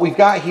 what we've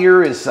got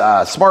here is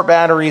smart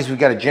batteries. We've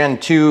got a Gen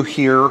 2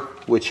 here,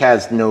 which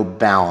has no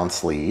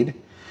balance lead.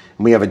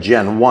 And we have a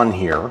Gen 1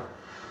 here.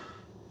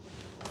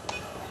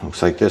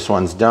 Looks like this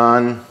one's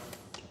done.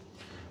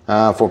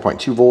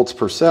 4.2 volts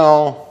per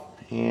cell.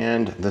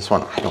 And this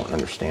one, I don't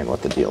understand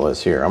what the deal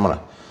is here. I'm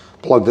gonna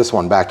plug this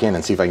one back in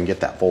and see if I can get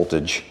that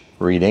voltage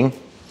reading.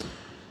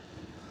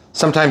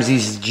 Sometimes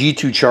these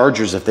G2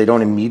 chargers, if they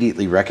don't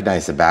immediately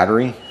recognize the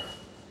battery,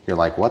 You're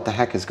like, what the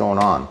heck is going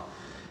on?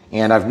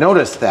 And I've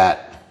noticed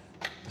that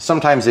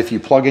sometimes if you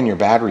plug in your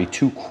battery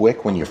too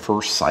quick when you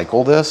first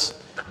cycle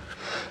this,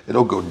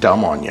 it'll go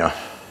dumb on you.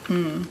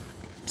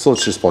 So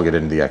let's just plug it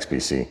into the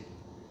XPC.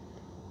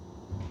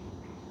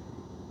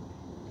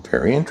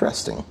 Very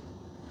interesting.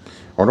 I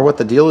wonder what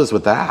the deal is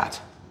with that.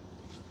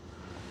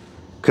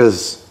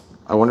 Because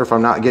I wonder if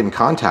I'm not getting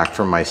contact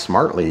from my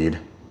smart lead.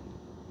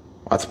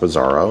 That's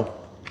bizarro.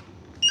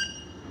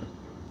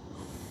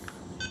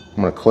 I'm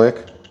gonna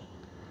click.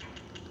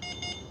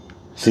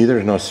 See,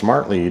 there's no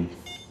smart lead.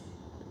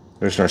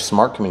 There's no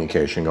smart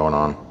communication going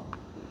on.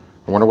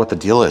 I wonder what the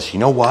deal is. You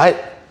know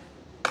what?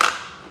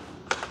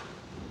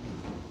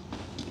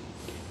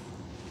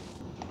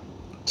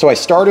 So I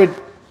started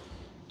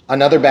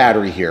another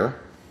battery here.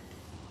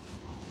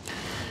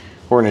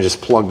 We're gonna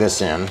just plug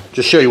this in,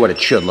 just show you what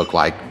it should look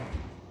like.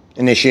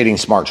 Initiating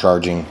smart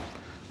charging,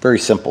 very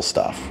simple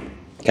stuff,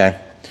 okay?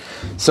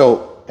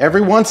 So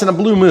every once in a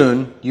blue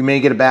moon, you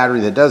may get a battery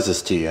that does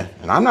this to you,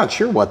 and I'm not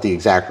sure what the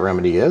exact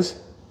remedy is.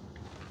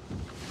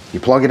 You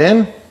plug it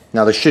in.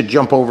 Now this should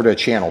jump over to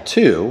channel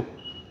 2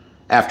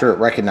 after it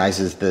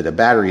recognizes that a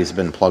battery has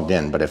been plugged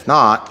in, but if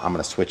not, I'm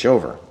gonna switch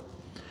over.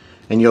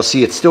 And you'll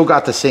see it's still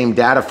got the same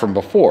data from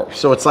before.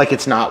 So it's like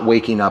it's not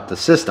waking up the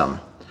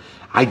system.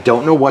 I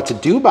don't know what to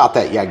do about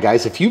that yet,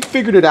 guys. If you've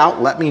figured it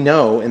out, let me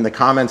know in the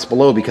comments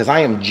below, because I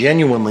am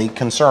genuinely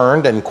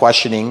concerned and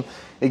questioning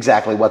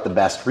exactly what the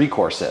best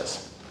recourse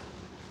is.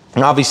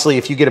 And obviously,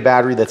 if you get a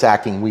battery that's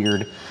acting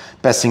weird,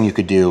 best thing you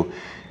could do,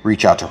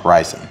 reach out to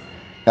Horizon.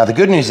 Now, the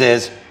good news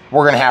is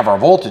we're gonna have our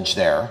voltage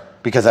there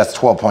because that's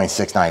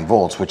 12.69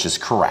 volts, which is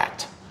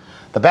correct.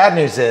 The bad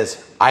news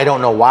is I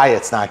don't know why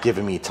it's not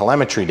giving me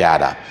telemetry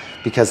data,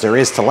 because there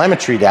is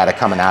telemetry data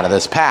coming out of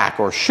this pack,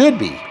 or should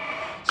be.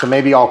 So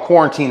maybe I'll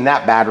quarantine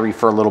that battery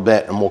for a little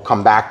bit and we'll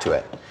come back to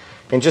it.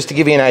 And just to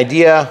give you an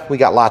idea, we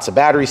got lots of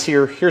batteries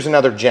here. Here's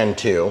another Gen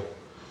 2.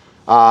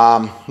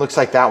 Looks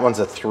like that one's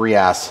a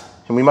 3S.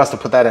 And we must have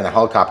put that in a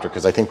helicopter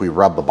because I think we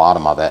rubbed the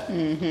bottom of it.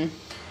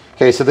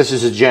 Okay, so this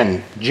is a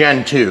Gen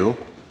 2.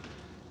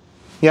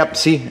 Yep,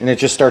 see, and it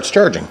just starts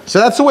charging. So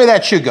that's the way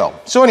that should go.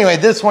 So anyway,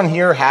 this one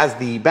here has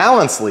the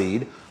balance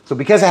lead. So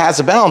because it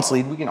has a balance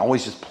lead, we can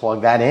always just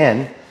plug that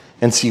in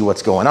and see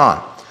what's going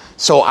on.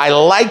 So I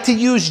like to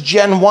use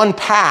Gen 1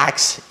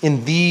 packs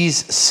in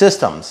these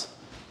systems.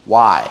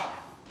 Why?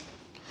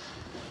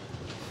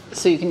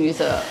 So you can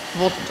use a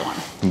voltage one.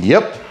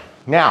 Yep.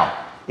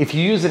 Now, if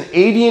you use an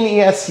Avian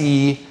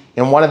ESC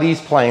in one of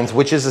these planes,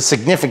 which is a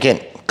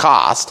significant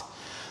cost,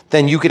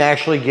 then you can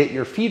actually get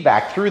your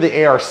feedback through the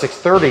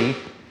AR630,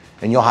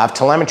 and you'll have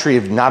telemetry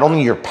of not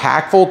only your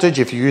pack voltage.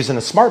 If you're using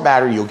a smart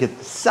battery, you'll get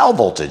the cell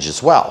voltage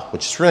as well,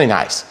 which is really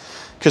nice.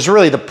 Because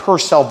really the per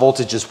cell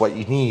voltage is what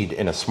you need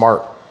in a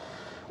smart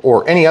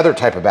or any other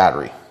type of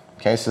battery.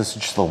 Okay, so this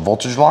is just a little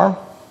voltage alarm.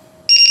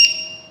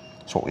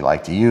 That's what we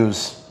like to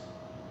use.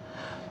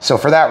 So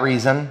for that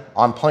reason,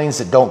 on planes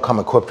that don't come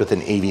equipped with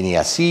an Avian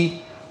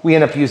ESC, we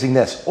end up using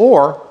this.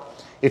 Or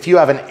if you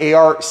have an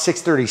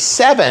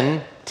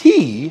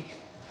AR637T,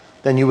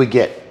 then you would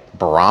get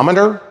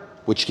barometer,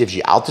 which gives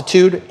you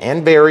altitude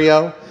and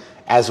vario,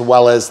 as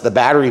well as the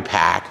battery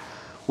pack,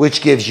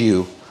 which gives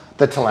you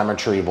the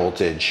telemetry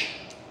voltage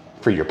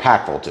for your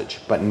pack voltage,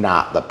 but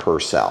not the per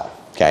cell,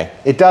 okay?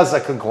 It does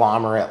a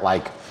conglomerate,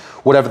 like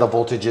whatever the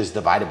voltage is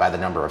divided by the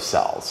number of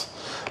cells,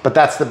 but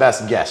that's the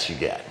best guess you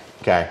get,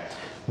 okay?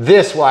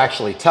 This will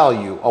actually tell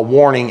you a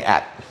warning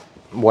at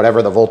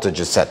whatever the voltage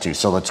is set to.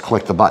 So let's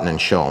click the button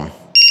and show them.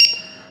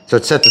 So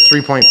it's set to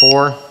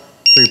 3.4,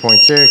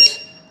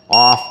 3.6,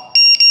 off.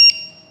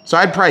 So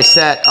I'd probably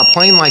set a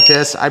plane like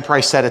this, I'd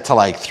probably set it to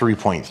like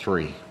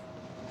 3.3.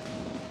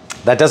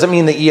 That doesn't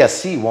mean the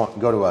ESC won't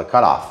go to a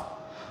cutoff,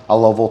 a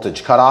low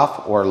voltage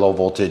cutoff or a low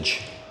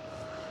voltage,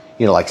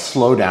 you know, like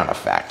slow down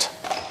effect.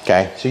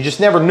 Okay, so you just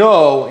never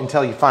know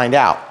until you find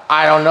out.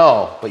 I don't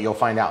know, but you'll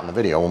find out in the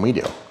video when we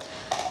do,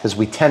 because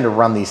we tend to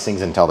run these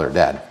things until they're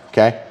dead.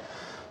 Okay,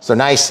 so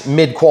nice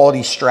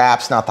mid-quality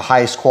straps, not the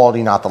highest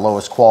quality, not the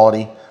lowest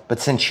quality, but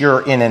since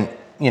you're in an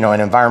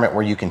environment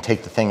where you can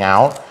take the thing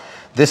out,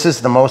 this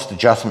is the most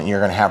adjustment you're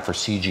gonna have for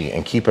CG.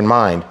 And keep in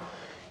mind,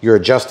 you're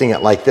adjusting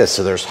it like this,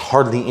 so there's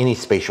hardly any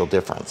spatial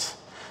difference.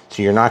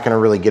 So you're not gonna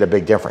really get a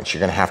big difference. You're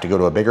gonna have to go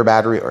to a bigger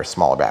battery or a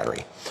smaller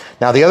battery.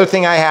 Now, the other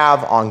thing I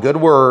have on good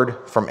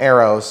word from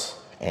Arrows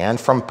and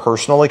from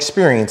personal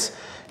experience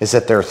is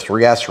that their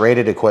 3S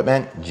rated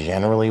equipment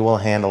generally will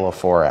handle a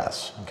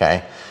 4S,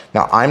 okay?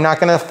 Now, I'm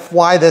not gonna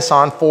fly this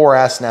on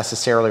 4S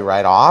necessarily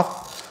right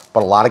off,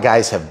 but a lot of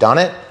guys have done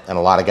it and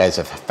a lot of guys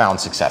have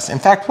found success. In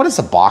fact, what does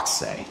the box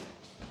say?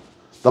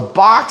 The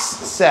box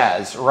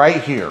says right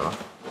here,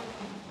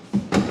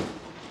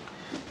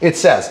 it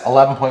says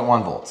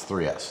 11.1 volts,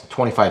 3S,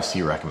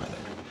 25C recommended,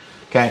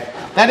 okay?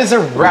 That is a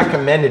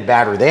recommended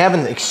battery. They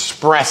haven't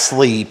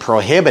expressly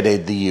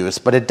prohibited the use,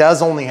 but it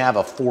does only have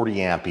a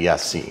 40 amp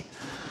ESC.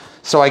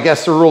 So I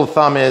guess the rule of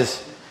thumb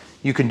is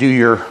you can do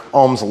your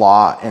Ohm's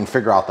law and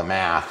figure out the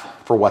math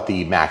for what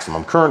the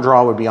maximum current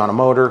draw would be on a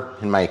motor.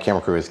 And my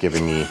camera crew is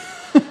giving me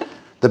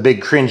the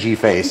big cringy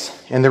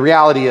face. And the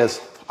reality is,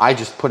 I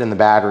just put in the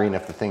battery, and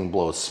if the thing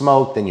blows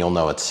smoke, then you'll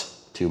know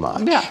it's too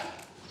much. Yeah.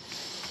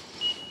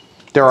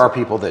 There are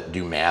people that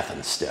do math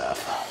and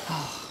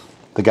stuff.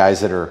 The guys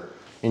that are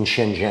in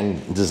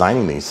Shenzhen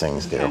designing these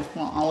things do. Okay.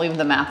 Well, I'll leave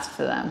the math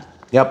to them.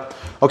 Yep.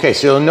 Okay,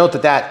 so you'll note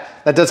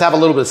that does have a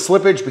little bit of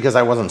slippage because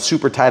I wasn't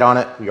super tight on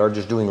it. We are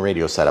just doing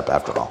radio setup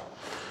after all.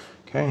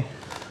 Okay.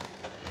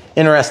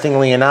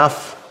 Interestingly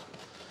enough,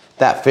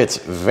 that fits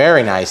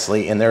very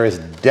nicely, and there is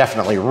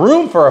definitely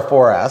room for a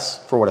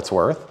 4S for what it's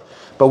worth,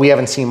 but we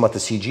haven't seen what the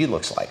CG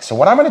looks like. So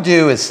what I'm gonna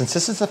do is, since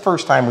this is the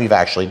first time we've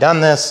actually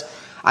done this,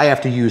 I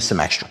have to use some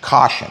extra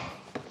caution,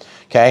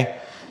 okay?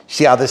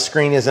 See how this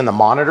screen is in the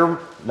monitor?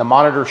 The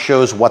monitor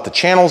shows what the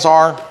channels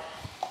are.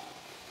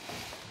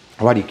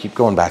 Why do you keep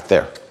going back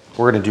there?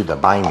 We're gonna do the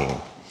binding,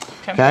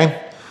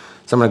 okay?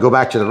 So I'm gonna go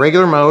back to the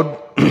regular mode,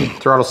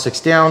 throttle 6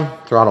 down,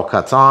 throttle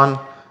cuts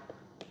on.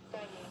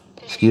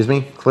 Excuse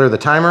me, clear the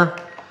timer.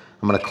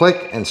 I'm gonna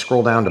click and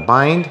scroll down to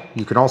bind.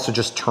 You can also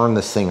just turn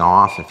this thing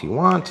off if you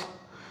want.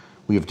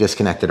 We've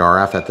disconnected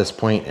RF at this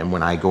point, and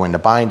when I go into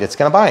bind, it's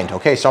gonna bind.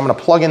 Okay, so I'm gonna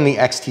plug in the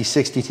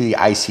XT60 to the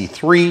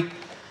IC3.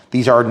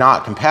 These are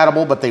not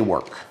compatible, but they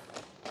work.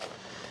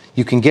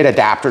 You can get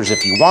adapters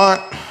if you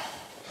want.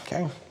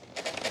 Okay,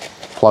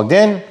 plugged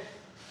in.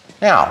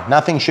 Now,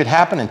 nothing should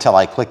happen until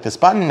I click this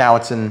button. Now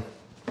it's in,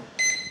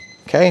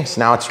 okay, so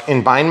now it's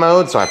in bind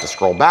mode, so I have to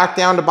scroll back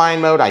down to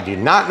bind mode. I do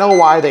not know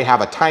why they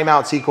have a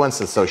timeout sequence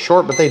that's so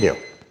short, but they do.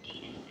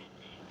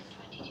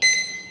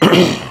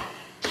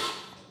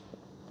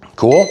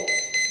 Cool.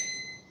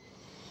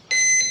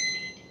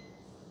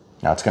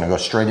 Now it's gonna go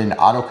straight into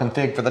auto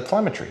config for the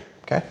telemetry,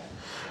 okay?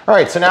 All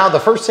right, so now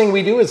the first thing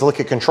we do is look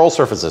at control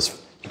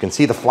surfaces. You can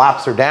see the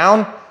flaps are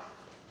down.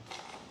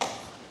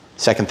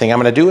 Second thing I'm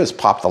gonna do is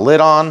pop the lid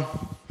on,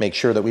 make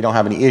sure that we don't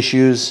have any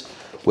issues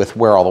with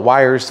where all the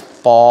wires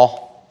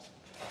fall.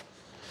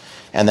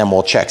 And then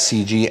we'll check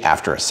CG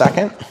after a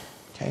second.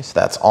 Okay, so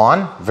that's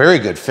on. Very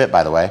good fit,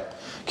 by the way.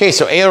 Okay,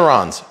 so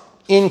ailerons,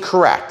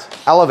 incorrect.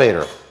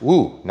 Elevator,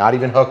 ooh, not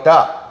even hooked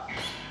up.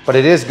 But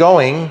it is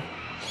going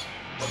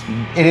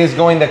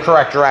the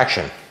correct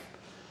direction.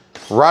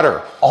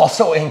 Rudder,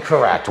 also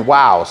incorrect.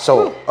 Wow,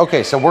 so,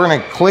 okay, so we're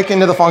gonna click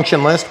into the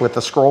function list with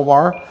the scroll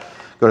bar,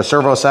 go to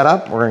servo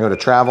setup, we're gonna go to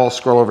travel,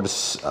 scroll over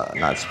to,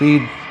 not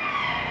speed.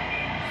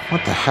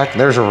 What the heck,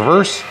 there's a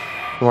reverse.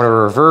 You wanna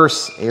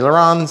reverse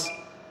ailerons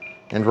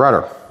and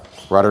rudder.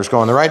 Rudder's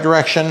going the right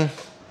direction.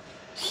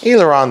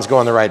 Ailerons go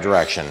in the right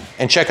direction.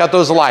 And check out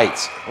those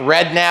lights.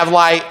 Red nav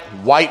light,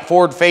 white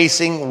forward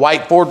facing,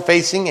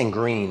 and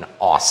green.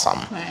 Awesome.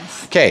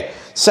 Nice. Okay,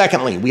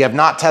 secondly, we have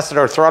not tested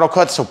our throttle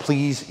cuts, so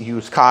please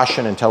use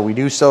caution until we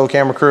do so,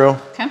 camera crew.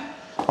 Okay.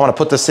 I wanna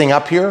put this thing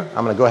up here.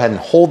 I'm gonna go ahead and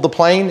hold the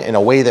plane in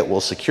a way that will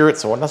secure it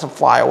so it doesn't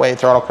fly away.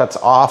 Throttle cuts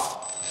off.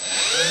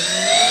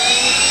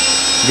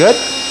 Good.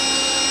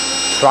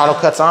 Throttle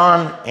cuts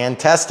on and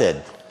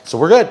tested. So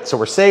we're good, so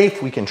we're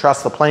safe. We can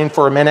trust the plane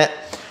for a minute.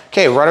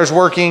 Okay, rudder's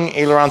working,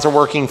 ailerons are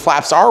working,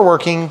 flaps are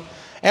working,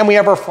 and we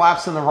have our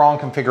flaps in the wrong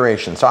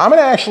configuration. So I'm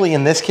gonna actually,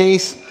 in this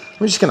case,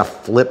 I'm just gonna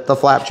flip the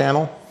flap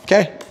channel,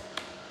 okay?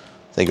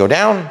 They go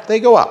down, they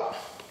go up.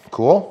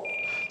 Cool.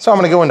 So I'm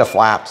gonna go into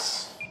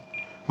flaps.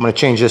 I'm gonna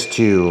change this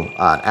to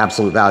an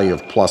absolute value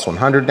of plus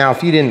 100. Now,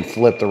 if you didn't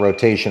flip the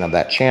rotation of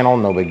that channel,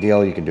 no big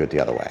deal, you can do it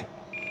the other way.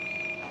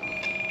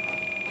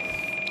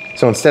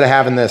 So instead of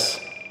having this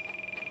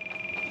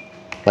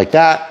like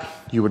that,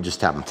 you would just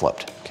have them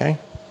flipped, okay?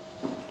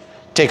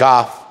 Take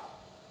off,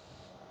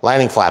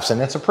 landing flaps,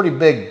 and it's a pretty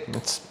big,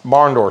 it's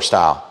barn door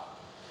style.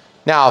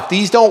 Now, if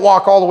these don't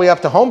walk all the way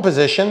up to home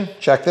position,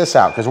 check this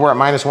out, because we're at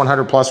minus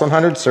 100, plus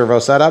 100, servo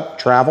setup,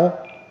 travel,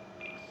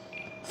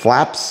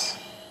 flaps.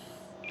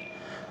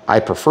 I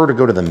prefer to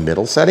go to the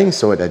middle setting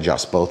so it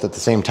adjusts both at the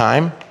same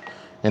time.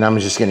 And I'm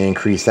just gonna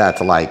increase that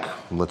to like,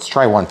 let's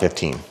try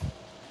 115.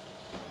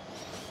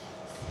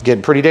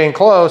 Getting pretty dang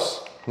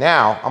close.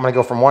 Now, I'm gonna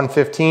go from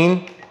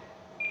 115,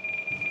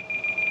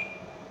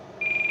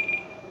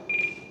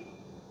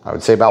 I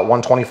would say about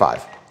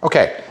 125.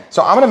 Okay,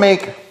 so I'm gonna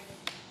make,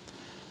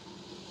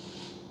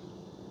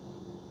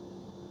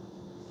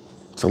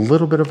 it's a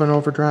little bit of an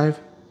overdrive.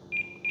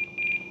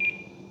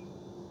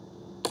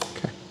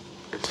 Okay,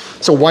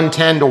 so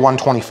 110 to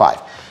 125.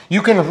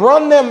 You can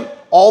run them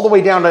all the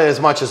way down to as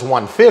much as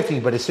 150,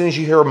 but as soon as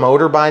you hear a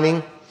motor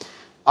binding,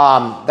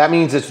 that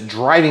means it's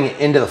driving it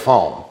into the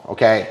foam,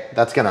 okay?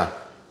 That's gonna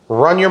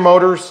run your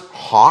motors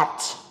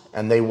hot,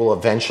 and they will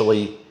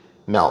eventually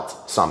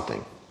melt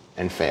something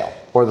and fail.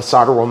 Or the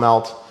solder will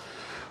melt,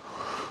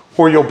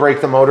 or you'll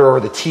break the motor, or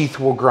the teeth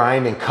will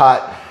grind and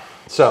cut.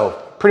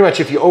 So pretty much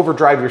if you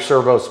overdrive your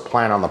servos,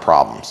 plan on the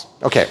problems.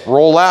 Okay,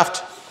 roll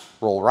left,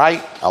 roll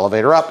right,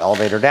 elevator up,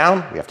 elevator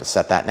down. We have to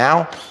set that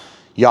now.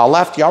 Yaw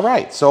left, yaw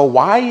right. So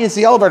why is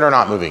the elevator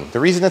not moving? The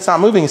reason it's not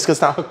moving is because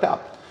it's not hooked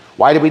up.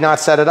 Why did we not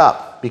set it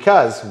up?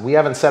 Because we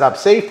haven't set up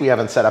safe, we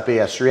haven't set up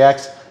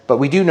AS3X, but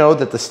we do know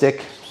that the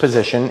stick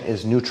position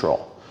is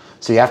neutral.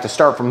 So you have to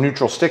start from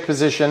neutral stick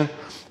position,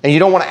 And you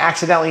don't want to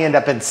accidentally end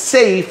up in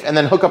safe and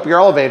then hook up your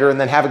elevator and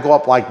then have it go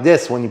up like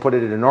this when you put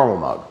it in normal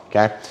mode,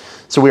 okay?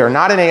 So we are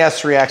not in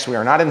AS3X, we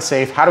are not in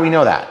safe. How do we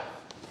know that?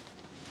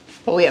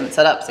 Well, we haven't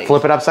set up safe.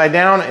 Flip it upside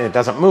down and it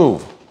doesn't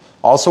move.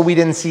 Also, we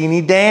didn't see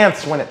any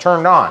dance when it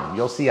turned on.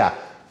 You'll see a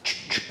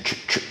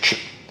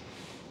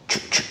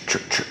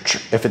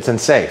if it's in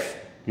safe.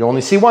 You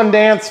only see one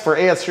dance for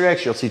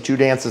AS3X, you'll see 2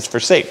 dances for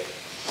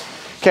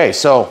safe. Okay,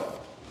 so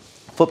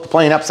flip the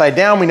plane upside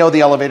down. We know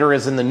the elevator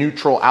is in the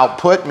neutral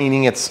output,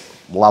 meaning it's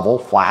level,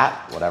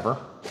 flat, whatever.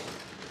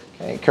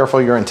 Okay, careful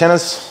of your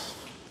antennas.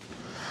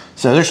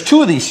 So there's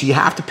 2 of these, so you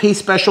have to pay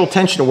special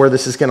attention to where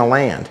this is gonna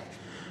land.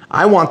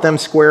 I want them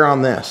square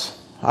on this.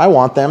 I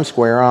want them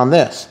square on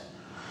this.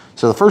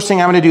 So the first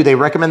thing I'm gonna do, they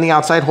recommend the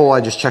outside hole.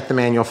 I just checked the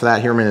manual for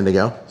that here a minute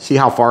ago. See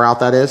how far out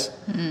that is?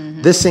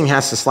 Mm-hmm. This thing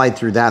has to slide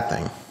through that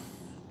thing.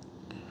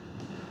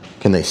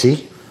 Can they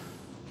see?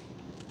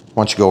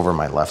 Why don't you go over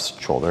my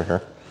left shoulder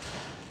here?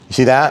 You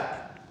see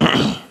that?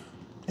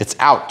 It's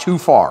out too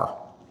far.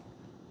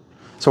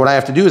 So what I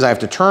have to do is I have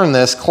to turn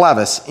this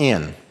clevis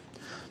in.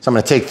 So I'm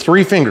gonna take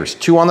 3 fingers,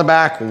 2 on the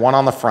back, 1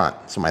 on the front.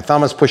 So my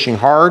thumb is pushing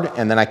hard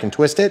and then I can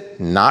twist it.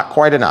 Not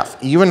quite enough,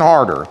 even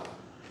harder.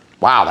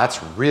 Wow,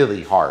 that's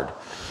really hard.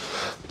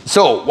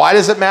 So why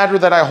does it matter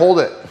that I hold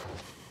it?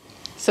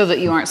 So that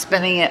you aren't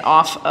spinning it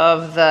off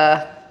of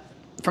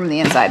from the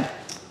inside.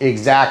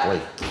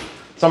 Exactly.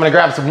 So I'm gonna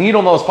grab some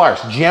needle nose pliers.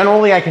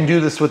 Generally, I can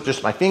do this with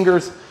just my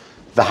fingers.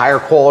 The higher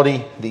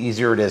quality, the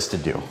easier it is to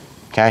do,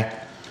 okay?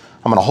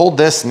 I'm gonna hold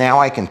this. Now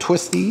I can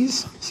twist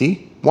these,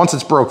 see? Once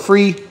it's broke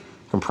free,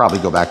 I can probably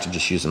go back to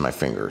just using my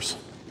fingers.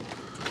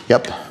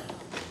 Yep.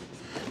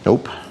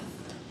 Nope.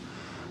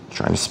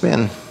 Trying to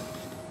spin.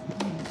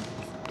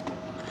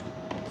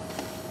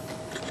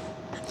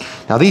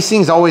 Now these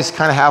things always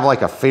kind of have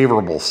like a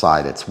favorable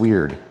side. It's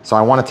weird. So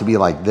I want it to be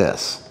like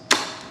this.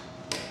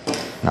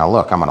 Now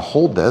look, I'm gonna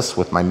hold this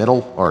with my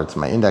middle, or it's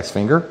my index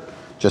finger,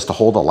 just to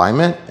hold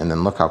alignment, and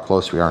then look how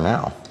close we are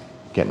now.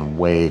 Getting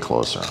way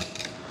closer.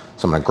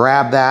 So I'm gonna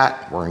grab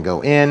that, we're gonna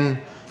go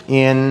in,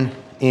 and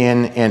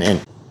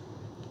in.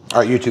 All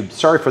right, YouTube,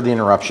 sorry for the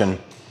interruption.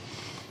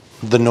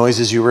 The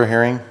noises you were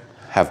hearing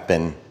have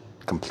been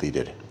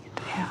completed.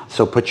 Yeah.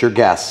 So put your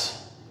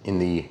guess in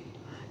the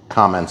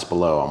comments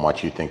below on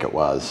what you think it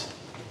was.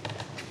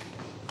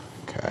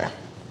 Okay.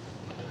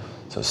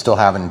 So still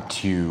having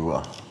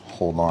to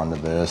hold on to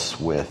this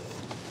with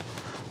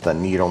the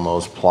needle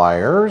nose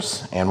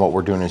pliers, and what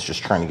we're doing is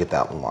just trying to get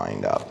that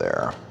lined up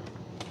there.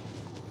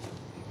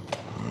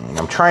 And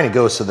I'm trying to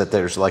go so that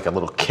there's like a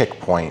little kick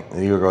point.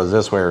 It either goes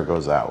this way or it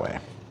goes that way.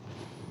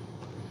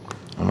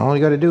 And all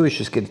you gotta do is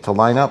just get it to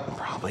line up.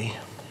 Probably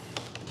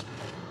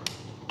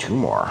 2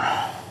 more.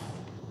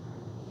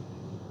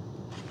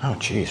 Oh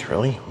geez,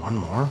 really? 1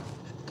 more?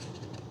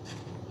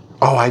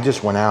 Oh, I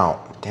just went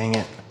out. Dang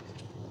it.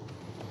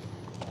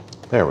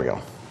 There we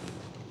go.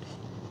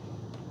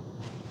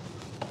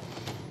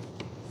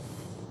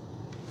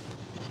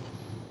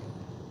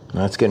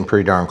 That's getting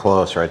pretty darn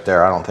close right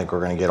there. I don't think we're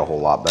gonna get a whole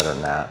lot better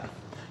than that.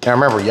 Now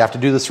remember, you have to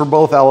do this for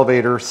both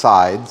elevator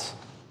sides.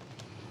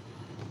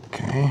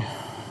 Okay.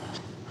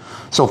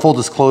 So full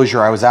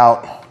disclosure, I was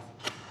out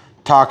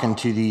talking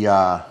to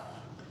the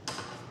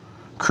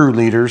crew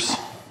leaders,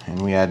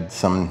 and we had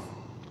some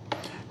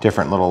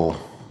different little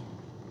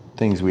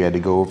things we had to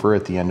go over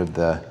at the end of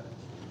the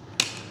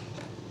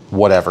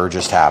whatever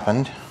just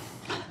happened.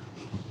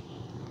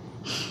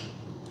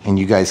 And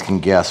you guys can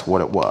guess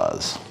what it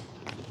was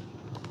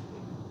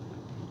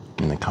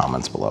in the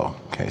comments below.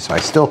 Okay, so I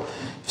still,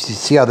 if you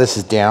see how this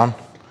is down,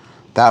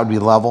 that would be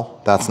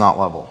level. That's not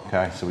level.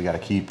 Okay, so we got to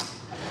keep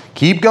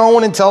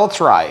going until it's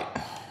right.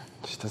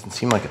 It just doesn't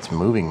seem like it's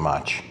moving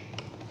much.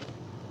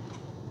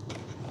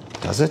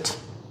 Does it?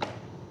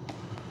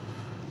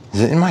 Is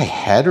it in my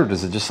head, or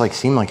does it just like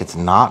seem like it's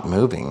not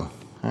moving?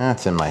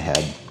 It's in my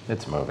head.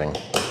 It's moving.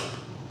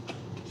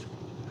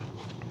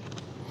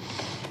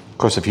 Of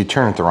course, if you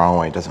turn it the wrong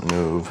way, it doesn't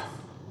move.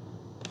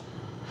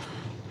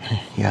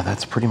 Yeah,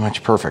 that's pretty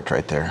much perfect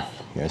right there.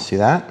 You guys see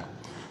that?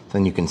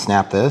 Then you can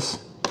snap this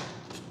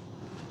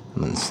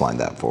and then slide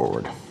that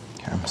forward.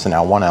 Okay, so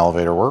now one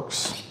elevator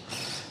works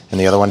and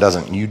the other one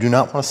doesn't. You do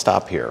not want to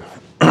stop here.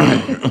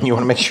 You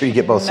want to make sure you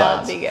get both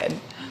sides. That'll be good.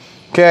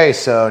 Okay,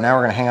 so now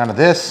we're going to hang on to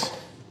this.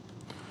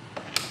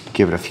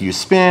 Give it a few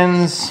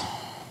spins.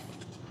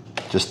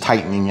 Just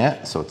tightening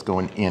it so it's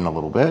going in a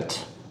little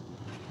bit.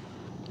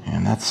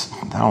 And that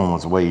one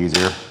was way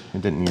easier.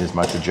 It didn't need as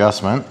much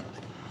adjustment.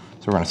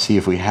 So we're going to see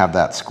if we have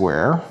that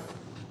square.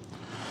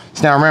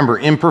 So now remember,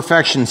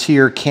 imperfections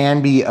here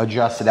can be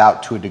adjusted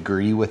out to a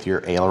degree with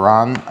your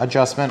aileron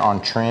adjustment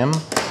on trim,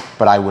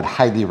 but I would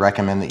highly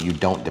recommend that you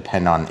don't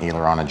depend on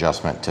aileron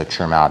adjustment to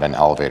trim out an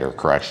elevator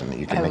correction that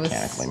you can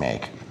mechanically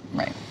make.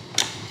 Right.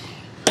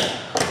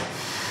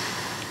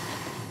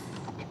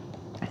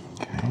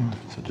 Okay,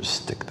 so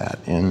just stick that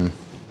in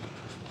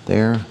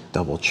there,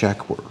 double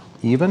check we're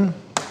even.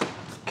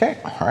 Okay,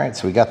 all right,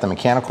 so we got the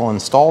mechanical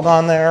installed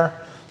on there.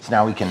 So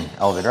now we can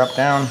elevator up,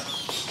 down,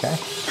 okay.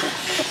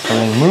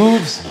 Everything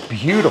moves,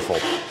 beautiful.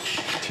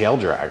 tail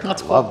dragger.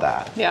 That's I cool. love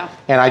that. Yeah.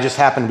 And I just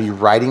happen to be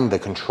writing the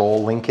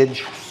control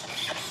linkage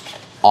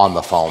on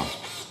the foam.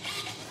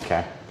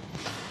 Okay.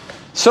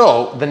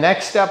 So the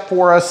next step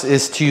for us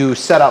is to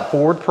set up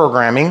forward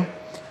programming.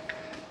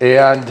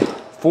 And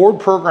forward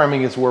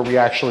programming is where we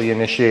actually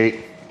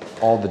initiate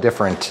all the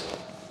different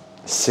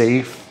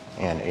safe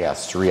and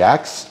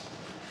AS3X.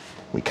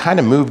 We kind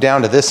of moved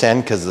down to this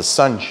end because the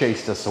sun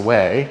chased us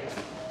away.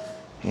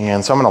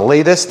 And so I'm gonna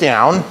lay this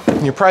down.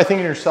 And you're probably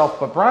thinking to yourself,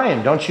 but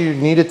Brian, don't you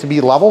need it to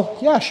be level?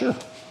 Yeah, sure.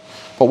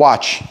 But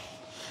watch,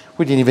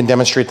 we didn't even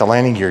demonstrate the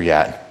landing gear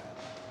yet.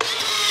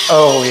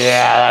 Oh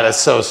yeah, that is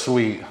so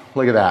sweet.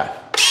 Look at that.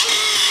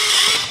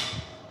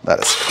 That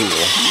is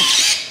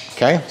cool.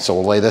 Okay, so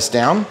we'll lay this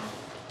down.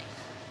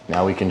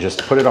 Now we can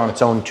just put it on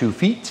its own 2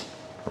 feet,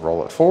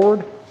 roll it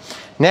forward.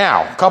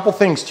 Now, a couple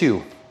things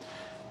too.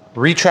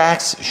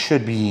 Retracts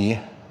should be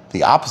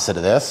the opposite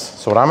of this.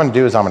 So what I'm gonna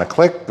do is I'm gonna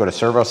click, go to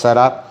servo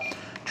setup,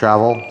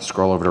 travel,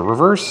 scroll over to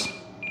reverse.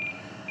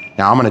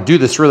 Now I'm gonna do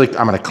this I'm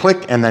gonna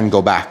click and then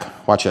go back.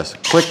 Watch this,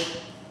 click,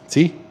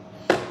 see?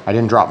 I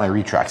didn't drop my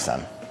retracts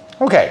then.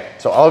 Okay,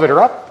 so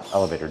elevator up,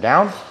 elevator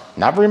down.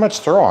 Not very much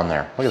throw on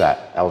there. Look at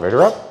that,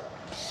 elevator up,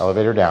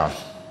 elevator down.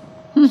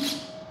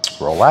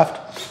 Roll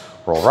left,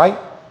 roll right.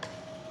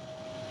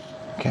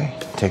 Okay,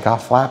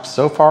 takeoff flaps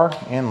so far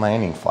and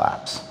landing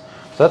flaps.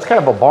 So that's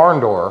kind of a barn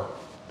door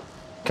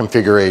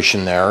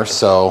configuration there.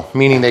 So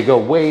meaning they go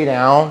way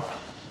down.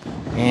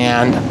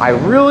 And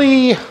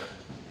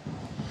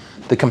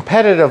the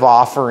competitive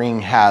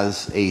offering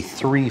has a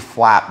 3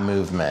 flap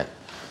movement.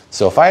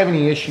 So if I have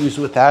any issues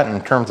with that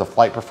in terms of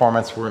flight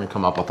performance, we're gonna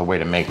come up with a way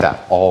to make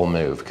that all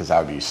move because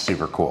that would be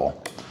super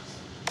cool.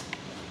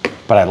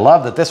 But I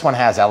love that this one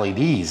has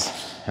LEDs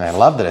and I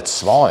love that it's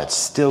small and it's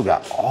still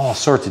got all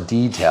sorts of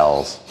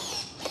details.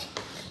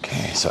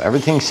 Okay, so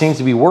everything seems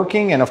to be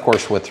working, and of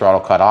course with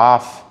throttle cut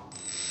off,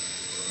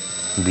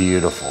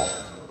 beautiful.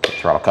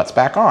 Throttle cuts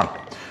back on.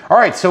 All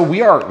right, so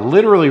we are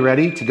literally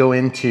ready to go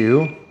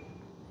into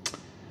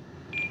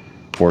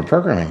forward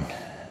programming.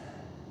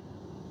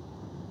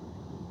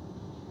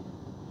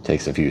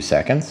 Takes a few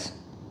seconds.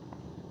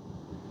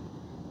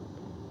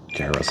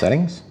 Gyro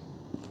settings.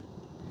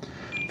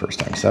 First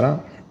time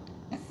setup.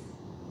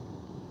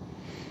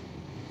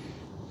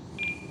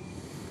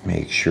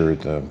 Make sure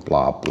the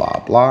blah, blah,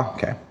 blah.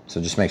 Okay,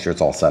 so just make sure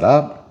it's all set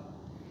up.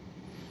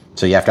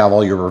 So you have to have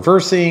all your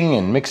reversing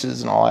and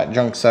mixes and all that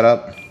junk set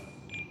up.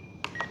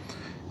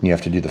 And you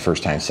have to do the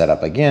first time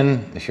setup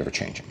again if you ever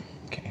change them.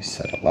 Okay,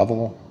 set a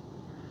level.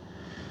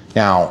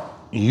 Now,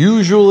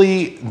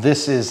 usually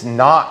this is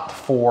not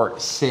for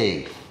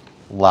safe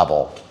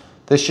level.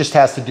 This just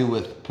has to do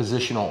with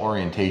positional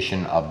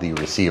orientation of the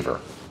receiver.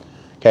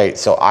 Okay,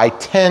 so I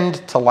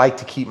tend to like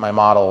to keep my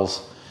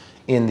models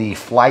in the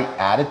flight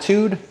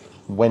attitude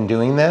when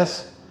doing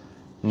this,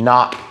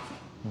 not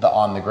the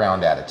on the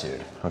ground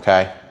attitude,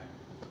 okay?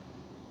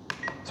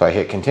 So I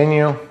hit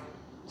continue,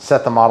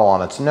 set the model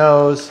on its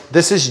nose.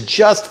 This is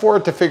just for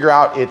it to figure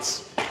out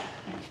its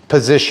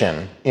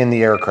position in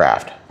the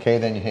aircraft. Okay,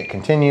 then you hit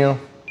continue.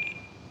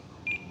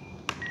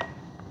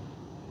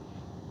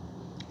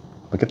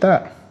 Look at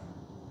that.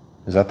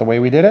 Is that the way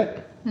we did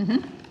it?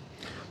 Mm-hmm.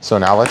 So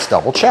now let's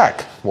double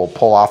check. We'll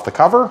pull off the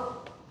cover.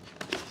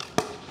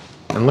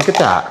 And look at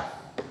that.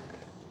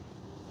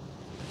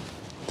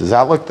 Does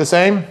that look the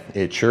same?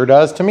 It sure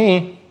does to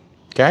me.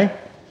 Okay.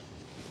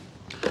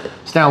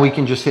 So now we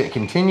can just hit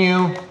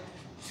continue.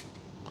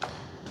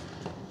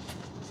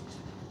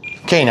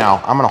 Okay,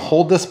 now I'm gonna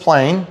hold this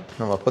plane.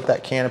 I'm gonna put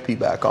that canopy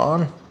back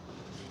on. It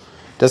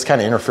does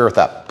kind of interfere with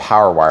that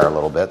power wire a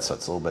little bit, so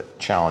it's a little bit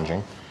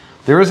challenging.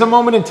 There is a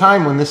moment in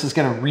time when this is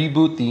gonna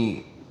reboot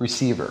the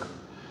receiver.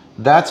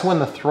 That's when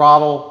the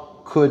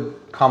throttle could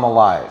come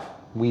alive.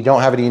 We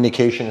don't have any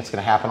indication it's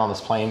gonna happen on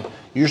this plane.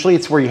 Usually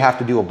it's where you have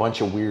to do a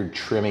bunch of weird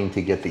trimming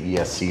to get the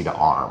ESC to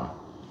arm.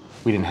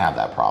 We didn't have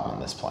that problem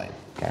in this plane,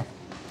 okay?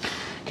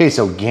 Okay,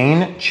 so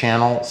gain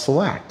channel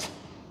select.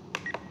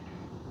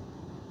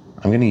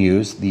 I'm gonna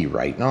use the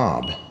right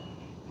knob,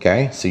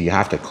 okay? So you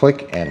have to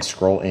click and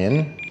scroll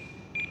in,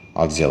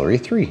 auxiliary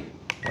 3,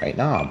 right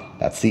knob.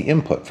 That's the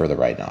input for the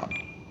right knob.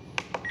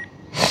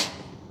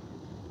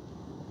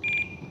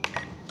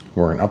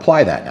 We're gonna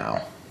apply that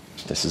now.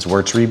 This is where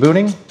it's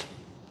rebooting.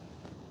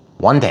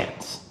 One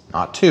dance,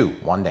 not two,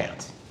 one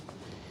dance.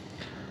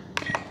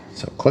 Okay,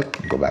 so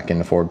click, go back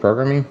into forward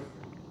programming.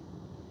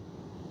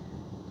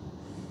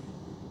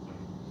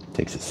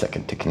 Takes a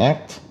second to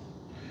connect.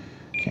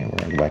 Okay, we're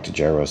gonna go back to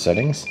gyro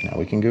settings. Now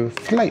we can go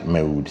flight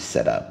mode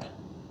setup.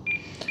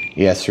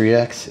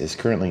 ES3X is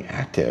currently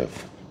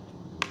active.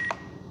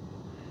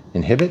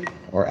 Inhibit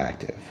or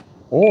active.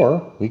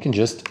 Or we can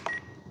just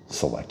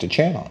select a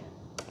channel.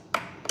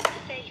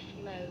 Safe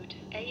mode,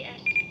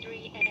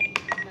 AS3X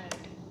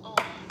mode,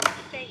 off.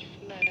 Safe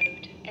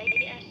mode,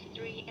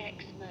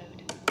 AS3X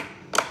mode.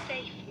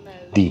 Safe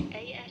mode, D.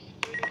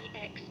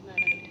 AS3X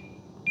mode.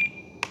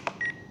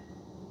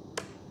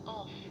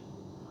 Off.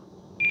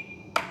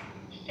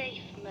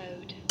 Safe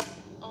mode,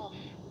 off.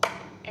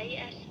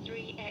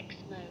 AS3X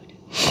mode.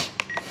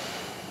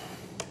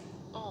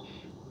 Off.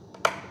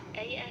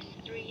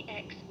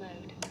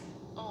 mode.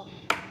 Off.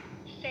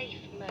 Safe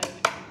mode.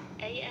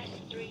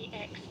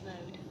 AS3X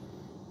mode.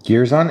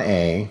 Gears on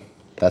A,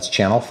 that's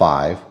channel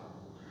 5.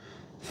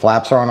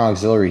 Flaps are on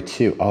auxiliary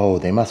 2. Oh,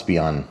 they must be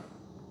on,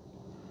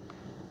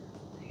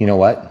 you know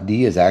what?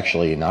 D is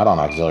actually not on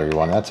auxiliary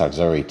 1, that's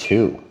auxiliary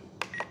 2.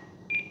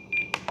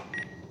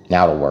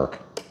 Now it'll work.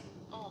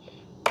 Off.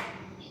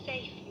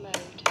 Safe mode.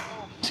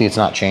 Off. See, it's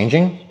not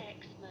changing.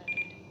 X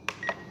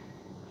mode.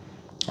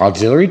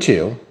 Auxiliary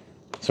 2.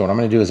 So what I'm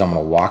going to do is I'm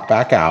going to walk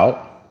back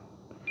out.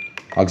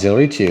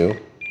 Auxiliary 2.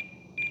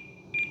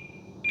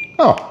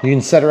 Oh, you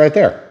can set it right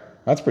there.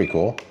 That's pretty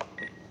cool.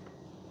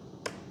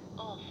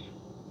 Off.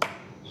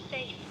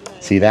 Safe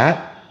mode. See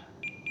that?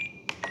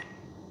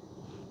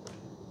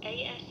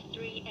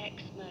 AS3X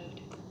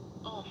mode.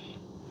 Off.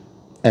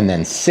 And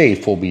then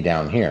safe will be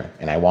down here.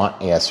 And I want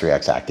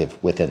AS3X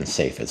active within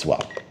safe as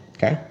well.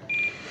 Okay.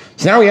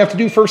 So now we have to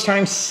do first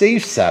time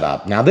safe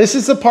setup. Now this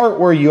is the part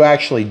where you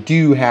actually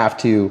do have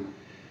to,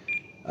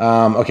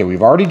 okay,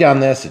 we've already done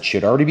this. It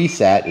should already be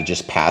set. It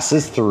just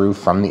passes through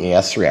from the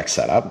AS3X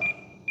setup.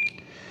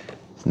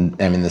 I'm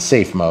in the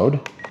safe mode.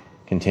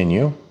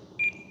 Continue.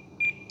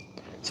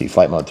 See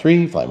flight mode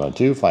 3, flight mode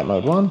 2, flight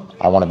mode 1.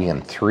 I want to be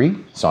in 3,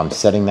 so I'm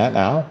setting that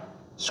now.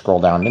 Scroll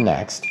down to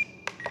next.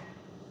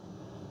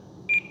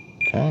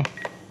 Okay.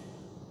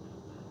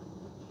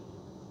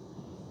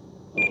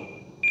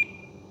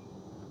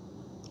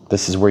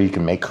 This is where you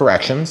can make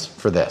corrections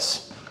for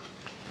this.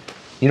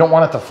 You don't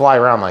want it to fly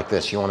around like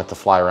this. You want it to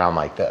fly around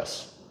like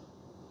this.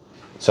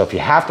 So if you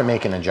have to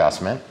make an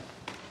adjustment,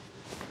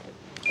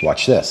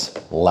 watch this.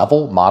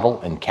 Level, model,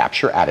 and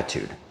capture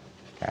attitude.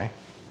 Okay.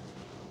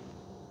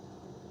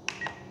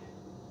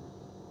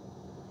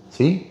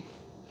 See?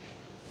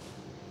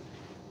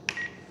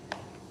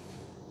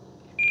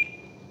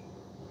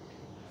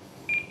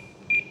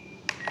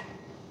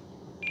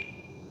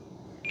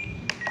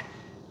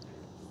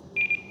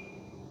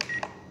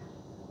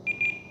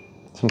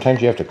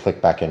 Sometimes you have to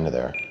click back into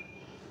there.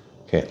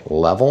 Okay,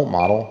 level,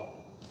 model,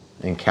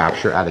 and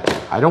capture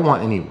attitude. I don't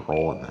want any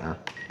roll in there.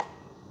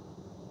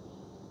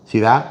 See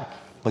that?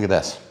 Look at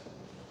this.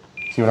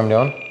 See what I'm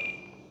doing?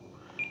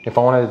 If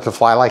I wanted it to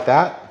fly like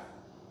that,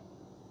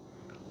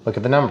 look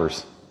at the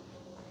numbers.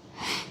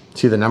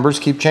 See the numbers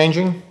keep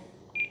changing?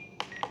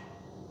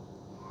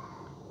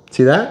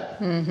 See that?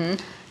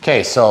 Mm-hmm.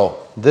 Okay,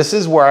 so this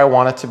is where I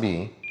want it to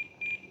be.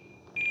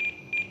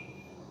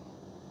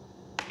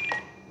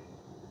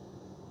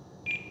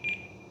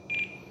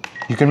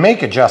 You can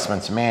make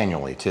adjustments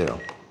manually too.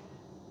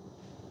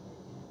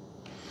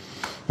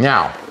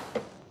 Now,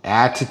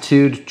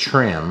 attitude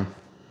trim.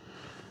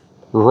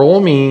 Roll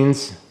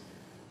means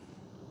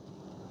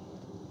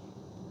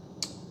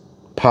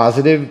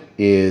positive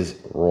is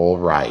roll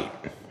right.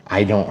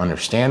 I don't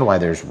understand why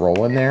there's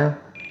roll in there.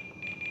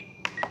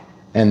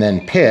 And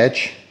then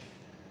pitch.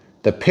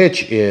 The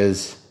pitch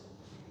is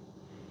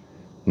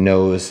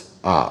nose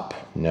up,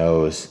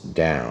 nose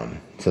down.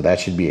 So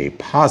that should be a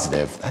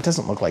positive. That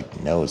doesn't look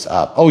like nose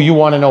up. Oh, you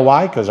want to know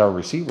why? Because our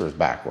receiver is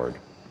backward.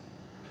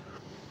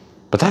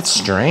 But that's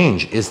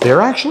strange. Is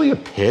there actually a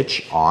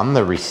pitch on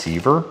the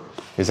receiver?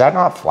 Is that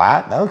not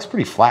flat? That looks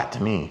pretty flat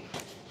to me.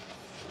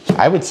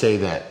 I would say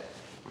that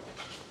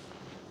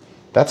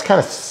that's kind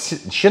of,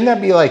 shouldn't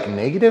that be like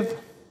negative?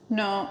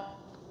 No.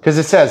 Because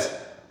it says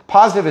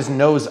positive is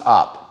nose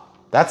up.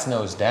 That's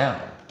nose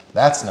down.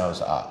 That's nose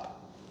up.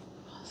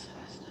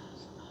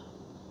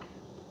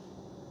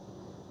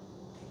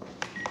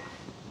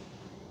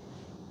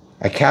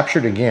 I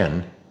captured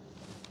again.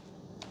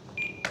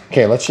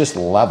 Okay, let's just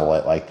level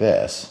it like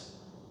this.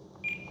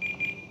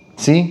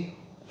 See?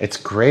 It's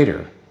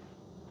greater.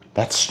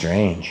 That's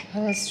strange.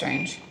 That is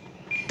strange.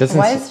 Doesn't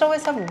why does it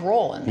always have a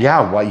roll in there?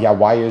 Yeah,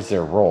 why is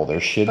there roll? There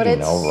should be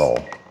no roll.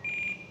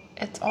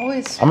 It's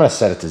always... I'm gonna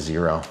set it to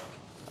 0.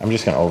 I'm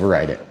just gonna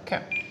override it.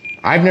 Okay.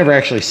 I've never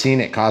actually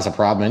seen it cause a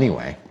problem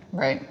anyway.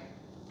 Right.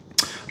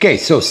 Okay,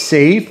 so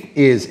safe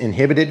is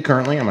inhibited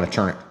currently. I'm gonna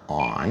turn it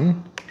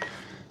on.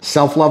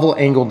 Self-level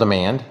angle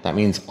demand, that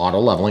means auto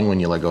leveling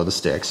when you let go of the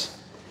sticks.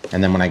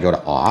 And then when I go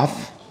to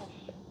off,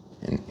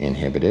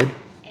 inhibited.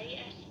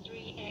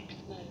 AS3X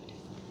mode.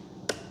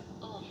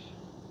 Off.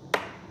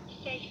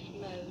 Safe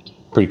mode.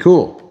 Pretty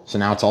cool. So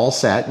now it's all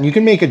set, and you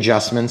can make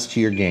adjustments to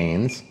your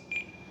gains.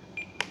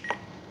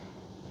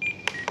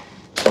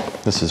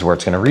 This is where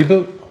it's gonna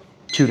reboot.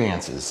 2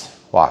 dances,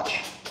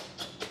 watch.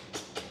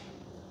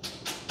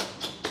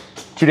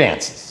 2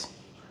 dances.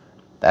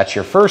 That's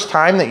your first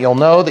time that you'll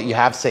know that you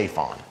have safe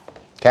on,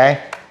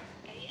 okay?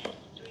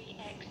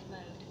 AS3X mode.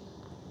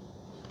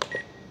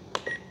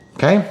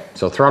 Okay,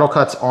 so throttle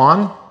cut's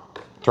on.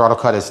 Throttle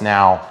cut is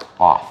now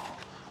off.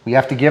 We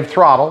have to give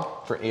throttle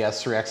for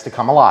AS3X to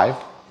come alive.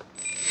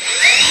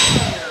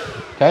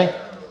 Okay?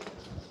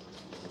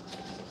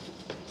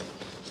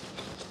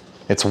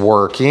 It's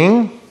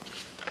working.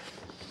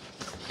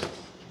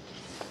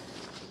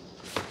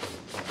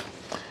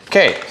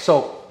 Okay,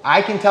 so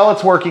I can tell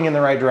it's working in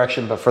the right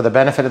direction, but for the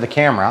benefit of the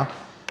camera,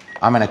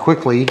 I'm gonna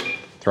quickly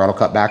throttle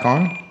cut back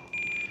on.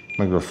 I'm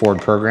gonna go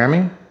forward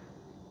programming.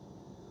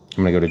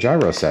 I'm gonna go to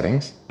gyro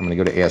settings. I'm gonna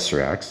go to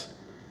AS3X.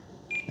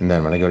 And then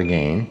I'm gonna go to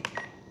gain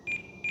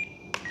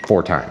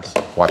 4 times.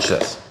 Watch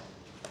this.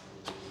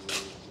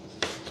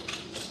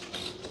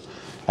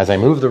 As I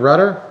move the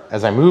rudder,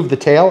 as I move the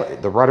tail,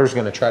 the rudder's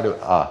gonna try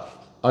to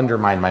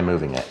undermine my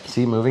moving it.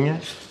 See moving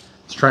it?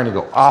 It's trying to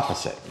go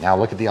opposite. Now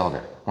look at the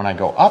elevator. When I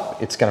go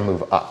up, it's gonna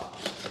move up,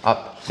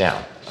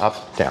 down,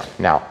 down.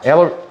 Now,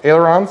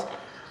 ailerons,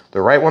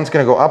 the right one's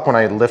gonna go up when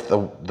I lift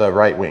the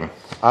right wing.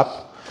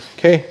 Up,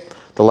 okay.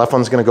 The left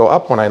one's gonna go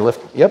up when I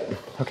lift, yep.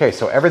 Okay,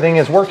 so everything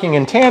is working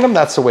in tandem.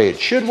 That's the way it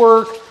should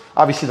work.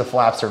 Obviously the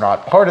flaps are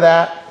not part of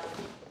that.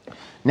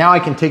 Now I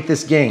can take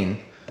this gain.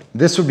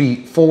 This would be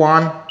full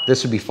on,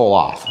 this would be full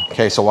off.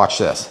 Okay, so watch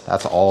this.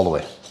 That's all the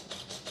way.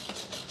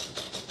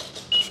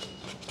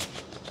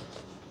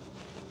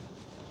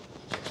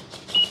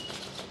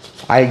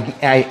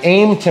 I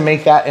aim to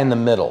make that in the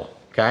middle,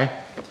 okay?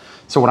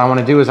 So what I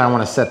wanna do is I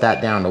wanna set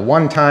that down to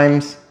 1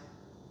 times,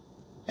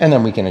 and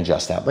then we can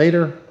adjust that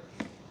later.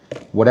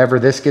 Whatever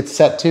this gets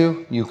set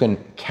to, you can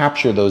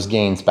capture those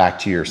gains back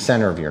to your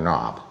center of your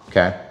knob,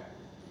 okay?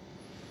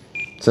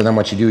 So then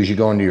what you do is you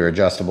go into your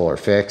adjustable or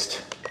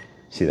fixed.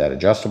 See that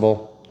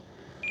adjustable?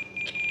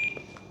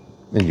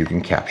 Then you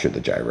can capture the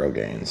gyro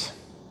gains.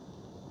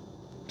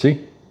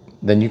 See?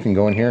 Then you can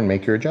go in here and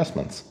make your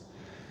adjustments.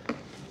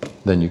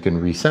 Then you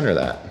can recenter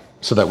that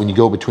so that when you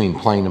go between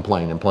plane and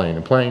plane and plane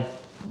and plane,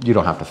 you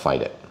don't have to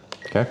fight it,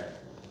 okay?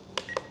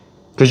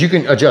 Because you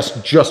can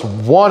adjust just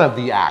one of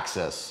the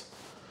axes.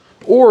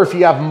 Or if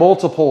you have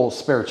multiple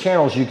spare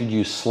channels, you could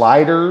use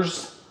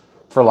sliders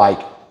for like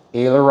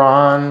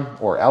aileron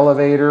or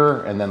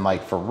elevator, and then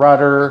like for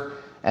rudder,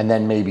 and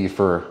then maybe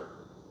for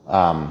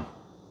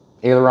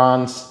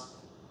ailerons,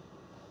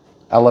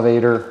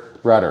 elevator,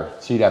 rudder.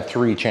 So you'd have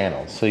 3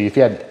 channels. So if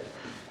you had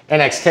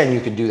NX10, you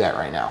could do that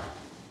right now.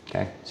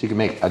 Okay, so you can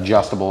make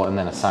adjustable and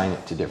then assign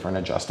it to different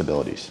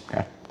adjustabilities,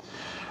 okay?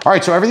 All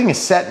right, so everything is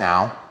set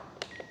now.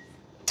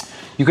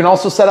 You can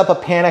also set up a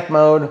panic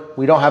mode.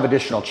 We don't have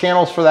additional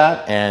channels for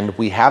that, and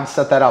we have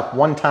set that up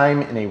one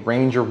time in a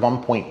Ranger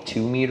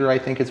 1.2 meter, I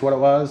think is what it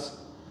was.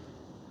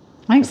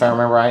 If I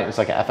remember right, it's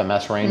like an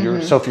FMS Ranger.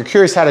 So if you're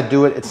curious how to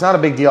do it, it's not a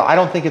big deal. I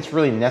don't think it's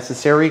really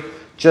necessary.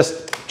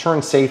 Just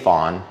turn safe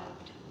on,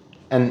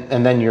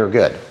 and then you're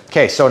good.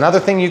 Okay, so another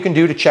thing you can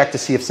do to check to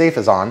see if safe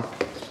is on,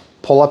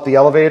 pull up the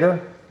elevator.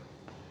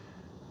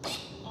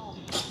 Off.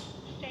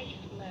 Safe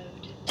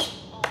mode.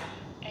 Off.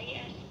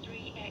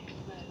 AS3X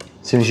mode.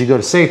 As soon as you go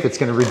to safe, it's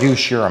gonna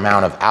reduce your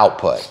amount of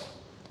output.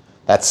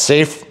 That's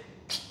safe.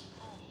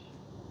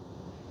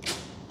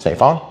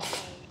 Safe on.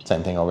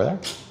 Same thing over there.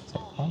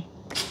 Safe on.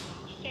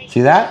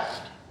 See that?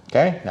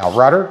 Okay, now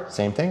rudder,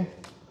 same thing.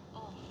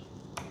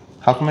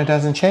 How come it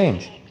doesn't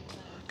change?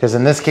 Because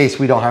in this case,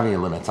 we don't have any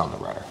limits on the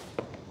rudder.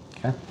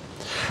 Okay.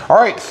 All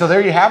right, so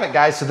there you have it,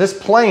 guys. So this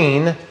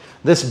plane,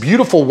 this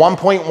beautiful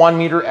 1.1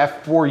 meter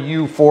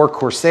F4U-4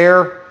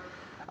 Corsair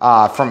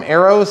from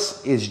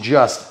Arrows is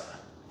just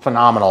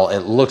phenomenal. It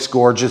looks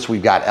gorgeous.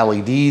 We've got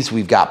LEDs.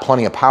 We've got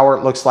plenty of power,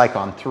 it looks like,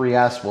 on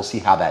 3S. We'll see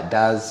how that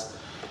does.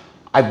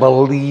 I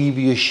believe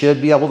you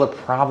should be able to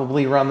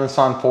probably run this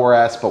on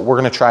 4S, but we're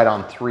gonna try it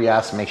on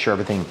 3S, make sure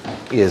everything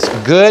is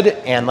good.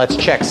 And let's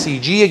check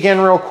CG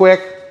again real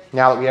quick.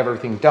 Now that we have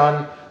everything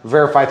done,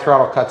 verify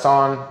throttle cuts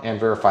on and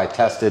verify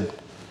tested.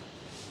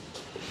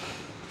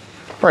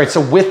 All right,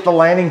 so with the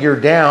landing gear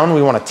down,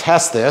 we wanna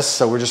test this.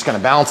 So we're just gonna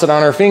balance it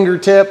on our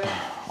fingertip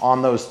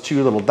on those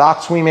 2 little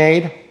docks we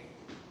made.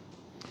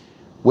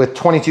 With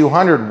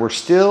 2200, we're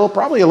still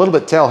probably a little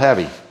bit tail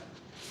heavy.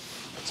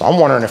 So I'm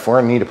wondering if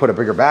we're gonna need to put a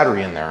bigger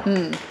battery in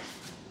there.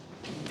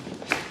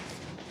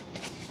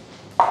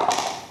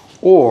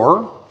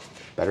 Or,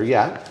 better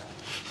yet,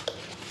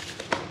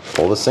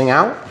 pull this thing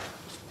out.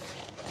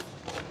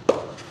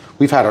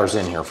 We've had ours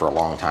in here for a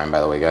long time,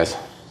 by the way, guys.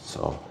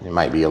 So it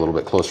might be a little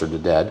bit closer to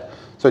dead.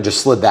 So I just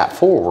slid that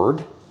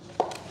forward.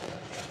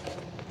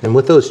 And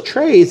with those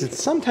trays,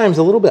 it's sometimes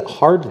a little bit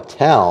hard to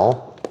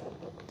tell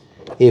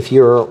if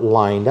you're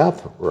lined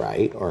up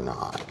right or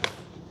not.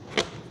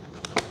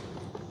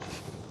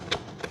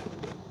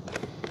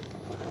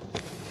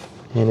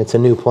 And it's a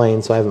new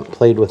plane, so I haven't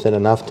played with it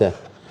enough to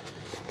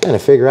kind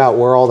of figure out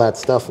where all that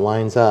stuff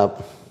lines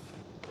up.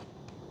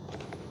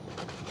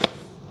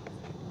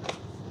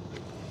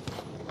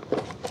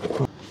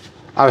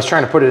 I was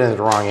trying to put it in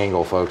the wrong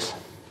angle, folks.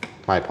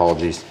 My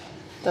apologies.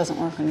 Doesn't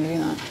work when you do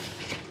that.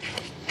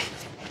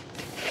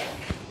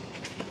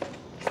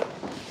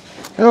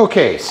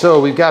 Okay, so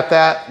we've got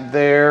that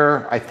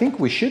there. I think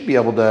we should be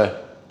able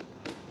to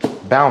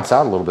balance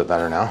out a little bit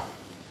better now.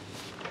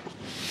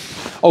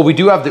 Oh, we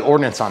do have the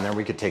ordnance on there.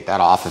 We could take that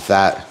off if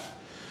that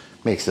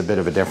makes a bit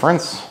of a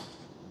difference.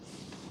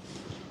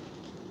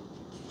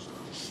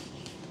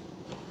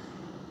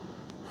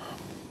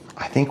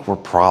 I think we're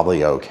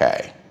probably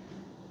okay.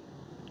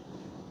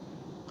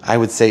 I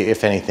would say,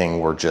 if anything,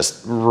 we're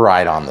just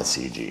right on the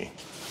CG.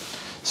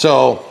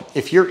 So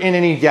if you're in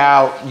any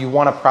doubt, you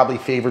want to probably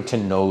favor to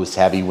nose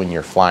heavy when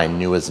you're flying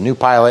new as a new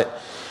pilot.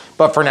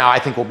 But for now, I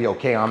think we'll be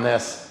okay on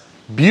this.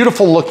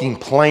 Beautiful looking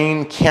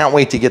plane. Can't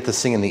wait to get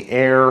this thing in the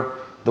air.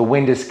 The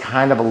wind is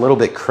kind of a little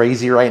bit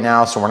crazy right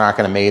now, so we're not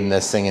gonna maiden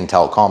this thing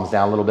until it calms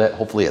down a little bit,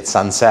 hopefully at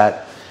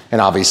sunset.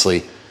 And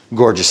obviously,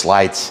 gorgeous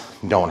lights.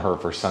 Don't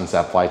hurt for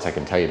sunset flights, I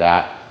can tell you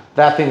that.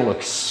 That thing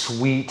looks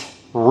sweet.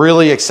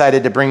 Really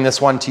excited to bring this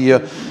one to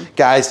you.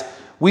 Guys,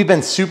 we've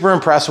been super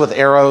impressed with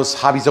arrows.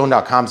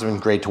 Hobbyzone.com's been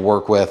great to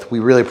work with. We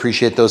really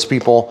appreciate those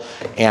people.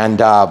 And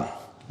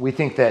we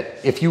think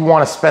that if you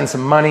wanna spend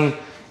some money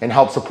and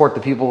help support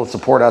the people that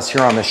support us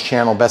here on this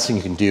channel, best thing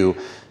you can do,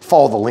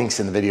 follow the links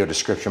in the video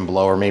description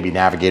below, or maybe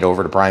navigate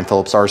over to Brian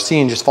Phillips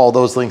RC and just follow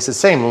those links. The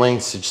same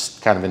links,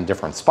 just kind of in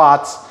different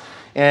spots.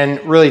 And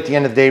really at the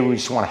end of the day, we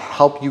just wanna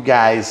help you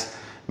guys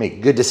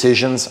make good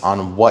decisions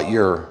on what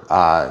your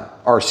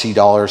RC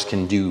dollars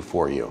can do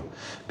for you.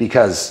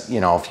 Because, you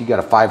know, if you got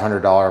a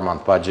 $500 a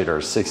month budget or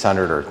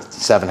 $600 or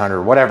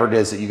 $700, whatever it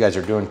is that you guys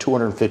are doing,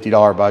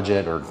 $250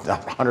 budget or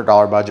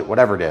 $100 budget,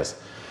 whatever it is,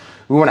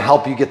 we want to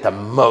help you get the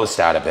most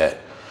out of it.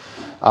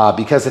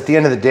 Because at the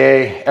end of the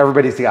day,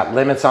 everybody's got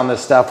limits on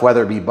this stuff,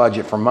 whether it be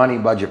budget for money,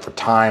 budget for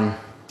time.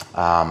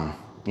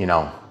 You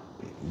know,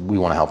 we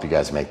want to help you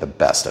guys make the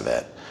best of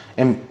it.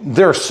 And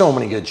there are so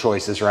many good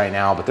choices right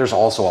now, but there's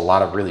also a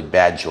lot of really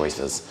bad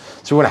choices.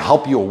 So we want to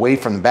help you away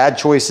from the bad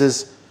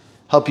choices,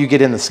 help you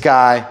get in the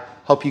sky,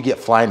 help you get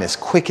flying as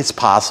quick as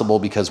possible,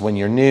 because when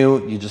you're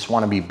new, you just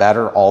want to be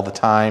better all the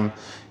time.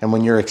 And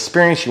when you're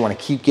experienced, you want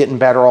to keep getting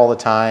better all the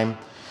time.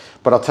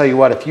 But I'll tell you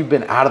what, if you've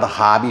been out of the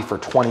hobby for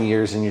 20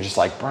 years and you're just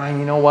like, Brian,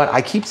 you know what?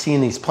 I keep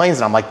seeing these planes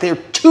and I'm like, they're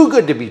too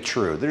good to be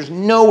true. There's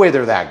no way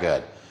they're that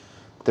good.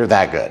 They're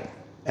that good.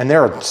 And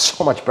they're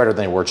so much better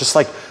than they were. Just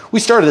like we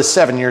started this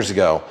 7 years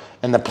ago,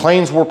 and the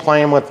planes we're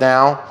playing with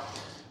now,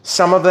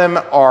 some of them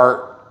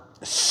are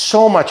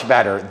so much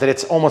better that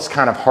it's almost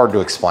kind of hard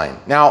to explain.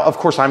 Now, of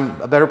course, I'm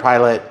a better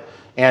pilot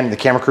and the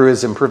camera crew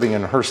is improving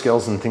in her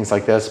skills and things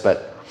like this,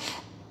 but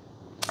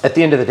at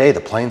the end of the day,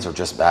 the planes are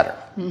just better.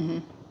 Mm-hmm.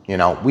 You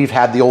know, we've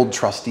had the old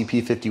trusty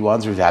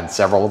P-51s. We've had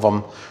several of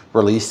them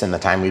released in the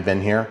time we've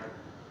been here.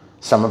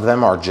 Some of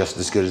them are just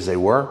as good as they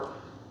were.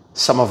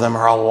 Some of them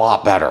are a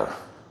lot better.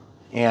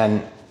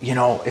 And, you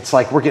know, it's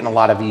like we're getting a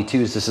lot of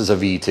V2s. This is a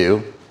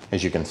V2,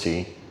 as you can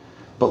see.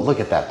 But look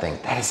at that thing.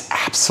 That is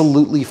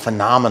absolutely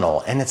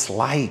phenomenal. And it's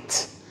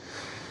light.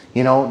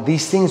 You know,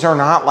 these things are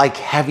not like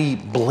heavy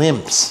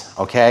blimps,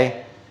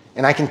 okay?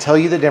 And I can tell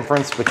you the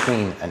difference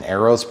between an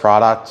Arrows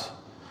product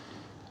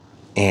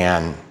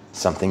and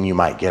something you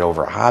might get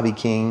over at Hobby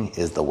King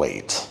is the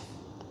weight.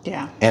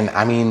 Yeah. And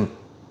I mean,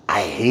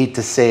 I hate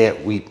to say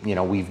it,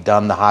 we've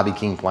done the Hobby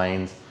King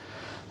planes.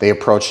 They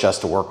approached us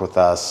to work with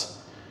us.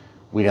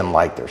 We didn't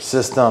like their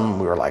system.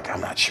 We were like,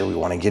 I'm not sure we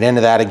want to get into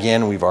that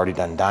again. We've already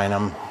done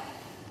Dynam.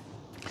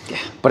 Yeah.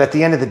 But at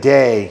the end of the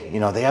day, you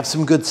know, they have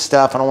some good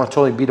stuff. I don't want to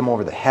totally beat them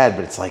over the head,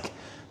 but it's like,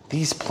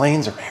 these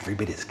planes are every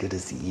bit as good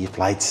as the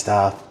E-Flite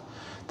stuff.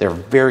 They're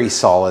very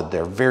solid.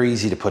 They're very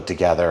easy to put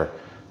together.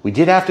 We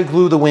did have to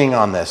glue the wing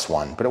on this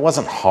one, but it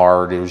wasn't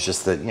hard. It was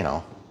just that, you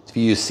know, if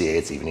you use CA,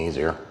 it's even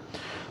easier.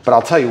 But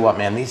I'll tell you what,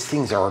 man, these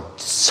things are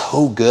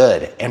so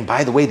good. And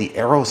by the way, the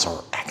arrows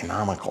are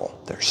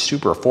economical. They're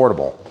super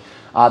affordable.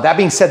 That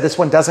being said, this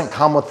one doesn't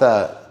come with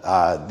the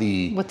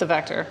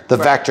Vector. The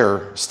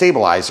Vector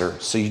stabilizer.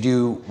 So you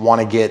do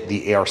want to get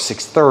the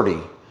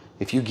AR630.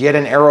 If you get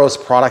an Arrows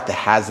product that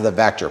has the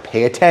Vector,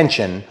 pay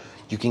attention.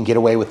 You can get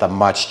away with a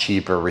much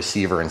cheaper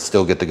receiver and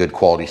still get the good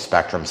quality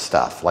Spectrum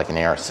stuff like an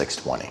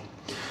AR620.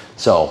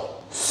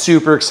 So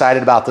super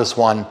excited about this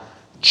one.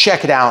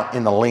 Check it out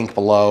in the link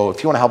below.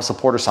 If you want to help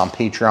support us on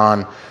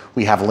Patreon,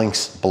 we have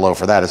links below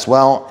for that as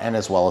well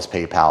as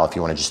PayPal if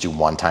you want to just do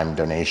one-time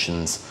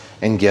donations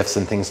and gifts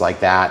and things like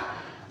that.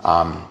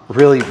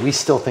 Really, we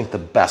still think the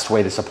best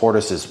way to support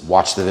us is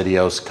watch the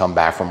videos, come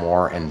back for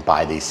more, and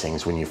buy these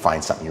things when you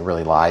find something you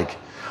really like.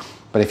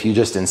 But if you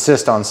just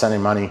insist on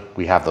sending money,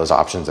 we have those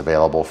options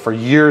available. For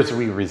years,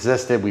 we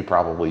resisted. We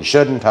probably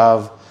shouldn't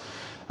have,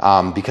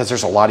 because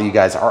there's a lot of you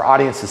guys. Our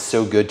audience is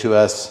so good to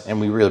us,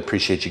 and we really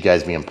appreciate you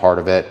guys being part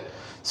of it.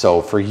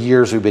 So for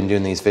years, we've been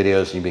doing these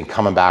videos, and you've been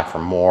coming back for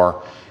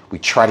more. We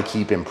try to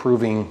keep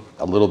improving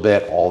a little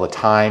bit all the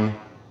time,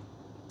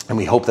 and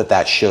we hope that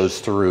that shows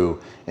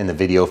through in the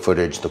video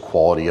footage, the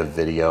quality of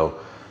video,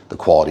 the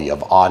quality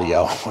of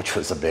audio, which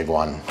was a big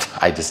one.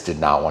 I just did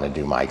not want to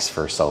do mics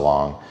for so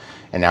long.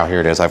 And now here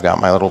it is. I've got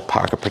my little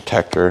pocket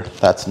protector.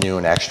 That's new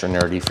and extra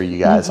nerdy for you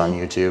guys on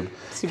YouTube,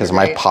 because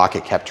my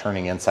pocket kept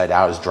turning inside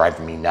out. It was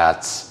driving me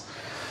nuts.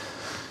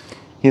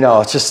 You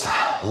know, it's just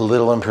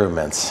little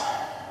improvements.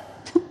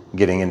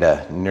 Getting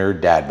into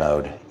nerd dad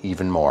mode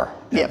even more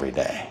every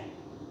day.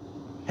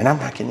 And I'm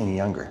not getting any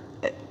younger.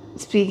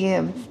 Speaking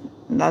of,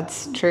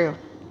 that's true.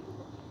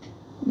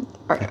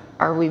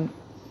 Are we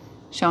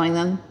showing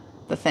them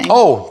the thing?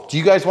 Oh, do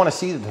you guys want to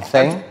see the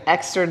thing?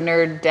 Extra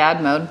nerd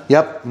dad mode.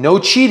 Yep, no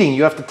cheating.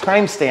 You have to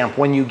timestamp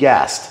when you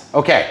guessed.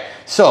 Okay,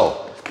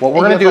 so what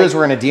we're going to do is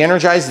we're going to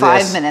de-energize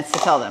this. 5 minutes to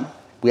tell them.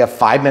 We have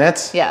 5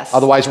 minutes. Yes.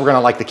 Otherwise, we're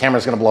gonna the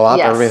camera's gonna blow up.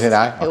 Yes. Everything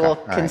die. It will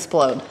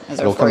consplode, as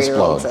our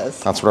 4-year-old says.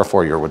 That's what our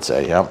 4-year-old would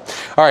say. Yeah.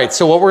 All right.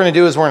 So what we're gonna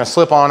do is we're gonna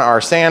slip on our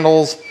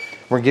sandals.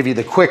 We're gonna give you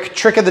the quick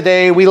trick of the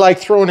day. We like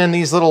throwing in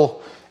these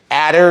little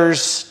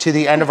adders to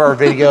the end of our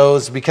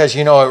videos because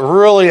it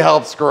really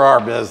helps grow our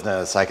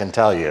business. I can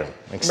tell you,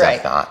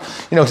 except not,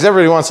 because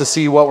everybody wants to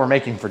see what we're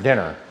making for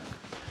dinner.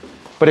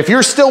 But if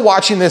you're still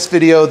watching this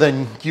video,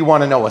 then you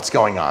want to know what's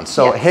going on.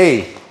 So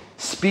hey.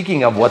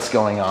 Speaking of what's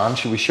going on,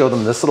 should we show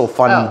them this little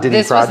fun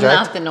Ditty project? This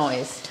was not the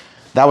noise.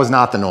 That was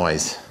not the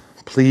noise.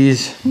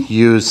 Please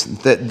use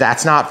that.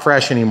 That's not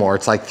fresh anymore.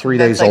 It's like 3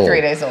 days old.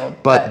 3 days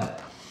old.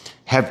 But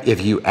have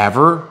you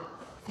ever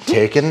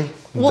taken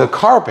the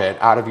carpet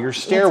out of your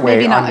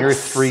stairway on your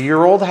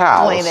 3-year-old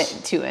house? Explain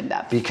it too in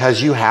depth.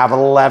 Because you have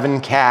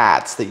 11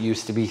 cats that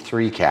used to be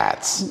 3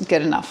 cats.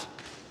 Good enough.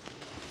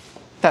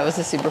 That was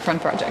a super fun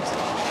project.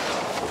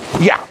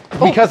 Yeah,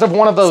 because of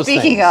one of those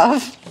Speaking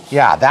things. of.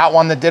 Yeah, that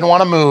one that didn't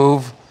want to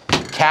move.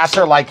 Cats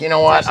are like, you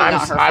know what?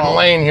 I'm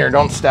laying here.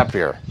 Don't step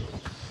here.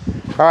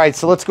 All right,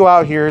 so let's go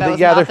out here. That was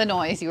not the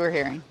noise you were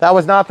hearing. That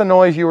was not the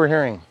noise you were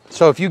hearing.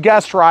 So if you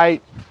guessed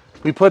right,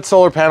 we put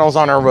solar panels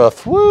on our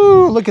roof.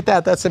 Woo, look at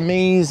that. That's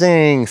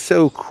amazing.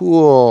 So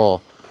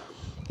cool.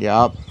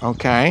 Yep,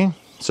 okay.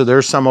 So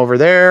there's some over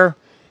there.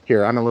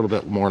 Here, I'm a little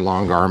bit more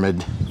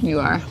long-armed.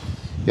 You are.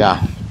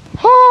 Yeah.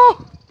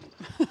 Ah!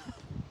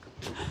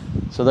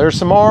 So there's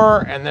some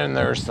more, and then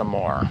there's some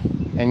more.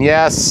 And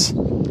yes,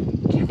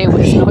 it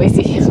was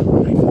noisy.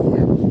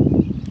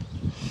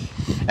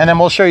 And then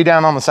we'll show you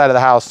down on the side of the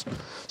house.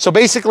 So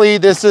basically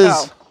this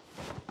is,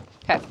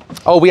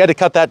 oh, we had to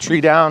cut that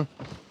tree down.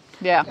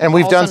 Yeah. And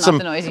we've done some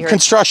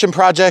construction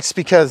projects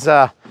because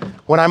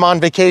when I'm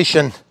on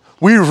vacation,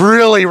 we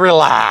really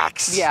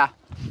relax. Yeah.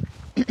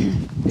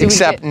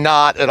 Except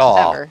not at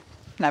all. Never.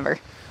 Never.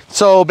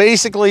 So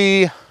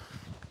basically,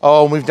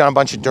 we've done a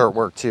bunch of dirt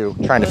work too,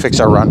 trying to fix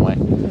our runway.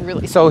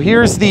 Really? So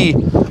here's the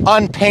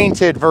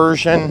unpainted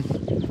version.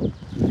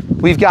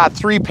 We've got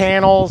 3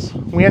 panels.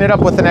 We ended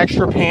up with an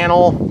extra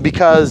panel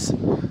because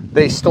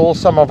they stole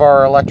some of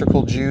our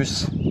electrical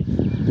juice.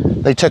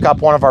 They took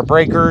up one of our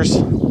breakers.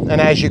 And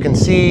as you can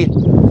see,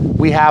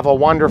 we have a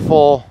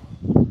wonderful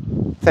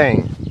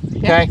thing,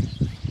 okay? Yeah.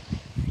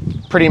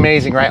 Pretty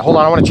amazing, right? Hold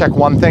on, I want to check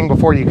one thing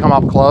before you come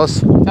up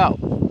close. Oh.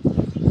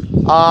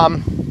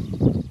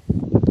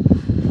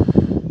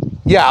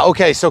 Yeah,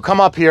 okay, so come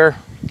up here.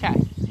 Okay.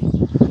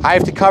 I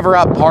have to cover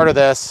up part of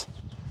this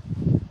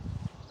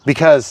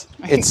because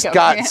it's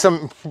got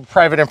some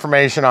private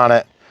information on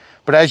it.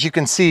 But as you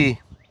can see,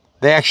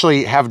 they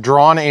actually have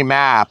drawn a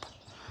map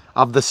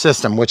of the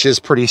system, which is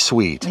pretty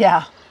sweet.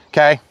 Yeah.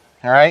 Okay,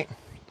 all right.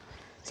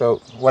 So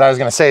what I was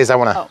gonna say is I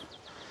wanna,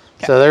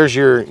 so there's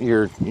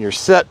your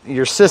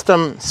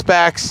system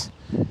specs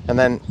and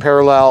then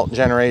parallel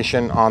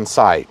generation on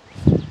site.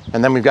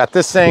 And then we've got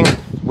this thing,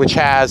 which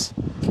has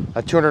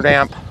a 200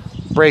 amp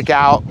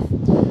breakout.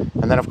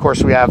 And then of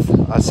course we have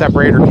a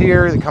separator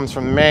here that comes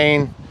from the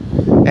main.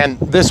 And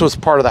this was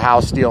part of the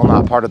house deal,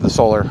 not part of the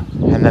solar.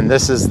 And then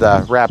this is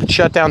the rapid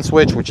shutdown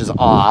switch, which is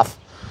off.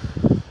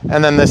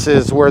 And then this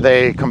is where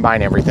they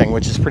combine everything,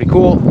 which is pretty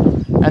cool.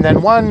 And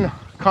then one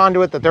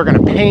conduit that they're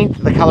gonna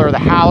paint the color of the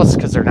house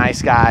because they're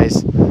nice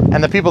guys.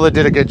 And the people that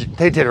did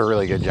they did a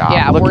really good job.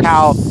 Yeah, we're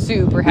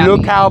super happy.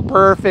 Look how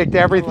perfect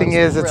everything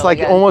is. It's like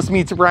almost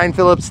meets Brian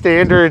Phillips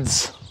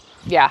standards.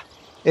 Yeah.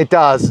 It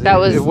does.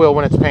 It will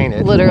when it's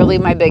painted. Literally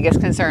my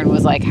biggest concern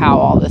was like how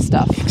all this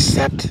stuff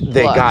Except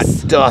they got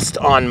dust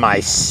on my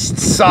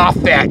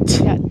soffit.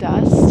 You got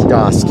dust?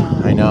 Dust.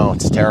 I know,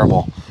 it's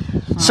terrible.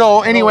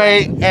 So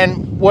anyway,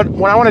 and what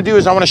I want to do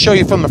is I want to show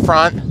you from the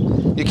front.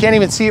 You can't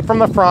even see it from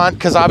the front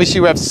because obviously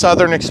we have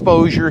southern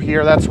exposure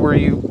here. That's where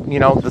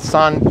the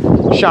sun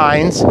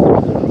shines.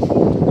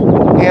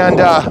 And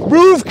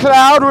roof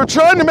cloud, we're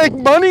trying to make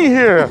money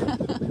here.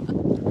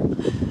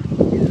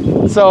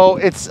 So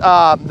it's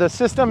the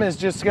system is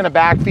just going to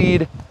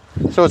backfeed.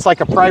 So it's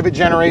like a private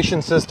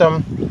generation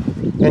system,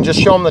 and just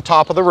show them the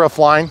top of the roof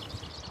line.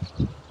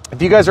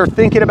 If you guys are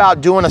thinking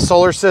about doing a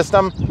solar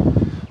system,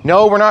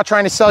 no, we're not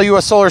trying to sell you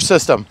a solar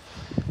system.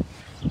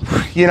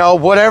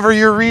 Whatever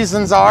your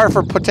reasons are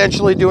for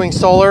potentially doing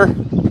solar,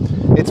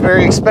 it's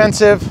very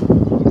expensive.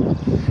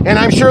 And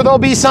I'm sure there'll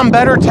be some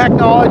better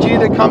technology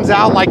that comes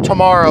out like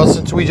tomorrow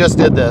since we just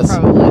did this.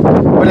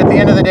 Probably. But at the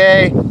end of the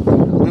day,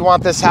 we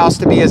want this house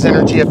to be as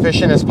energy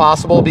efficient as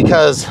possible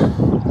because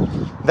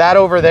that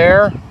over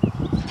there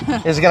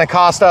is going to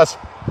cost us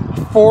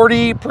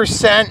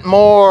 40%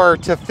 more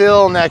to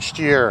fill next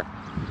year.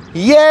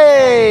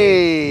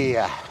 Yay!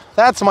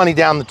 That's money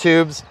down the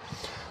tubes.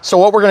 So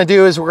what we're going to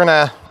do is we're going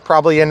to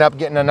probably end up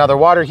getting another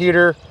water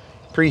heater,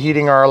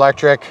 preheating our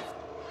electric,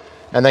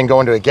 and then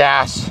going to a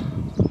gas.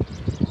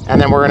 And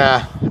then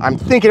I'm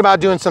thinking about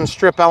doing some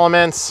strip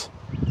elements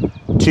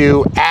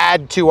to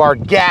add to our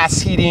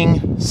gas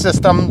heating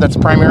system that's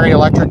primary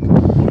electric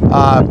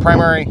or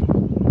primary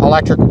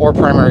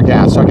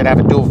gas, so I could have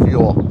a dual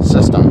fuel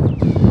system.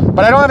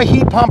 But I don't have a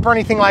heat pump or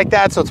anything like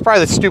that, so it's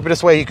probably the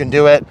stupidest way you can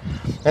do it.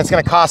 And it's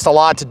gonna cost a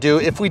lot to do.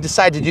 If we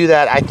decide to do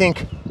that, I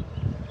think,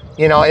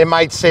 you know, it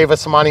might save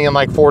us money in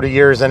like 40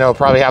 years and it'll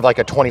probably have like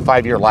a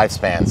 25-year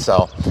lifespan.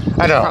 So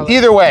I don't know. Probably.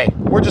 Either way,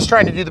 we're just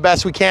trying to do the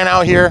best we can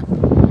out here.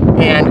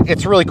 And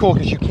it's really cool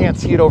because you can't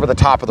see it over the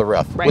top of the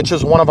roof, right. which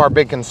is one of our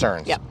big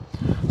concerns. Yep.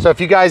 So if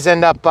you guys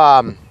end up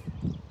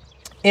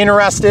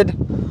interested,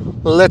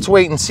 let's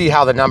wait and see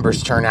how the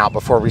numbers turn out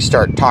before we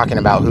start talking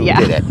about who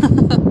did it.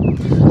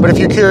 But if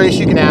you're curious,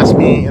 you can ask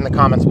me in the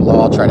comments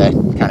below. I'll try to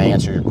kind of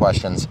answer your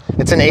questions.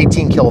 It's an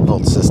 18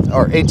 kilovolt system,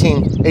 or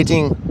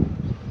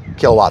 18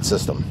 kilowatt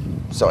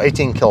system. So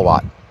 18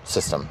 kilowatt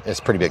system is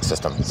a pretty big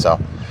system. So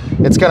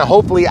it's gonna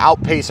hopefully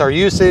outpace our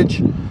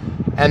usage.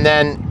 And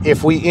then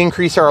if we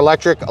increase our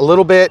electric a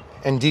little bit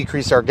and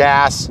decrease our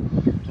gas,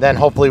 then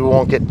hopefully we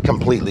won't get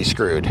completely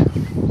screwed.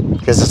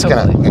 Because it's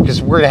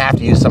because we're gonna have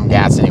to use some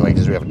gas anyway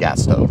because we have a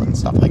gas stove and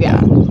stuff like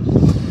that.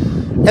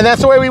 And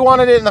that's the way we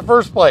wanted it in the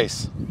first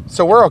place.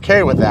 So we're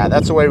okay with that.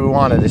 That's the way we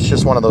want it. It's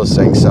just one of those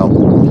things. So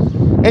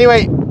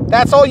anyway,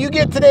 that's all you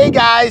get today,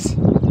 guys.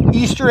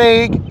 Easter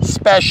egg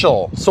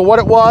special. So what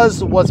it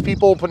was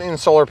people putting in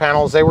solar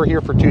panels. They were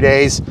here for 2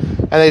 days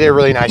and they did a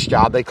really nice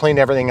job. They cleaned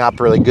everything up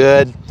really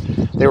good.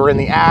 They were in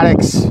the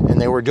attics and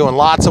they were doing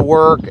lots of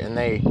work, and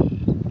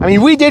I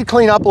mean, we did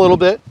clean up a little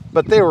bit,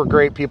 but they were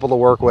great people to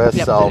work with.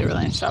 Yep, so they did a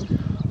really nice job.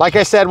 Like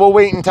I said, we'll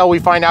wait until we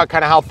find out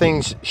kind of how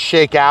things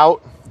shake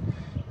out,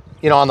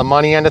 you know, on the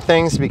money end of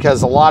things,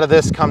 because a lot of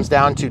this comes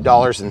down to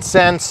dollars and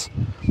cents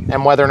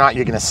and whether or not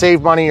you're going to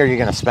save money or you're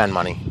going to spend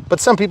money. But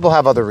some people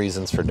have other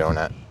reasons for doing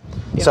it.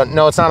 Yep. So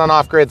no, it's not an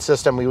off-grid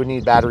system. We would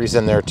need batteries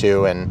in there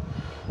too. And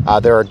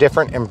there are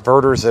different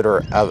inverters that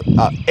are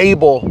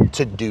able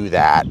to do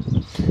that.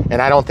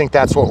 And I don't think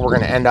that's what we're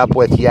going to end up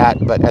with yet.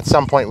 But at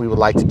some point we would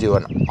like to do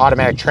an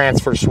automatic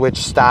transfer switch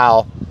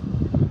style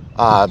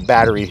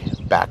battery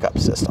backup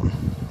system.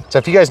 So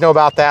if you guys know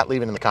about that,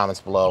 leave it in the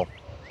comments below.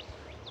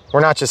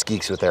 We're not just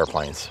geeks with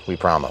airplanes, we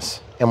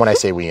promise. And when I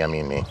say we, I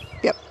mean me.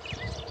 Yep.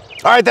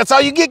 All right, that's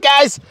all you get,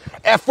 guys.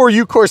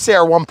 F4U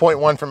Corsair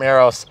 1.1 from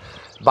Aeros.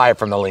 Buy it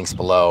from the links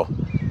below.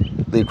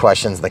 Leave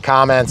questions in the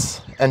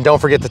comments. And don't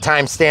forget the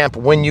timestamp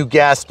when you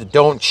guessed.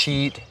 Don't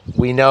cheat.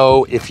 We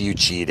know if you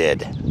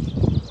cheated.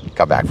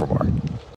 Come back for more.